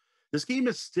here. This game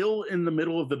is still in the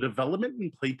middle of the development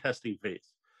and playtesting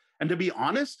phase. And to be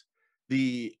honest,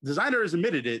 the designer has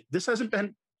admitted it, this hasn't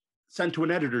been sent to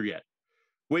an editor yet,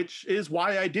 which is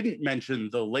why I didn't mention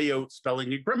the layout,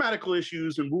 spelling, and grammatical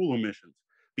issues and rule omissions,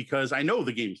 because I know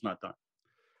the game's not done.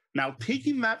 Now,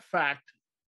 taking that fact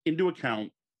into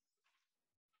account,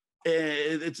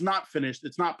 it's not finished,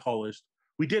 it's not polished.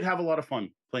 We did have a lot of fun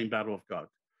playing Battle of GOG.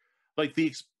 Like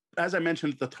as I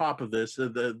mentioned at the top of this,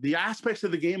 the aspects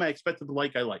of the game I expected to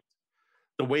like, I liked.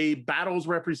 The way battles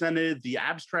represented, the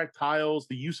abstract tiles,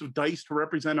 the use of dice to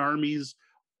represent armies,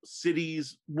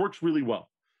 cities, works really well.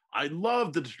 I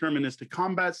love the deterministic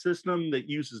combat system that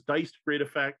uses dice to great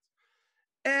effect.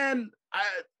 And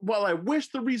while I wish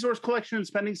the resource collection and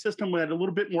spending system had a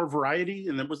little bit more variety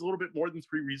and it was a little bit more than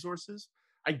 3 resources,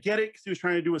 I get it because he was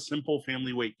trying to do a simple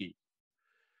family weight game.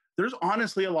 There's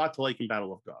honestly a lot to like in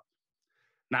Battle of GOG.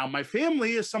 Now, my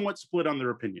family is somewhat split on their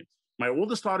opinions. My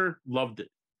oldest daughter loved it.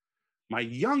 My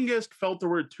youngest felt there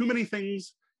were too many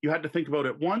things you had to think about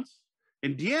at once.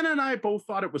 And Deanna and I both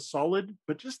thought it was solid,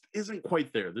 but just isn't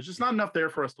quite there. There's just not enough there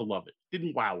for us to love it.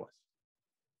 Didn't wow us.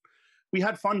 We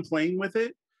had fun playing with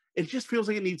it. It just feels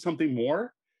like it needs something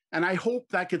more. And I hope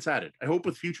that gets added. I hope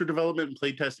with future development and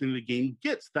playtesting, the game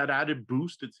gets that added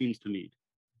boost it seems to need.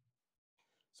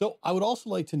 So I would also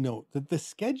like to note that the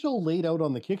schedule laid out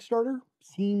on the Kickstarter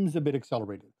seems a bit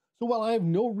accelerated. So while I have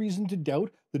no reason to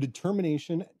doubt the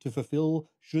determination to fulfill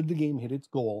should the game hit its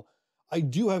goal, I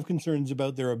do have concerns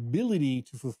about their ability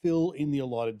to fulfill in the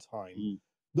allotted time.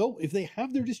 Though if they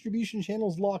have their distribution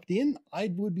channels locked in,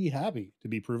 I would be happy to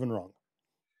be proven wrong.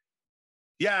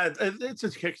 Yeah, it's a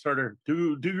Kickstarter.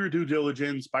 Do your due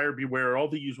diligence, buyer beware, all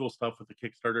the usual stuff with the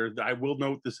Kickstarter. I will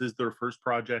note this is their first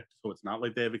project, so it's not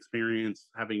like they have experience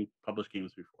having published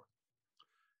games before.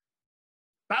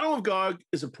 Battle of GOG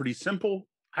is a pretty simple,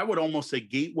 I would almost say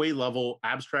gateway level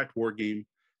abstract war game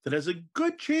that has a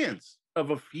good chance of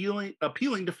appealing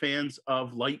to fans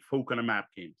of light folk on a map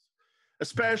games,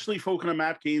 especially folk on a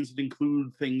map games that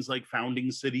include things like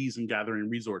founding cities and gathering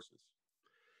resources.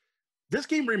 This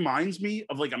game reminds me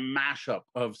of like a mashup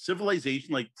of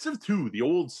Civilization, like Civ 2, the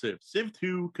old Civ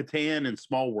 2, Catan, and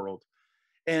Small World.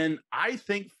 And I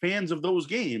think fans of those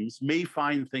games may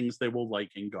find things they will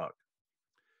like in GOG.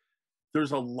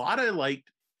 There's a lot I liked,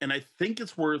 and I think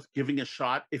it's worth giving a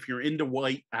shot if you're into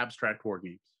white abstract war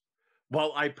games.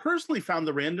 While I personally found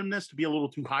the randomness to be a little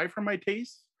too high for my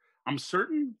taste, I'm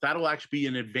certain that'll actually be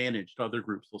an advantage to other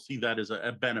groups. They'll see that as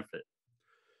a benefit.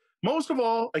 Most of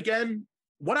all, again,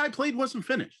 what I played wasn't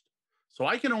finished, so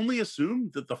I can only assume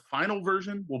that the final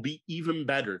version will be even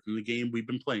better than the game we've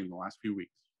been playing the last few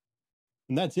weeks.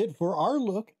 And that's it for our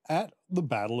look at the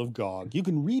Battle of GOG. You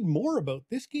can read more about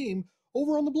this game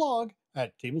over on the blog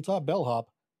at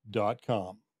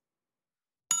tabletopbellhop.com.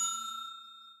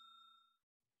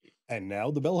 And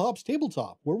now the Bellhop's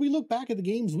Tabletop, where we look back at the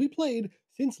games we played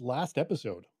since last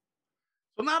episode.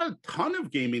 So not a ton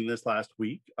of gaming this last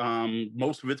week.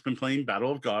 Most of it's been playing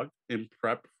Battle of GOG in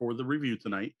prep for the review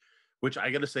tonight, which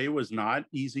I got to say was not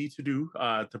easy to do,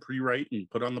 to pre-write and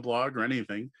put on the blog or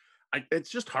anything. It's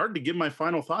just hard to give my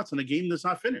final thoughts on a game that's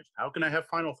not finished. How can I have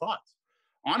final thoughts?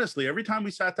 Honestly, every time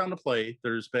we sat down to play,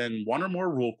 there's been one or more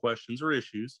rule questions or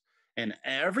issues. And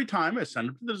every time I send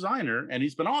it to the designer, and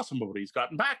he's been awesome about it. He's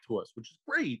gotten back to us, which is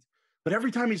great. But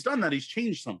every time he's done that, he's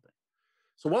changed something.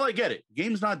 So while I get it,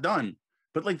 game's not done.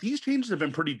 But like these changes have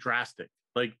been pretty drastic.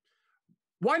 Like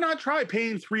why not try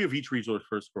paying 3 of each resource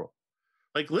for a scroll?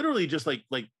 Like literally just like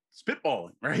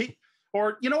spitballing, right?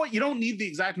 Or you know what? You don't need the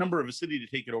exact number of a city to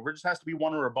take it over. It just has to be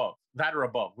 1 or above, that or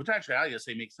above, which actually I guess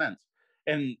say makes sense.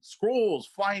 And scrolls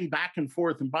flying back and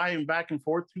forth and buying back and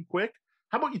forth too quick.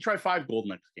 How about you try 5 gold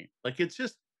next game? Like it's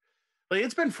just like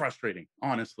it's been frustrating,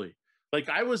 honestly. Like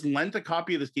I was lent a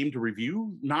copy of this game to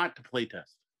review, not to play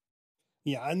test.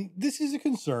 Yeah, and this is a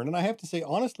concern. And I have to say,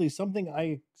 honestly, something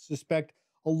I suspect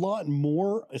a lot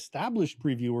more established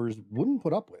previewers wouldn't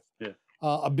put up with. Yeah.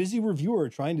 A busy reviewer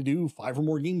trying to do 5 or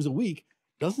more games a week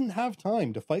doesn't have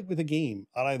time to fight with a game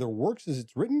that either works as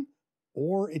it's written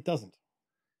or it doesn't.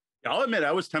 Yeah, I'll admit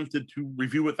I was tempted to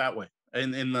review it that way.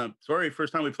 And in the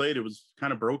first time we played, it was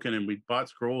kind of broken and we bought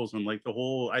scrolls and like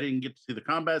I didn't get to see the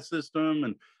combat system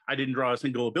and I didn't draw a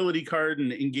single ability card,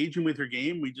 and engaging with your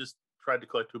game, we just tried to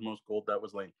collect the most gold. That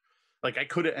was lame. Like I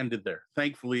could have ended there.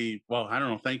 Thankfully,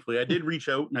 I did reach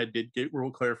out and I did get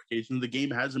rule clarification. The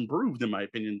game has improved in my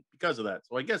opinion because of that.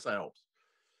 So I guess that helps.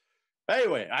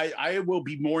 Anyway, I will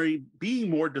be being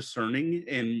more discerning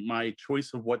in my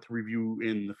choice of what to review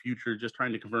in the future. Just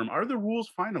trying to confirm, are the rules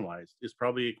finalized is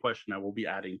probably a question I will be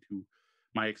adding to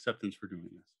my acceptance for doing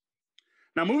this.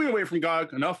 Now, moving away from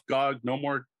GOG, enough GOG, no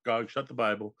more GOG, shut the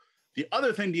Bible. The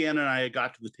other thing Deanna and I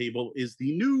got to the table is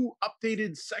the new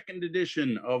updated 2nd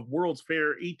edition of World's Fair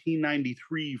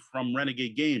 1893 from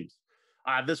Renegade Games.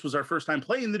 This was our first time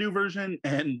playing the new version,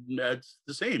 and it's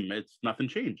the same. It's nothing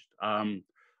changed.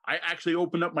 I actually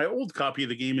opened up my old copy of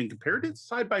the game and compared it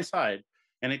side by side.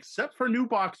 And except for new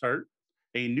box art,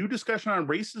 a new discussion on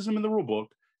racism in the rulebook,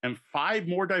 and 5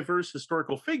 more diverse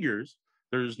historical figures,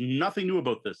 there's nothing new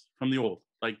about this from the old.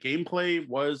 Like gameplay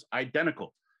was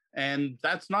identical. And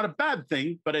that's not a bad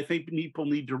thing, but I think people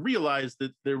need to realize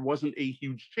that there wasn't a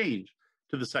huge change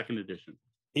to the 2nd edition.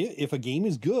 If a game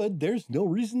is good, there's no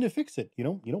reason to fix it. You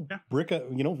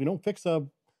don't fix a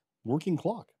working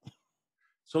clock.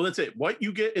 So that's it. What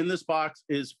you get in this box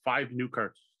is 5 new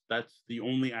cards. That's the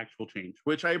only actual change,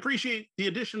 which I appreciate the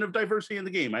addition of diversity in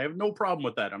the game. I have no problem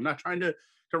with that. I'm not trying to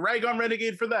rag on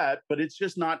Renegade for that, but it's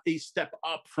just not a step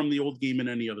up from the old game in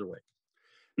any other way.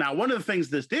 Now, one of the things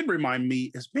this did remind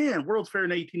me is, man, World's Fair in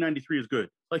 1893 is good.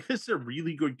 Like, this is a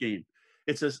really good game.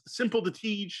 It's a simple to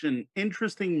teach and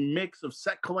interesting mix of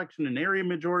set collection and area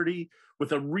majority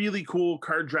with a really cool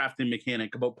card drafting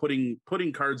mechanic about putting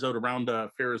cards out around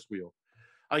a Ferris wheel.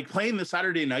 Like playing the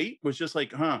Saturday night was just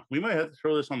like, we might have to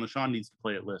throw this on the Sean needs to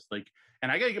play it list. Like,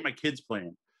 and I got to get my kids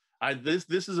playing.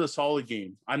 This is a solid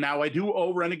game. Now I do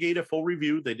owe Renegade a full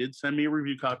review. They did send me a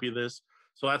review copy of this.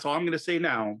 So that's all I'm going to say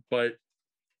now, but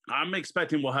I'm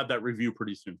expecting we'll have that review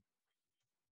pretty soon.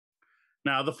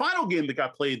 Now, the final game that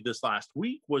got played this last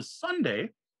week was Sunday,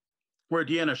 where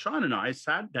Deanna, Sean, and I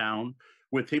sat down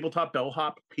with Tabletop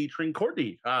Bellhop patron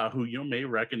Courtney, who you may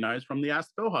recognize from the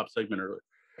Ask the Bellhop segment earlier.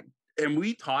 And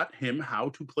we taught him how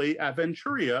to play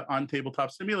Aventuria on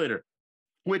Tabletop Simulator,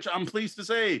 which I'm pleased to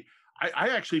say, I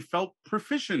actually felt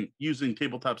proficient using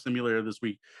Tabletop Simulator this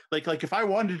week. Like if I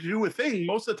wanted to do a thing,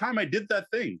 most of the time I did that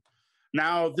thing.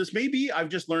 Now, this may be I've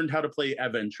just learned how to play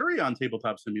Aventuria on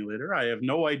Tabletop Simulator. I have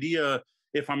no idea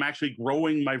if I'm actually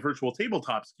growing my virtual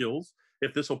tabletop skills,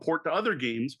 if this will port to other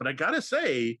games. But I got to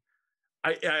say,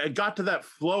 I got to that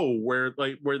flow where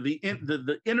the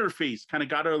interface kind of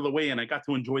got out of the way and I got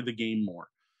to enjoy the game more.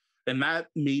 And that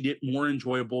made it more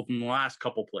enjoyable than the last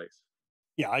couple plays.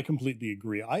 Yeah, I completely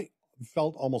agree. I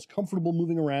felt almost comfortable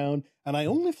moving around, and I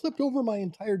only flipped over my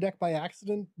entire deck by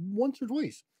accident once or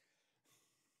twice.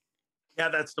 Yeah,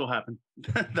 that still happened.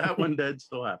 That one did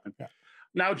still happen. Yeah.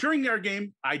 Now, during our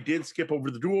game, I did skip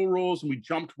over the dual roles and we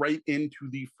jumped right into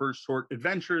the first short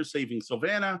adventure, saving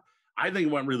Sylvana. I think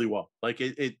it went really well. Like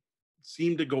it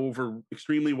seemed to go over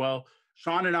extremely well.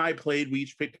 Sean and I played, we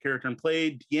each picked a character and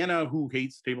played. Deanna, who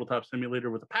hates Tabletop Simulator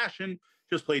with a passion,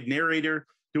 just played narrator,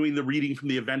 doing the reading from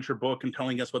the adventure book and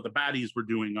telling us what the baddies were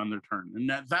doing on their turn. And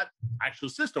that actual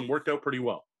system worked out pretty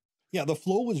well. Yeah, the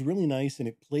flow was really nice and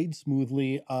it played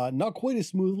smoothly. Not quite as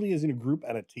smoothly as in a group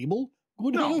at a table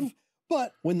would have,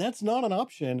 but when that's not an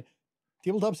option,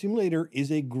 Tabletop Simulator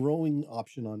is a growing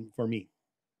option for me.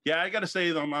 Yeah, I got to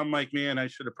say, though, I'm like, man, I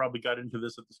should have probably got into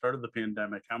this at the start of the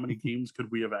pandemic. How many games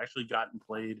could we have actually gotten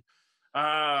played?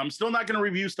 I'm still not going to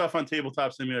review stuff on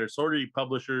Tabletop Simulator. Sorry,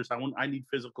 publishers. I need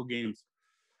physical games.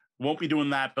 Won't be doing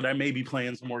that, but I may be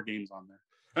playing some more games on there.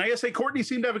 And I guess, Courtney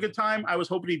seemed to have a good time. I was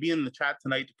hoping he'd be in the chat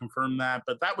tonight to confirm that,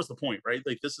 but that was the point, right?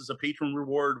 Like, this is a patron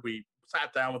reward. We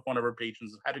sat down with one of our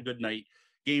patrons, had a good night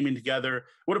gaming together.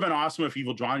 Would have been awesome if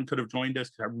Evil John could have joined us,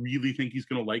 because I really think he's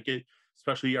going to like it,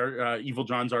 especially our Evil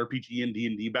John's RPG and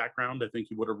D&D background. I think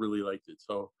he would have really liked it.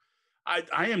 So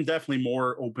I am definitely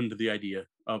more open to the idea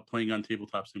of playing on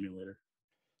Tabletop Simulator.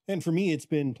 And for me, it's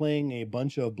been playing a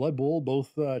bunch of Blood Bowl,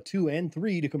 both 2 and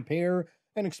 3, to compare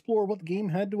and explore what the game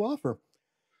had to offer.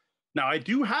 Now, I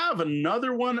do have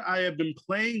another one I have been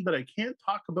playing, but I can't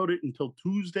talk about it until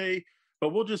Tuesday.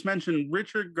 But we'll just mention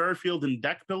Richard Garfield and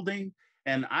Deck Building.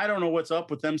 And I don't know what's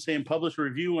up with them saying publish a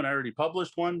review when I already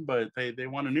published one, but they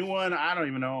want a new one. I don't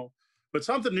even know. But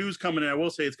something new's coming, and I will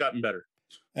say it's gotten better.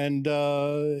 And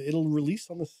it'll release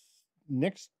on this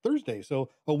next Thursday. So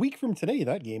a week from today,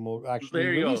 that game will actually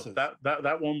release.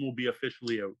 That one will be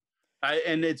officially out.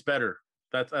 And it's better.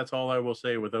 That's all I will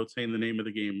say without saying the name of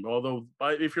the game. Although,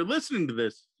 if you're listening to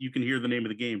this, you can hear the name of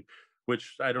the game,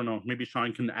 which I don't know. Maybe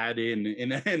Sean can add in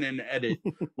and edit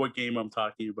what game I'm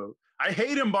talking about. I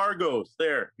hate embargoes.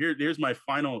 Here's my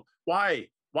final. Why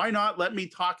not let me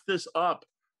talk this up?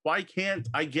 Why can't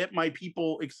I get my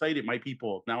people excited? My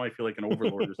people. Now I feel like an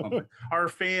overlord or something. Our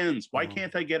fans. Why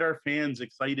can't I get our fans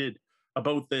excited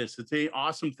about this? It's an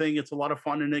awesome thing. It's a lot of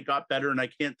fun, and it got better, and I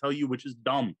can't tell you which is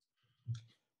dumb.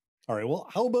 All right, well,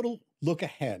 how about a look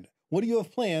ahead? What do you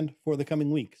have planned for the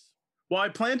coming weeks? Well, I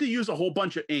plan to use a whole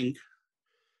bunch of ink.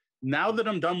 Now that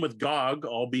I'm done with GOG,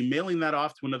 I'll be mailing that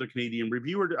off to another Canadian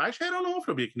reviewer. Actually, I don't know if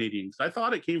it'll be a Canadian, because I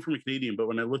thought it came from a Canadian, but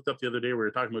when I looked up the other day, we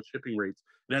were talking about shipping rates.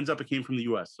 It ends up it came from the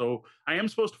US. So I am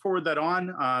supposed to forward that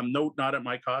on. Note, not at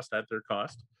my cost, at their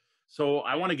cost. So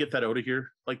I want to get that out of here.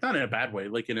 Like, not in a bad way,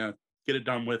 like in a get it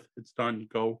done with, it's done,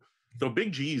 go. So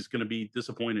Big G is going to be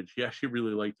disappointed. She actually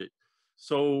really liked it.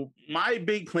 So my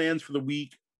big plans for the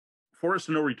week, Forest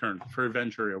of No Return for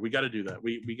Aventuria. We got to do that.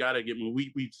 We got to get,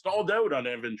 we stalled out on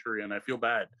Aventuria, and I feel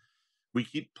bad. We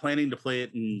keep planning to play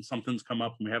it, and something's come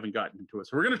up, and we haven't gotten into it.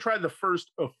 So we're going to try the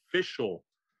first official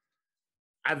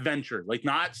adventure, like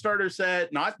not starter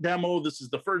set, not demo. This is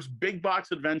the first big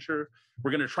box adventure. We're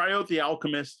going to try out the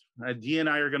Alchemist. Dee and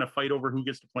I are going to fight over who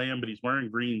gets to play him, but he's wearing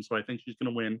green, so I think she's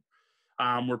going to win.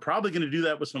 We're probably going to do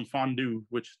that with some fondue,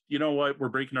 which, you know what? We're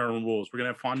breaking our own rules. We're going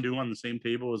to have fondue on the same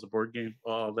table as a board game.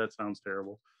 Oh, that sounds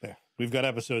terrible. Yeah, we've got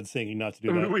episodes saying not to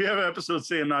do that. We have episodes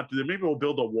saying not to do that. Maybe we'll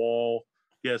build a wall.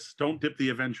 Yes, don't dip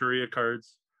the Aventuria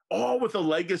cards. Oh, with a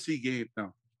legacy game.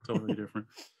 No, totally different.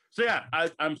 So yeah,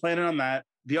 I'm planning on that.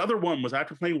 The other one was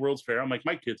after playing World's Fair. I'm like,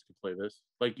 my kids could play this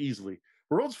like easily.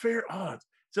 World's Fair,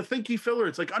 it's a thinky filler.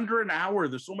 It's like under an hour.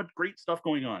 There's so much great stuff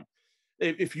going on.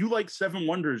 If you like Seven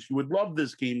Wonders, you would love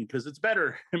this game because it's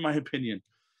better, in my opinion.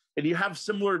 And you have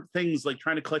similar things like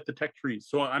trying to collect the tech trees.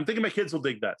 So I'm thinking my kids will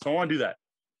dig that. So I want to do that.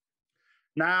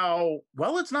 Now,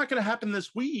 well, it's not going to happen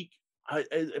this week.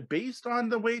 Based on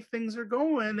the way things are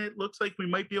going, it looks like we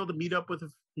might be able to meet up with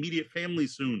immediate family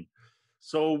soon.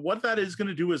 So what that is going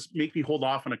to do is make me hold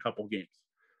off on a couple games.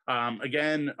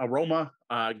 Again, Aroma,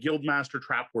 Guildmaster,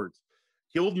 Trap Words.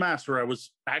 Guildmaster, I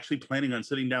was actually planning on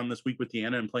sitting down this week with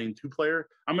Deanna and playing 2-player.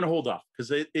 I'm going to hold off because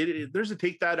there's a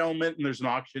take that element and there's an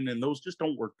auction, and those just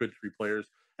don't work good 3 players.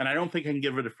 And I don't think I can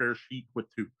give it a fair sheet with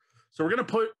 2. So we're going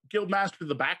to put Guildmaster to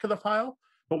the back of the pile.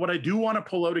 But what I do want to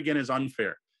pull out again is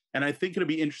Unfair. And I think it'll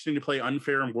be interesting to play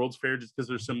Unfair and World's Fair just because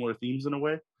there's similar themes in a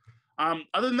way.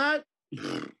 Other than that,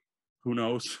 who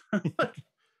knows?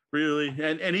 Really?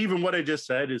 And even what I just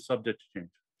said is subject to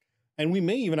change. And we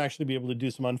may even actually be able to do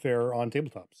some Unfair on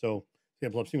tabletop. So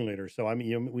Tabletop Simulator. So I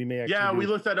mean, we may actually. Yeah, we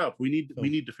looked that up. We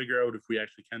need to figure out if we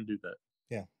actually can do that.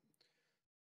 Yeah.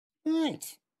 All right.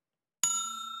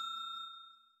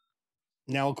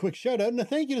 Now a quick shout out and a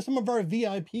thank you to some of our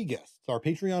VIP guests, our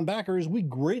Patreon backers. We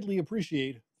greatly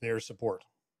appreciate their support.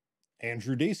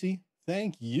 Andrew Dacey,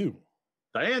 thank you.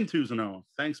 Diane Tuzano,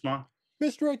 thanks, Ma.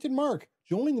 Misdirected Mark,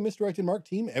 join the Misdirected Mark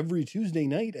team every Tuesday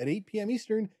night at 8 p.m.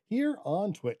 Eastern here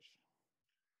on Twitch.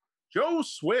 Joe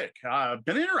Swick.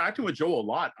 Been interacting with Joe a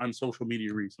lot on social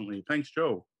media recently. Thanks,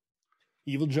 Joe.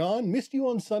 Evil John, missed you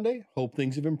on Sunday. Hope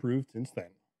things have improved since then.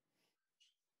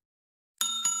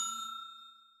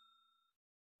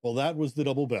 Well, that was the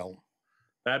double bell.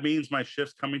 That means my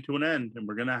shift's coming to an end, and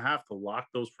we're going to have to lock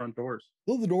those front doors.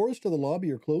 Though the doors to the lobby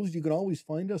are closed, you can always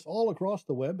find us all across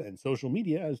the web and social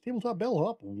media as Tabletop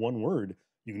Bellhop, one word.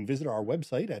 You can visit our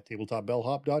website at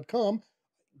tabletopbellhop.com.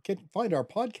 Can find our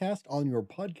podcast on your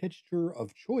podcatcher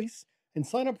of choice and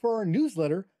sign up for our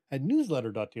newsletter at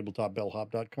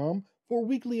newsletter.tabletopbellhop.com for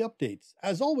weekly updates.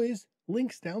 As always,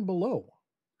 links down below.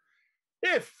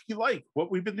 If you like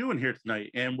what we've been doing here tonight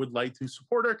and would like to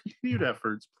support our continued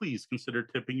efforts, please consider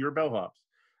tipping your bellhops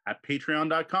at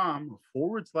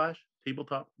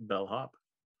patreon.com/tabletopbellhop.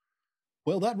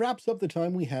 Well, that wraps up the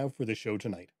time we have for the show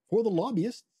tonight. For the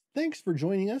lobbyists, thanks for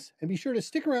joining us, and be sure to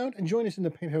stick around and join us in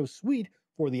the Penthouse Suite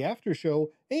for the after show,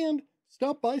 and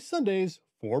stop by Sundays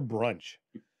for brunch.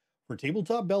 For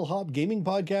Tabletop Bellhop Gaming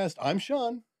Podcast, I'm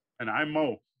Sean. And I'm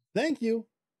Mo. Thank you,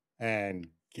 and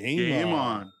game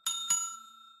on.